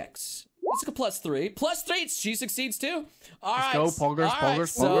 Dex. It's like a plus 3. Plus 3. She succeeds too. All right. Let's go, poggers, All right, poggers,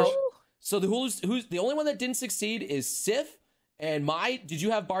 so- poggers. So who's the only one that didn't succeed is Sif and Mai. Did you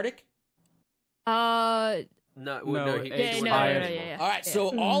have Bardic? No, No, no, it- he, Yeah, It's he no, wouldn't no, do it yeah, anymore. yeah. All right,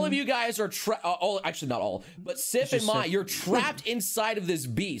 so all of you guys are actually not all, but Sif and just Mai, Sif. you're trapped inside of this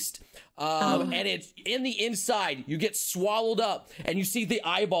beast. And it's in the inside, you get swallowed up, and you see the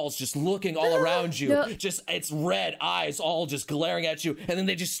eyeballs just looking all around you. No. Just its red eyes all just glaring at you, and then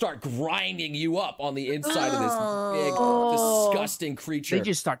they just start grinding you up on the inside of this big, disgusting creature. They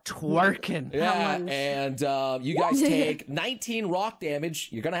just start twerking. Yeah, much? and you guys take 19 rock damage.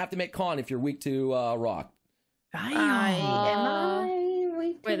 You're gonna have to make con if you're weak to rock. Am Damn. I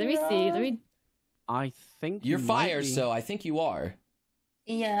weak Wait, let me to see. rock? Let me. I think You're you might fire, be. so I think you are.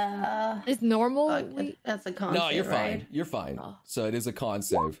 Yeah. It's normal. That's a con. No, you're save, fine. right? You're fine. Oh. So it is a con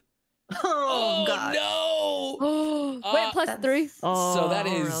save. Oh, God. no! Wait, plus That's- 3. So that Oh,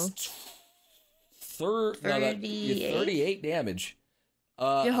 is 38 damage.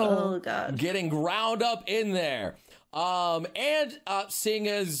 Oh, God. Getting ground up in there. And seeing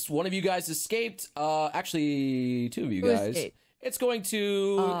as one of you guys escaped, actually 2 of you Who guys, escaped? it's going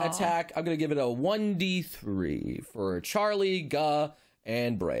to Aw. attack. I'm going to give it a 1d3 for Charlie, Ga,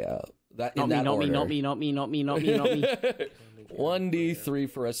 and Brea. That in Not me, that not me, order. not me, not me, not me, not me, not me. 1d3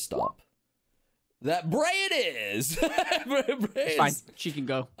 for a stomp. That Brea it is. It's fine. She can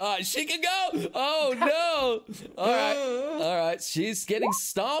go. She can go. Oh no! All right. She's getting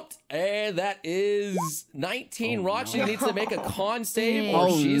stomped, and that is 19 rocks. She needs to make a con save, or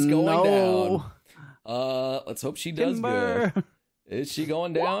she's going down. Let's hope she does Timber. good. Is she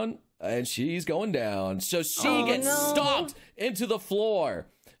going down? And she's going down. So she gets stomped into the floor.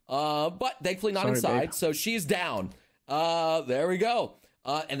 But thankfully not Sorry, inside. babe. So she's down. There we go.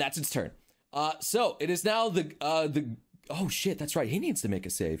 And that's its turn. So it is now the oh shit, that's right. He needs to make a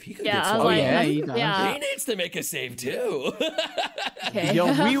save. He could Yeah, get I was Oh, like, yeah, he does. yeah. he needs to make a save too. Okay.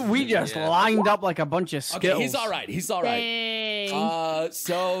 Yo, we just lined up like a bunch of skittles. Okay, he's all right. He's all right. Dang.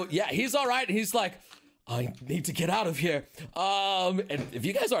 So yeah, he's all right. He's like, I need to get out of here. And if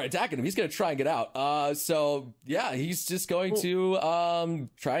you guys aren't attacking him, he's gonna try and get out. So yeah, he's just going to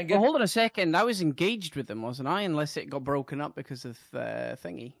try and get. Well, hold on a second. I was engaged with him, wasn't I? Unless it got broken up because of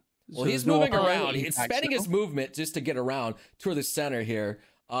thingy. Well, So he's there's no moving around. opportunity He's attacks, spending no? his movement just to get around toward the center here.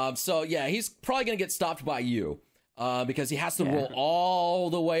 So yeah, he's probably gonna get stopped by you because he has to roll all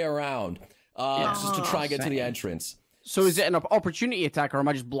the way around just to try and get to the entrance. So is it an opportunity attack, or am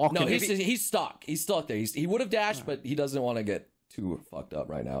I just blocking No, it? he's stuck. He's stuck there. He would have dashed, but he doesn't want to get too fucked up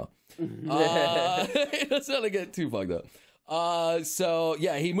right now. He doesn't want to get too fucked up. So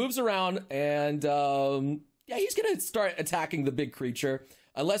yeah, he moves around and yeah, he's gonna start attacking the big creature.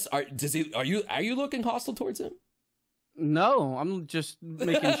 Unless are you looking hostile towards him? No, I'm just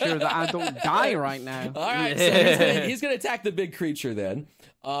making sure that I don't die right now. All right, so he's gonna attack the big creature then.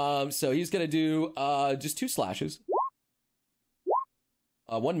 So he's gonna do just 2 slashes.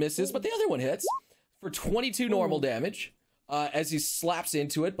 One misses, but the other one hits for 22 normal damage as he slaps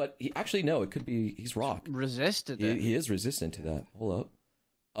into it. But he actually no, it could be he's rock. Resisted it. He is resistant to that. Hold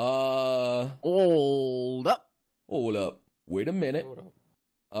up. Hold up. Wait a minute.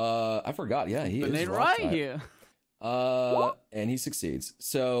 I forgot. Yeah, he Putting is it rock right type. here. And he succeeds.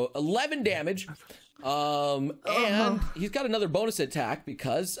 So 11 damage. And he's got another bonus attack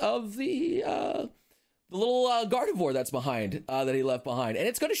because of the little Gardevoir that's behind that he left behind, and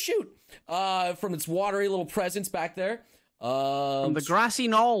it's going to shoot from its watery little presence back there. From the grassy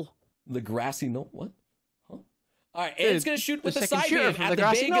knoll. The grassy knoll. What? Huh? All right, and Dude, it's going to shoot with the the second side shooter beam from at the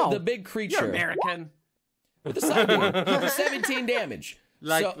grassy knoll. the big You're creature. American. With the side beam, 17 damage.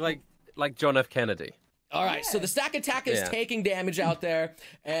 Like John F. Kennedy. All right, so the stack attack is taking damage out there,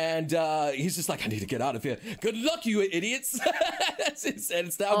 and he's just like, I need to get out of here. Good luck, you idiots. And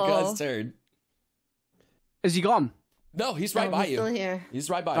it's now Guz's turn. Is he gone? No, he's right by he's you. still here. He's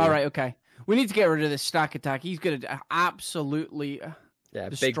right by you. All right, okay. We need to get rid of this stack attack. He's going to absolutely Yeah,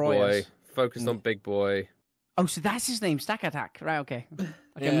 big destroy boy. us. Focused on big boy. Oh, so that's his name, stack attack. Right, okay. Like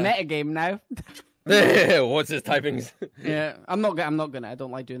Yeah. a meta game now. What's his typings? Yeah, I'm not gonna. I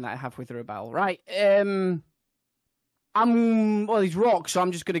don't like doing that halfway through a battle. Right. Well, he's rock, so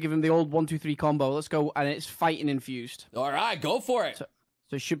I'm just gonna give him the old 1-2-3 combo. Let's go, and it's fighting infused. All right, go for it.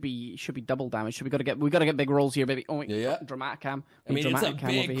 So it should be double damage. So we gotta get big rolls here, baby. Oh, Yeah. dramatic cam. I mean, it's a Dramatic cam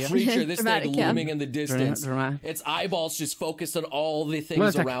over big here. creature. This thing Dramatic cam. looming in the distance. Dramatic. Its eyeballs just focused on all the One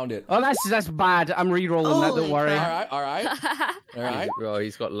things sec. around it. Oh, that's bad. I'm re-rolling that. Don't Holy worry. All crap. right, all right, all right. Oh,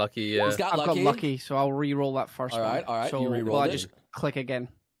 he's got lucky. He's got I've lucky. got lucky, so I'll re-roll that first. All right, one. all right, So you re-rolled I it. just click again.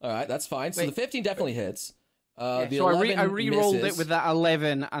 All right, that's fine. So Wait. the 15 definitely hits. Yeah, The so 11 I re-rolled misses. it with that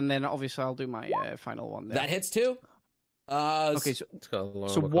 11, and then obviously I'll do my final one. There. That hits too. Okay, It's got a long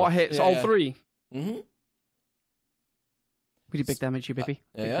so armor what class. hits Yeah, all yeah. three? Mm-hmm. Pretty big damage, you baby.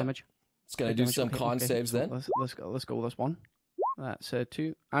 yeah, Big yeah. damage. It's gonna do some con saves then. Let's go with this one. That's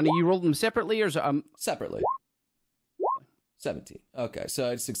 2. And you rolled them separately, or is it separately? 17. Okay, so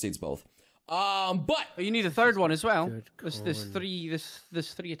it succeeds both. But you need a third one as well. There's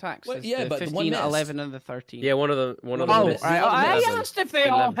 3 attacks. Well, yeah, but 15, one missed. 11, and the 13. Yeah, one of them. Oh, missed. I asked if they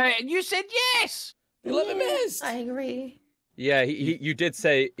all hit, and you said yes. 11 missed. I agree. Yeah, you did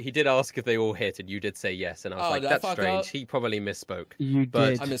say he did ask if they all hit, and you did say yes, and I was like, that's strange. He probably misspoke. You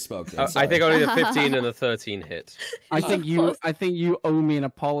but did. I misspoke. Then, I think only the 15 and the 13 hit. I think you owe me an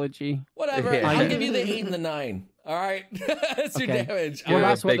apology. Whatever. Yeah. I'll give you the 8 and the 9. All right, that's your damage. Well,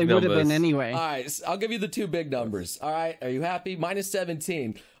 that's what they would have been anyway. All right, so I'll give you the 2 big numbers. All right, are you happy? Minus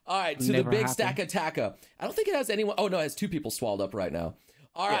 17. All right, to the big stack attacker. I don't think it has anyone. Oh no, it has 2 people swallowed up right now.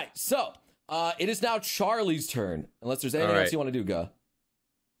 All right, so it is now Charlie's turn. Unless there's anything else you want to do, Guh.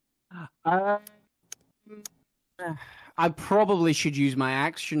 I probably should use my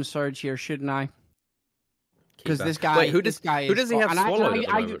action surge here, shouldn't I? Because this guy. Wait, who does he have swallowed?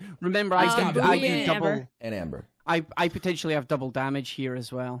 Remember, I do double. And Amber. I potentially have double damage here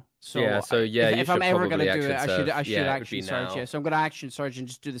as well. So if I'm ever going to do it, surge. I should action surge. Yeah, so I'm going to action surge and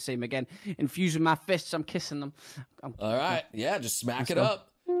just do the same again. Infusing my fists, I'm kissing them. All right, yeah, just smack it up.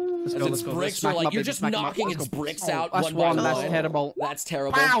 Let's go. Bricks are like you're just knocking its bricks out. That's one. That's terrible. That's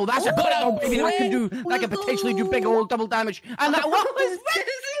terrible. Wow, that's a critical, baby. That can potentially do big old double damage. And that one was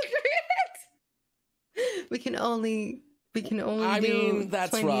We can only I mean,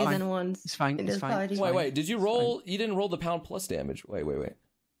 that's 20s rough. and ones. It's fine. It's fine. Wait. Did you roll? You didn't roll the pound plus damage. Wait.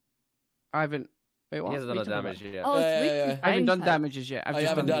 I haven't. Wait, what? He hasn't done damage yet. Oh, yeah. I haven't done damages yet. I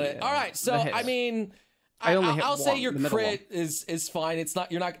haven't done it. All right, so I mean, I'll say your crit is fine. It's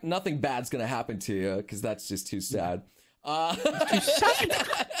not. You're not. Nothing bad's gonna happen to you because that's just too sad. That's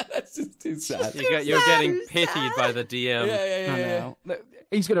just too sad. You're getting pitied by the DM. Yeah.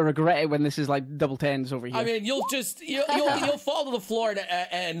 He's gonna regret it when this is like double tens over here. I mean, you'll fall to the floor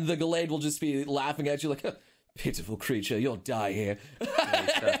and the Galade will just be laughing at you like, pitiful creature, you'll die here.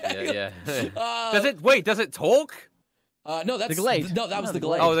 Yeah. Does it talk? No, that's the Galade. No, that was the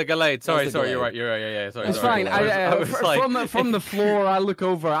Galade. Oh, the Galade. Sorry, Galade. you're right. Yeah. Sorry. It's fine. From the floor, I look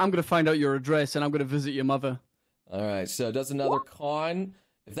over. I'm gonna find out your address and I'm gonna visit your mother. All right, so it does another con.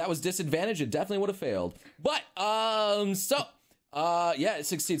 If that was disadvantage, it definitely would have failed. But it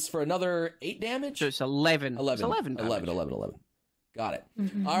succeeds for another 8 damage. So it's 11. 11. 11. Got it.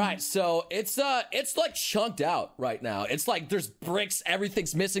 Mm-hmm. All right, so it's like chunked out right now. It's like there's bricks,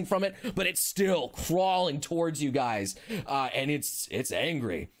 everything's missing from it, but it's still crawling towards you guys, and it's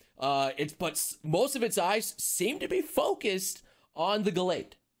angry. But most of its eyes seem to be focused on the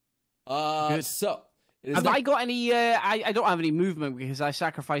Galade. Good. So. Have I got any? I don't have any movement because I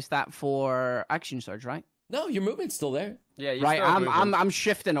sacrificed that for action surge, right? No, your movement's still there. Yeah, right. I'm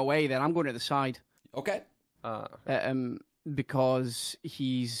shifting away. Then I'm going to the side. Okay. Because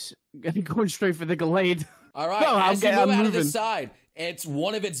he's going straight for the Galade. All right. As you move out of the side, it's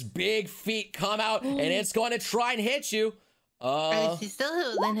one of its big feet come out, and it's going to try and hit you. She's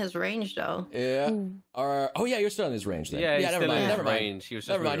still in his range, though. Yeah. You're still in his range then. Yeah, never mind. Never mind.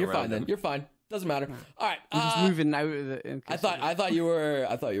 Never mind. You're fine then. You're fine. Doesn't matter. All right. I'm just moving out of the. I thought you were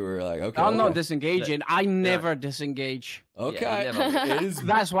like, okay. I'm not disengaging. I never disengage. Okay. It is.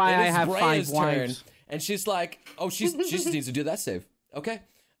 That's why I have 5 wives. And she's like, she just needs to do that save. Okay.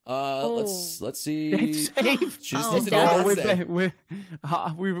 Let's see. Save. She just needs to do that save.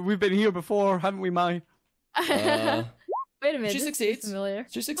 We've been here before, haven't we, Mai? Wait a minute. She succeeds. Familiar.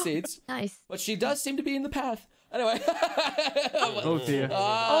 She succeeds. Nice. But she does seem to be in the path. Anyway. Oh dear.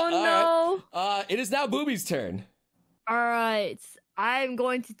 No. Right. It is now Booby's turn. All right. I'm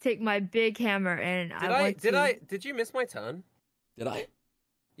going to take my big hammer and Did you miss my turn? Did I?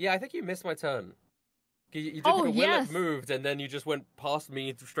 Yeah, I think you missed my turn. You did like a Willet moved and then you just went past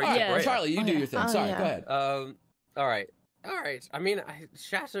me straight to Greater. Charlie, you do your thing. Sorry, go ahead. All right. I mean,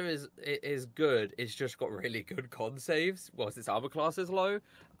 Shatter is good. It's just got really good con saves. Whilst its armor class is low.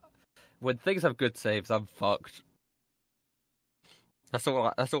 When things have good saves, I'm fucked. That's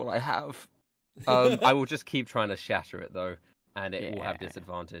all I have. I will just keep trying to shatter it though, and it will have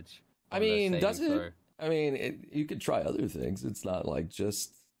disadvantage. I mean, does it? So. I mean, you could try other things. It's not like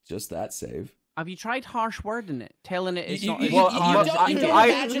just that save. Have you tried harsh wording it, telling it it's not? You don't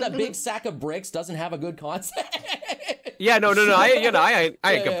imagine a big sack of bricks doesn't have a good concept. Yeah, no. I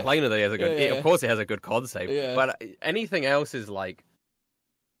ain't complaining that it has a good. Of course, it has a good concept, but anything else is like.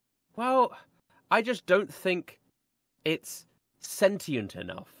 Well, I just don't think it's sentient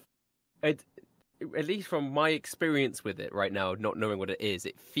enough. At least from my experience with it right now, not knowing what it is,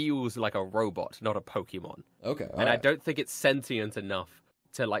 it feels like a robot, not a Pokemon. Okay. And I don't think it's sentient enough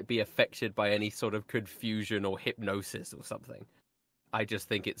to like be affected by any sort of confusion or hypnosis or something. I just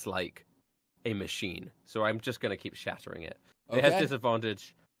think it's like a machine. So I'm just gonna keep shattering it. It has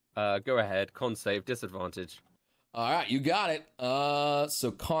disadvantage. Go ahead. Con save, disadvantage. All right, you got it.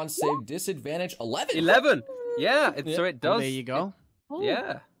 So con save, disadvantage, 11. 11. Yeah. So it does. There you go.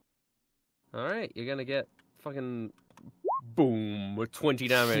 Yeah. All right, you're gonna get fucking boom with 20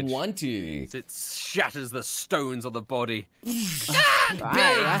 damage. 20. It shatters the stones on the body.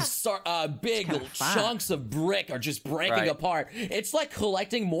 Big chunks of brick are just breaking apart. It's like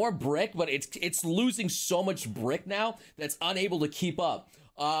collecting more brick, but it's losing so much brick now that's unable to keep up.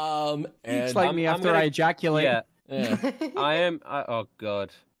 It's like me after I ejaculate. Yeah. Oh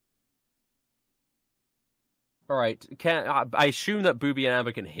god. All right. I assume that Booby and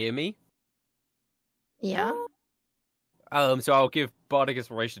Amber can hear me? Yeah. So I'll give Bardic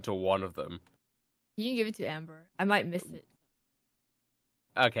Inspiration to one of them. You can give it to Amber. I might miss it.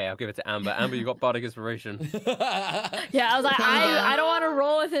 Okay, I'll give it to Amber. Amber, you got Bardic Inspiration. Yeah, I was like, I don't want to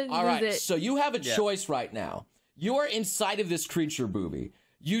roll with it. All right, so you have a choice right now. You are inside of this creature, Booby.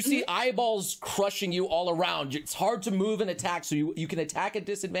 You see eyeballs crushing you all around. It's hard to move and attack, so you can attack at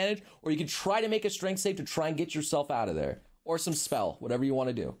disadvantage, or you can try to make a strength save to try and get yourself out of there. Or some spell, whatever you want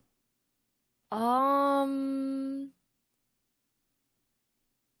to do.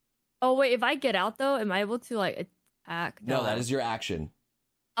 Oh, wait, if I get out, though, am I able to, like, attack? No, that is your action.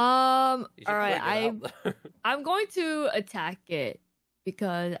 All right, I'm going to attack it,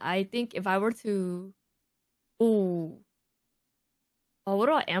 because I think if I were to... Ooh. Oh, what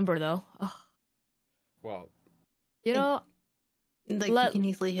about Amber, though? Oh. Well... You know... Like, you can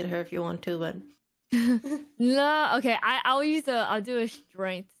easily hit her if you want to, but... No, okay, I'll do a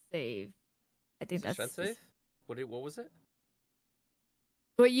strength save. I think that's... Strength save? What was it?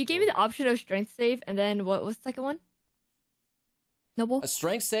 Wait, you gave me the option of strength save, and then what was the second one? Noble? A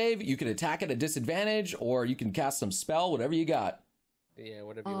strength save, you can attack at a disadvantage, or you can cast some spell, whatever you got. Yeah,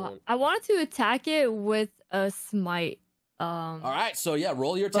 whatever you want. I wanted to attack it with a smite. All right, so yeah,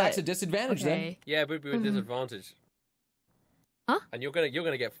 roll your attacks at disadvantage then. Yeah, but with disadvantage. Huh? And you're gonna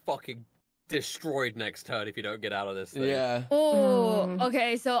get fucking destroyed next turn if you don't get out of this thing. Yeah. Oh,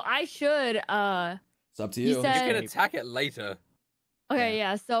 okay, so I should It's up to you. You can attack it later. Okay,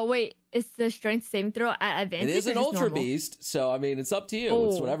 yeah. So wait, is the strength saving throw at advantage? It is an ultra beast, so I mean, it's up to you. Oh.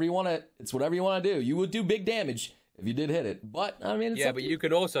 It's whatever you want to. It's whatever you want to do. You would do big damage if you did hit it, but I mean, it's but you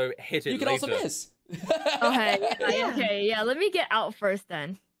can also hit it. You can later. also miss. Okay, yeah. Let me get out first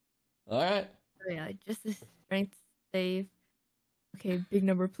then. All right. Oh, yeah, just a strength save. Okay, big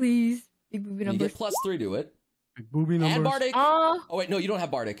number, please. Big booby number. You get +3 to it. Big booby numbers. And Bardic. Oh wait, no, you don't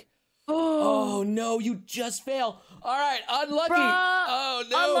have Bardic. Oh no, you just fail. All right, unlucky. Bruh, oh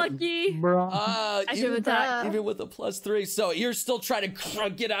no, unlucky. Bruh. I should have attacked. Even with a +3, so you're still trying to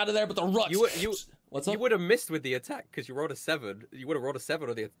get out of there, but the rocks. What's up? You would have missed with the attack because you rolled a 7. You would have rolled a 7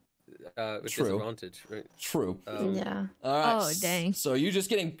 on the with disadvantage, right? True. Yeah. All right. Oh dang. So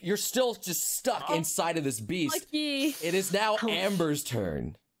you're still just stuck inside of this beast. Lucky. It is now Amber's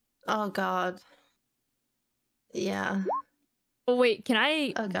turn. Oh god. Yeah. Oh wait, can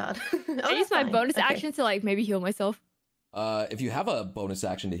I? Oh god. Can I use my bonus action to like maybe heal myself? If you have a bonus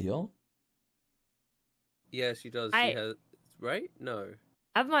action to heal. Yeah, she does. She has, right? No.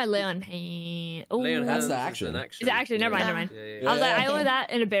 I have my lay on hand. Oh, That's the action. It's action. Never mind. Never mind. Yeah. I was like, I only that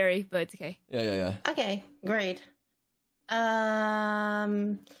in a berry, but it's okay. Yeah. Okay, great.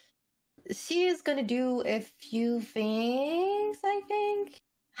 She's gonna do a few things, I think.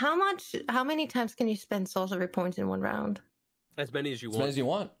 How many times can you spend sorcery points in one round? As many as you As want. many as you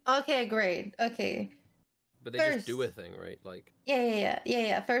want. Okay, great. Okay. But they just do a thing, right? Like.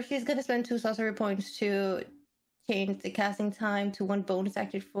 Yeah. First, she's gonna spend 2 sorcery points to change the casting time to 1 bonus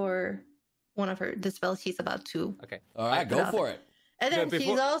action for one of the spells she's about to. Okay. All right, go for it. And then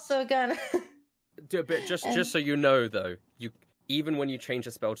she's also gonna. But just so you know, though, even when you change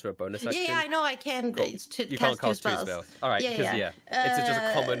a spell to a bonus action. Yeah, I know I can. You can't cast 2 spells. All right, it's just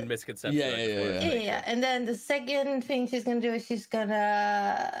a common misconception. Yeah. And then the second thing she's gonna do is she's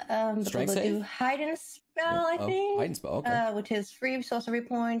gonna do hide and spell, I think. Hide and spell, okay. Which is 3 sorcery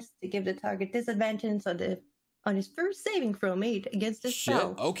points to give the target disadvantage on his first saving throw made against this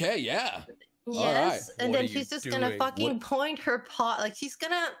spell. Okay, yeah. Yes, right. and then she's just gonna fucking point her paw, like she's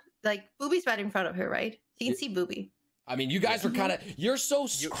gonna Booby's right in front of her, right? She can see Booby. I mean, you guys were kind of, you're so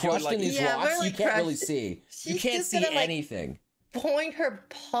crushed in these rocks, you can't really see. You can't see anything. Point her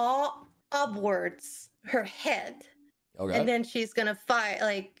paw upwards, her head. Okay. And then she's gonna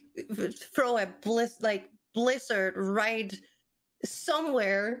throw a blizzard right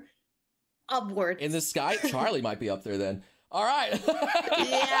somewhere upwards. In the sky? Charlie might be up there then. All right.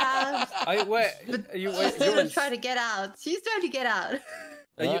 Yeah. She's gonna try to get out. She's trying to get out.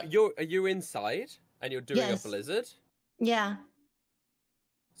 Are you inside and you're doing Yes. a blizzard? Yeah.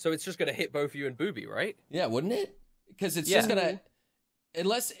 So it's just gonna hit both you and Booby, right? Yeah, wouldn't it? Because it's just gonna,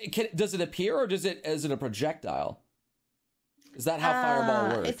 unless does it appear or is it a projectile? Is that how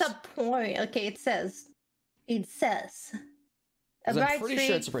fireball works? It's a point. Okay, it says. A 'Cause I'm bright pretty streak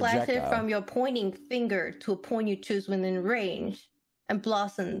sure it's a flashes projectile. from your pointing finger to a point you choose within range, and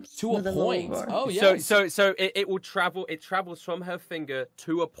blossoms To a with point. low roar. Oh yeah. So it will travel. It travels from her finger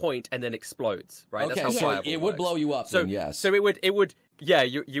to a point and then explodes. Right. Okay, That's how so fireball it would works. blow you up. So then, yes. So it would. Yeah,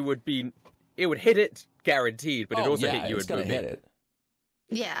 you would be. It would hit it guaranteed, but it also yeah, hit you it's and gonna Booby. hit it.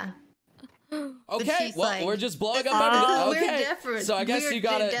 Yeah. Okay, she's well, like, we're just blowing up we're everything. Okay, different. so I guess We're you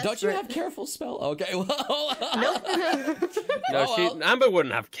gotta. Don't you desperate. have careful spell? Okay, well. Nope. No, Oh, well. Amber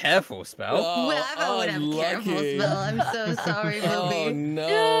wouldn't have careful spell. Oh, Whatever would have careful unlucky. spell. I'm so sorry, Oh Ruby. no!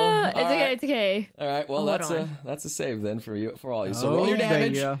 Yeah, it's All okay. right. It's okay. All right, well Hold on. that's a save then for you all you. So roll your Oh,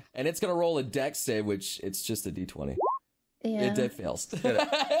 damage, yeah. and it's gonna roll a dex save, which it's just a d20. Yeah. It fails.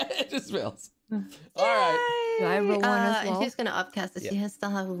 It just fails. All right. Do I roll one as And well? she's gonna upcast it. Yeah. She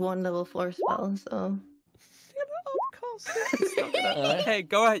still have one level 4 spell, so Okay,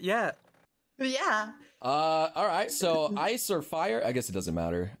 go ahead. Yeah. yeah, All right. So ice or fire? I guess it doesn't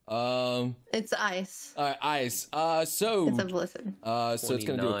matter. it's ice. All right, ice. So It's a blizzard. so it's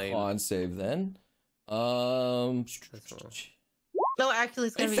gonna do a 29. con save then. No, actually,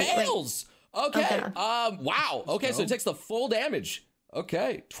 it's It gonna be fails. Okay. Okay. Wow. Okay, so it takes the full damage.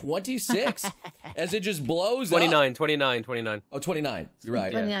 Okay, 26 as it just blows 29, up. 29, 29. Oh, 29. You're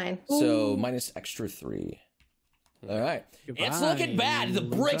right. 29. So minus extra 3. All right. It's looking bad. The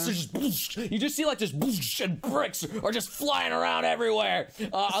bricks are just, you just see like just and bricks are just flying around everywhere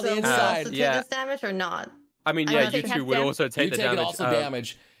on So the we inside. also take yeah. this damage or not? I mean, I yeah, don't you think two half would dam- also You take the take damage. also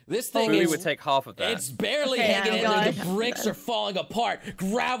damage. This thing Booby is would take half of that. it's barely Okay, hanging oh in there. gosh. The bricks are falling apart.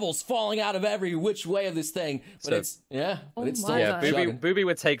 Gravel's falling out of every which way of this thing. But So- it's but Oh it's my still Yeah, God. Booby, chugging.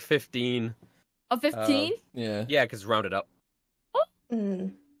 would take 15. A 15? Yeah. Yeah, because rounded up.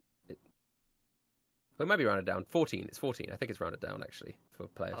 Mm. Well, it might be rounded down. 14. It's 14. I think it's rounded down actually for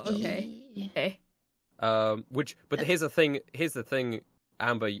players. Okay. Okay. But here's the thing. Here's the thing,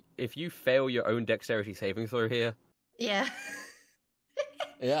 Amber. If you fail your own dexterity saving throw here, Yeah.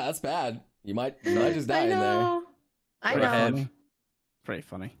 Yeah, that's bad. You might just die I in there. know. I Go know. ahead. Pretty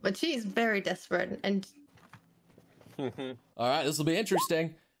funny. But she's very desperate, and All right, this will be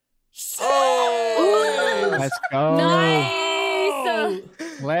interesting. Oh! Let's go. Nice!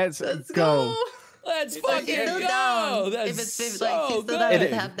 Let's let's go. go. Let's So fucking she's still go. down. That's If it's so like she's still good. down It to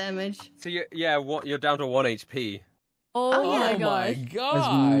is. half damage. So you're down to 1 HP. Oh, Oh, my Oh my gosh. That's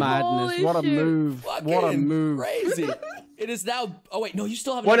god. madness. Holy What a shit. move. Fucking What a move. Crazy. It is now. Oh wait, no, you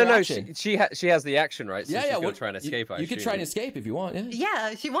still have Well, another no, action. she has the action, right? So yeah, she's yeah. gonna try and escape. I You could assume. try and escape if you want. Yeah.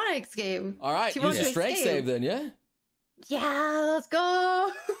 Yeah, she want to escape. All right. She Use wants a to strength escape. save then. Yeah. Yeah, let's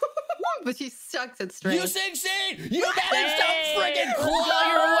go. But she sucks at You strength. succeed! You managed to freaking claw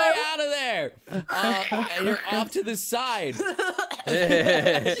your way out of there! And you're off to the side.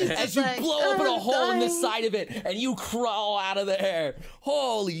 As you like, blow open a "Oh, hole in the dying." side of it and you crawl out of there.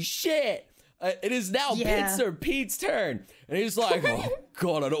 Holy shit! It is now Yeah. Pizza or Pete's turn. And he's like, oh,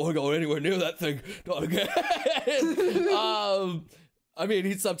 God, I don't want to go anywhere near that thing. Not again. I mean,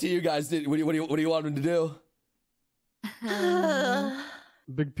 it's up to you guys. What do you want him to do?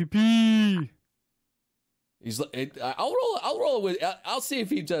 Big PP. He's like, I'll roll I'll see if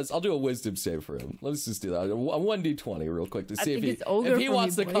he does. I'll do a wisdom save for him. Let's just do that. A 1d20 real quick to see think it's over if he for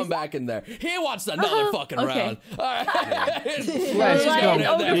wants me, to come boys. back in there. He wants another fucking Okay. round. All right. Let's Like, go. it's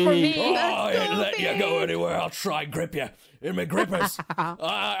over for me. Oh, I ain't go, letting you go Pete. anywhere. I'll try and grip you in my grippers. All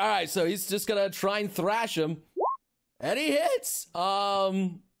right, so he's just gonna try and thrash him, and he hits.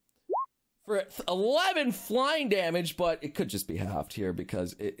 For 11 flying damage, but it could just be halved here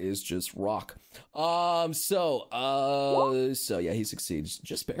because it is just rock. So yeah, he succeeds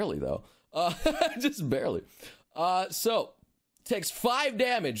just barely though. Just barely. So takes 5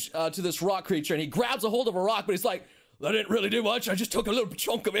 damage to this rock creature, and he grabs a hold of a rock, but he's like, that didn't really do much. I just took a little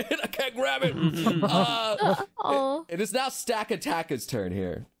chunk of it. I can't grab it. Oh. It is now Stack Attacker's turn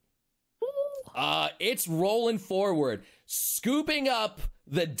here. It's rolling forward, scooping up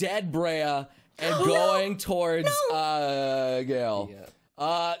the dead Brea and going towards Gale.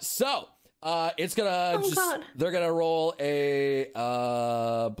 Yeah. So it's gonna God. they're gonna roll a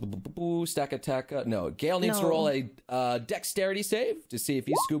Stack Attack. No, Gale needs to No. roll a dexterity save to see if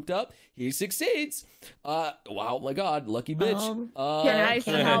he's scooped up. He succeeds. Wow, my God, lucky bitch. Can I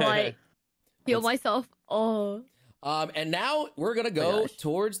somehow like heal myself? Oh. And now we're gonna go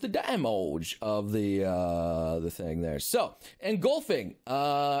towards the damage of the thing there. So engulfing,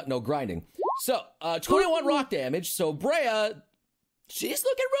 no grinding. So 21 rock damage. So Brea, she's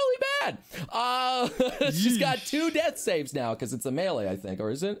looking really bad. She's got 2 death saves now because it's a melee, I think, or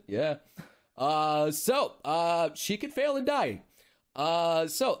is it? Yeah. So she could fail and die.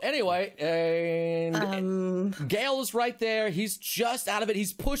 So anyway, and Gale is right there. He's just out of it.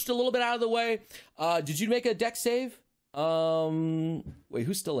 He's pushed a little bit out of the way. Did you make a deck save? Wait,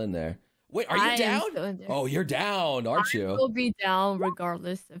 who's still in there? Wait, are you down? Oh, you're down, aren't you? I will be down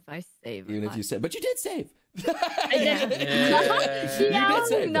regardless if I save. Even if you save, but you did save. I did. You did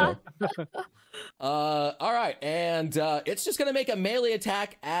save. No. All right, and it's just gonna make a melee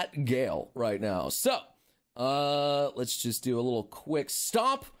attack at Gale right now. So. Let's just do a little quick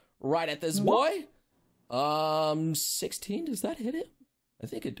stomp right at this boy. 16, does that hit him? I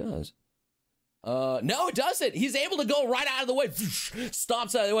think it does. No, it doesn't. He's able to go right out of the way.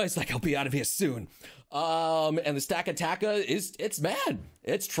 Stomps out of the way. It's like, I'll be out of here soon. And the stack attacker it's mad.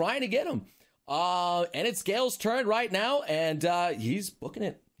 It's trying to get him. And it's Gale's turn right now, and he's booking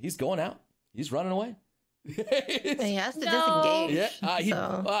it. He's going out. He's running away. He has to disengage.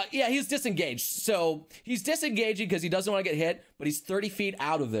 Yeah, he's disengaged. So he's disengaging because he doesn't want to get hit, but he's 30 feet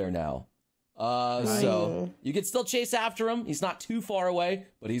out of there now. So you can still chase after him. He's not too far away,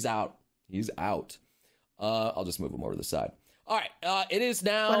 but he's out. He's out. I'll just move him over to the side. All right, it is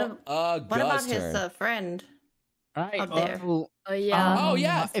now what about his friend? Right. Up there.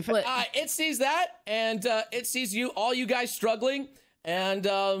 Yeah. If it sees that, and it sees all you guys struggling. And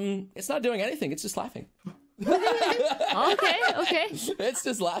it's not doing anything. It's just laughing. Okay. It's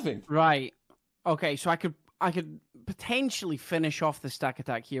just laughing. Right. Okay, so I could potentially finish off the stack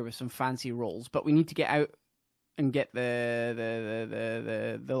attack here with some fancy rolls, but we need to get out and get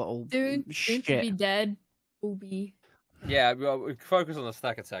the little dude shit. To be dead. Booby. Yeah, we focus on the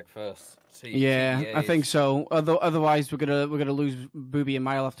stack attack first. I think so. Otherwise, we're gonna lose Booby, and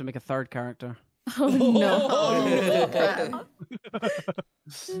Mile have to make a 3rd character. Oh no!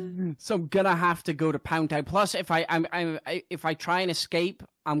 So I'm gonna have to go to Pound Town. Plus, if I try and escape,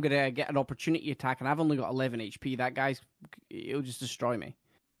 I'm gonna get an opportunity attack, and I've only got 11 HP. That he'll just destroy me.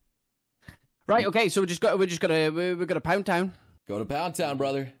 Right? Okay. So we're gonna Pound Town. Go to Pound Town,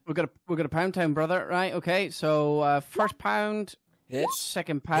 brother. We're gonna Pound Town, brother. Right? Okay. So first pound, hits.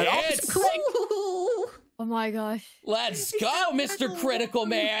 2nd pound. Hits. Oh my gosh! Let's go, Mr. Critical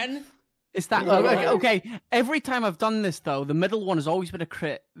Man. It's that okay? Every time I've done this, though, the middle one has always been a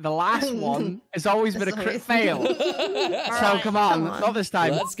crit. The last one has always been a crit fail. So come on, not this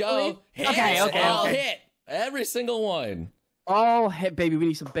time. Let's go. Okay. All hit. Every single one. All hit, baby. We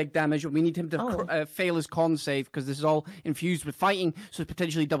need some big damage. We need him to fail his con save because this is all infused with fighting, so it's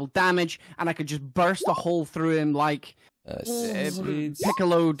potentially double damage. And I could just burst a hole through him like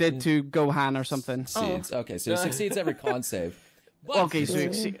Piccolo did to Gohan or something. Seeds. Okay, so he succeeds every con save. But... Okay,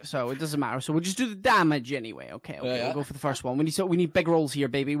 so it doesn't matter. So we'll just do the damage anyway. Okay, we'll go for the first one. We need big rolls here,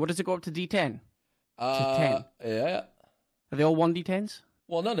 baby. What does it go up to D10? To 10. Yeah. Are they all 1D10s?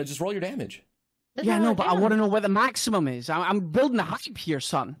 Well, no, just roll your damage. Yeah, no, but I want to know where the maximum is. I'm building the hype here,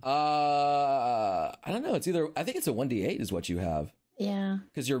 son. I don't know. I think it's a 1D8 is what you have. Yeah.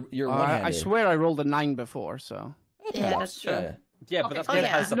 Because you're one-handed. I swear I rolled a 9 before, so. Okay. Yeah, that's true. Yeah, but that's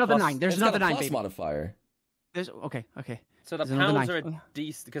there's another 9. There's another 9, baby. Modifier. Okay. So the pounds are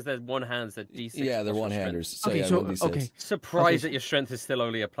decent because they're one hands. They're D6. Yeah, they're one-handers. So okay. Surprised that your strength is still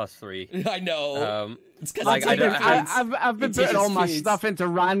only a +3. I know. It's because I've been putting all my stuff into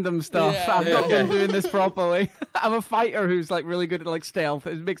random stuff. Yeah, I've not been doing this properly. I'm a fighter who's like really good at like stealth.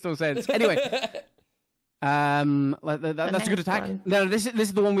 It makes no sense. Anyway. That's a good attack. Fun. No, this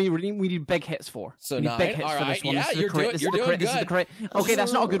is the one we need big hits for. So we need 9. big hits all for right. this one. Yeah, you're doing good. This is the crit. Okay,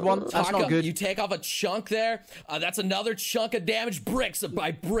 that's not a good one. That's not good. You take off a chunk there. That's another chunk of damage. Bricks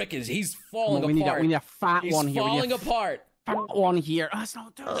by brick he's falling apart. We need a fat one here. He's falling apart. Fat one here. Oh, that's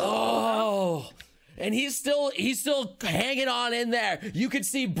not good. Oh. And he's still hanging on in there. You could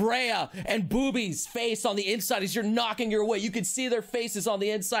see Brea and Booby's face on the inside as you're knocking your way. You could see their faces on the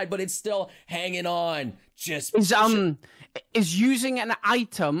inside, but it's still hanging on. Is using an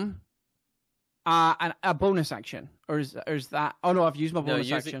item a bonus action, or is that? Oh no, I've used my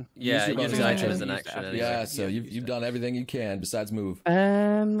bonus action. Yeah, using an item as an action. Anyway. Yeah, so you've done everything you can besides move.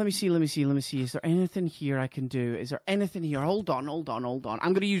 Let me see. Is there anything here I can do? Is there anything here? Hold on.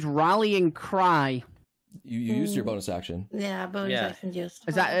 I'm gonna use Rallying Cry. You used your bonus action. Yeah, bonus action just.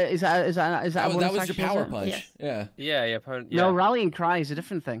 Is that a bonus action? That was your power punch. Yes. Yeah. No, Rallying Cry is a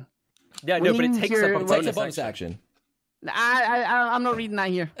different thing. Yeah, no, but it takes up a bonus action. I'm not reading that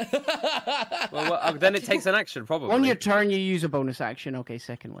here. Well, then it takes an action, probably. On your turn, you use a bonus action. Okay,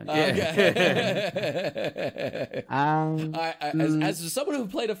 second one. Okay. As someone who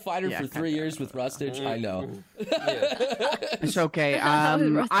played a fighter for 3 years with Rustage, I know. It's okay.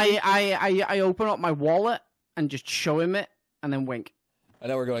 I open up my wallet and just show him it, and then wink. I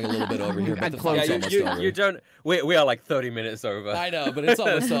know we're going a little bit over here, but the fight's Yeah, almost over. you don't. We are like 30 minutes over. I know, but it's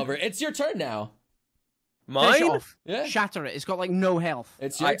almost over. It's your turn now. Finish Mine? off. Yeah. Shatter it. It's got like no health.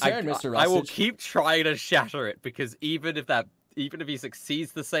 It's your turn, Mr. Rustage. I will keep trying to shatter it because even if he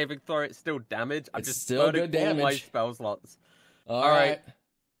succeeds the saving throw, it's still damage. I'm It's just still burning good all my damage. spell slots. All right.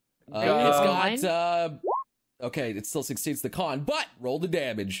 It's Mine? got okay, it still succeeds the con, but roll the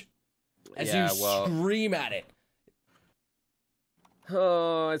damage as you scream at it.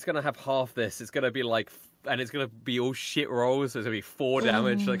 Oh, it's gonna have half this. It's gonna be like, and it's gonna be all shit rolls. So it's gonna be 4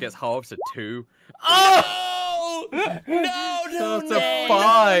 damage. So it gets halved to 2. Oh no! So it's a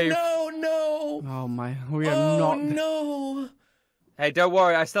 5. No! Oh my, we are not. No! Hey, don't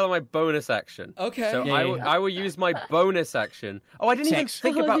worry. I still have my bonus action. Okay. So Yeah, I will use my bonus action. Oh, I didn't even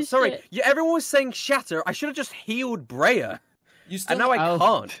think Holy about. Sorry, shit. yeah, everyone was saying shatter. I should have just healed Brea, You still and now I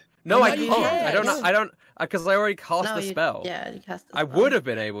can't. No, No, I you can't. can't. I don't, because I already cast No, the spell. Yeah, you cast the I spell. would have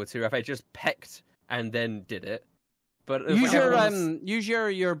been able to if I just pecked and then did it. But Use your everyone's- use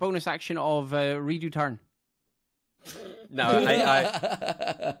your bonus action of redo turn. No,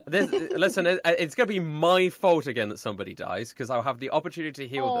 listen, it's going to be my fault again that somebody dies because I'll have the opportunity to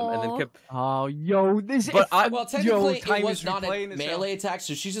heal them and then. Oh, yo, this. But Well, technically, time it was is not a replaying itself. melee attack,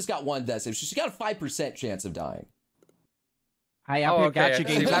 so she's just got one death save. She's got a 5% chance of dying. Hey, Oh, up okay, in gacha I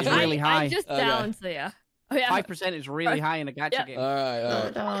games, see. that's really I high. just Okay. down, so yeah. Oh yeah. 5% is really high in a gacha Yeah. game. All right.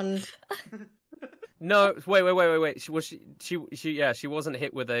 No, don't. No, wait. She wasn't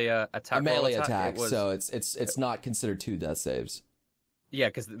hit with a attack. A melee roll attack, It was, so it's not considered 2 death saves. yeah,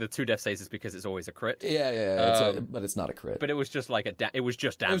 because the 2 death saves is because it's always a crit. Yeah. But it's not a crit. But it was just like it was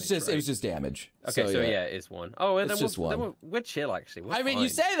just damage. it was just damage. Okay, so yeah, it is 1. Oh, and It's then just one. we're chill actually. We're I mean, you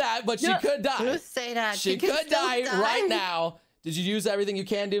fine. say that, but she Yeah. could die. You say that. She can could still die right now. Did you use everything you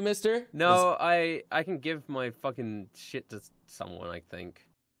can do, mister? No, I can give my fucking shit to someone. I think.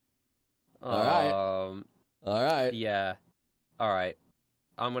 Alright. All right. Yeah. All right.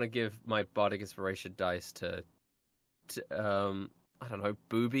 I'm gonna give my bardic inspiration dice to I don't know,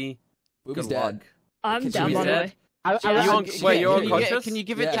 Booby. Booby's Good dead. luck. I'm She's down by the dead? way. You're can unconscious? Can you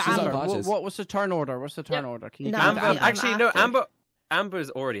give it Yeah, to she's Amber? unconscious. What's the turn order? What's the turn Yep. order? Can you No, give it to Amber, Amber? actually, no. after. Amber's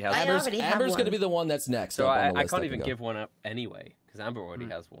already has. I one. already have Amber's one. going to be the one that's next. So up on I the list, can't I even think. give one up anyway because Amber already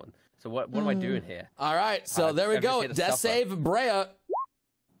has one. So what am I doing here? All right, so I'm there we just go. here to Death suffer. save, Brea.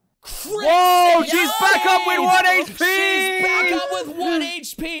 Whoa, she's back up with 1 HP! She's back up with 1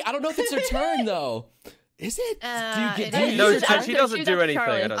 HP. I don't know if it's her turn though. Is it? It do you is. get? No, She's and after- she doesn't she's do after anything.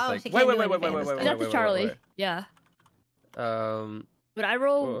 Charlie. I don't Oh, think. she Wait. can't do anything this It's up to Charlie. Yeah. But I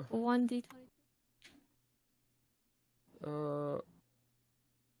roll 1d20.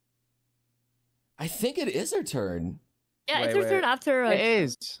 I think it is her turn. Yeah, it's Wait, her turn after. It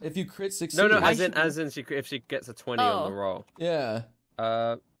is. If you crit succeed. No, Why as should- in, if she gets a 20 on the roll. Yeah.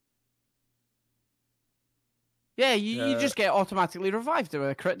 Yeah, you Yeah. just get automatically revived to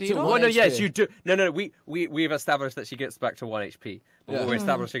a crit. Do you So not? what- Well, no, yes, HP. you do. No, we've established that she gets back to 1 HP. But what Yeah. we're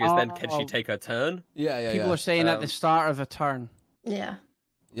establishing is then can she Oh. take her turn? Yeah. People are saying at the start of a turn. Yeah.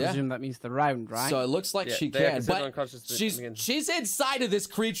 Yeah. Presume that means the round, right? So it looks like Yeah, she they are can, considered but unconscious to begin. she's inside of this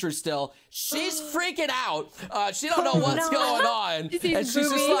creature still. She's freaking out. She don't know what's going on, She sees and she's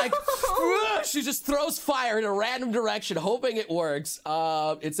just Booby. like, she just throws fire in a random direction, hoping it works.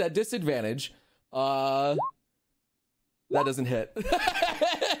 It's at disadvantage. That doesn't hit.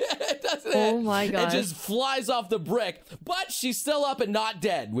 It doesn't hit. Oh my god. It just flies off the brick, but she's still up and not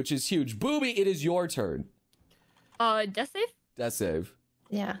dead, which is huge. Booby, it is your turn. Death save? Death save.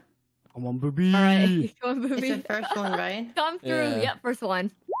 Yeah. Come on, Booby. Alright. Come on, It's Booby. your first one, right? Come through. Yeah. Yep, first one.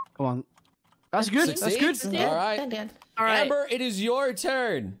 Come on. That's good. That's good. Succeeds? Yeah. All right. Good. Alright. Amber, it is your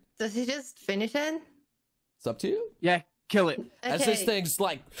turn. Does he just finish it? It's up to you. Yeah, kill it. As this thing's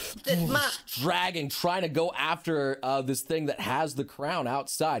like Ma- dragging, trying to go after this thing that has the crown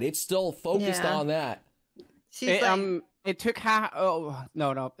outside. It's still focused Yeah. on that. She's It, like, it took half. Oh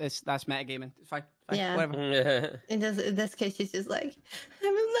no, that's metagaming. It's fine. Yeah. Whatever. in this case, she's just like, I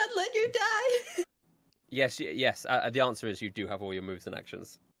will not let you die. yes. The answer is you do have all your moves and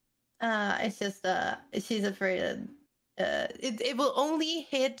actions. It's just she's afraid it will only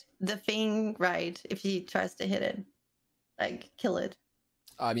hit the thing right if she tries to hit it, like kill it.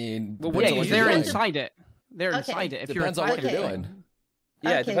 I mean, Well, depends Yeah, on what they're you're doing. inside it. They're Okay. inside it. If Depends on you're what you're Okay. doing.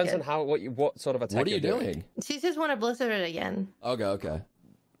 Yeah, it Okay, depends good. on what sort of attack. What are you you're doing? She just want to blizzard it again. Okay.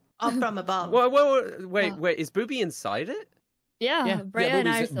 Up from above. Wait, is Booby inside it? Yeah, Yeah. Brea and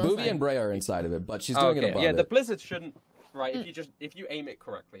I are still Booby inside. and Brea are inside of it, but she's doing it above Yeah, the it. blizzard shouldn't. Right, if you aim it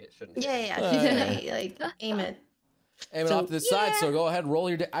correctly, it shouldn't. Yeah. Uh, She's gonna like aim it. Aim it So- off to the side, so Yeah. go ahead, roll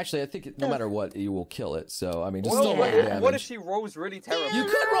your... Actually, I think no matter what, you will kill it. So, I mean, just Well, still roll your damage. what if she rolls really terrible? You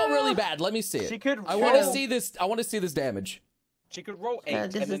could roll really bad. Let me see it. She could I want to roll- see this. I want to see this damage. She could roll 8,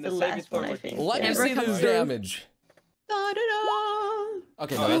 This and is then the the saving last throw one, I would think. be Let me Amber see comes this through. damage. Da-da-da.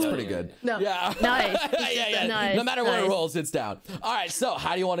 Okay, no, that's pretty good. No. Yeah. Nice. yeah. Nice, No matter what it nice. rolls, it's down. All right, so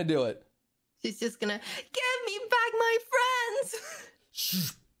how do you want to do it? She's just gonna give me back my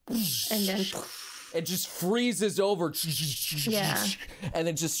friends. And then It just freezes over. Yeah. And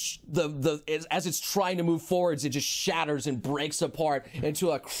then just as it's trying to move forwards, it just shatters and breaks apart into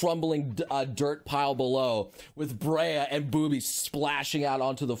a crumbling dirt pile below, with Brea and Booby splashing out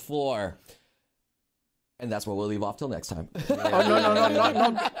onto the floor. And that's what we'll leave off till next time. Oh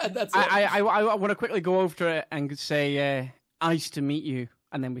no! That's it. I want to quickly go over to it and say, "Nice to meet you,"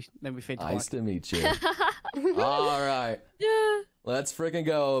 and then we fade to Nice black. to meet you. All right. Yeah. Let's freaking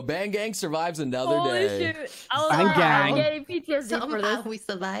go. Bang Gang survives another Holy day. shit! I was Bang like, gang. I'm getting PTSD for somehow this. we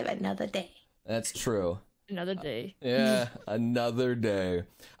survive another day. That's true. Another day. Yeah, another day.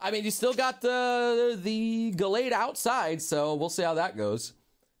 I mean, you still got the GALLADE outside, so we'll see how that goes.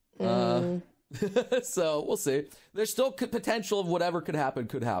 So we'll see. There's still potential of whatever could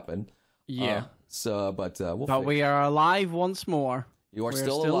happen. Yeah, But we'll. but figure. we are alive once more. You are we're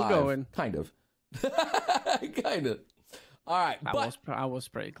still still alive. going. Kind of. Kind of. All right, but I was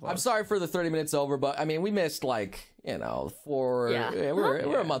pretty close. I'm sorry for the 30 minutes over, but I mean, we missed four. Yeah.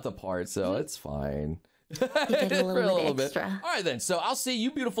 We're a month apart, so it's fine. You get a little bit extra. All right, then. So I'll see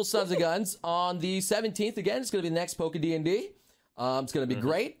you, beautiful sons of guns, on the 17th again. It's going to be the next Poke D&D. It's going to be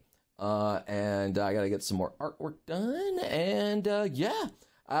great. And I got to get some more artwork done. And yeah.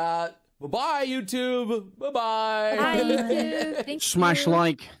 Bye-bye, YouTube. Bye-bye. Hi, YouTube. Thank Smash you.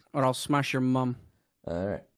 like, or I'll smash your mum. All right.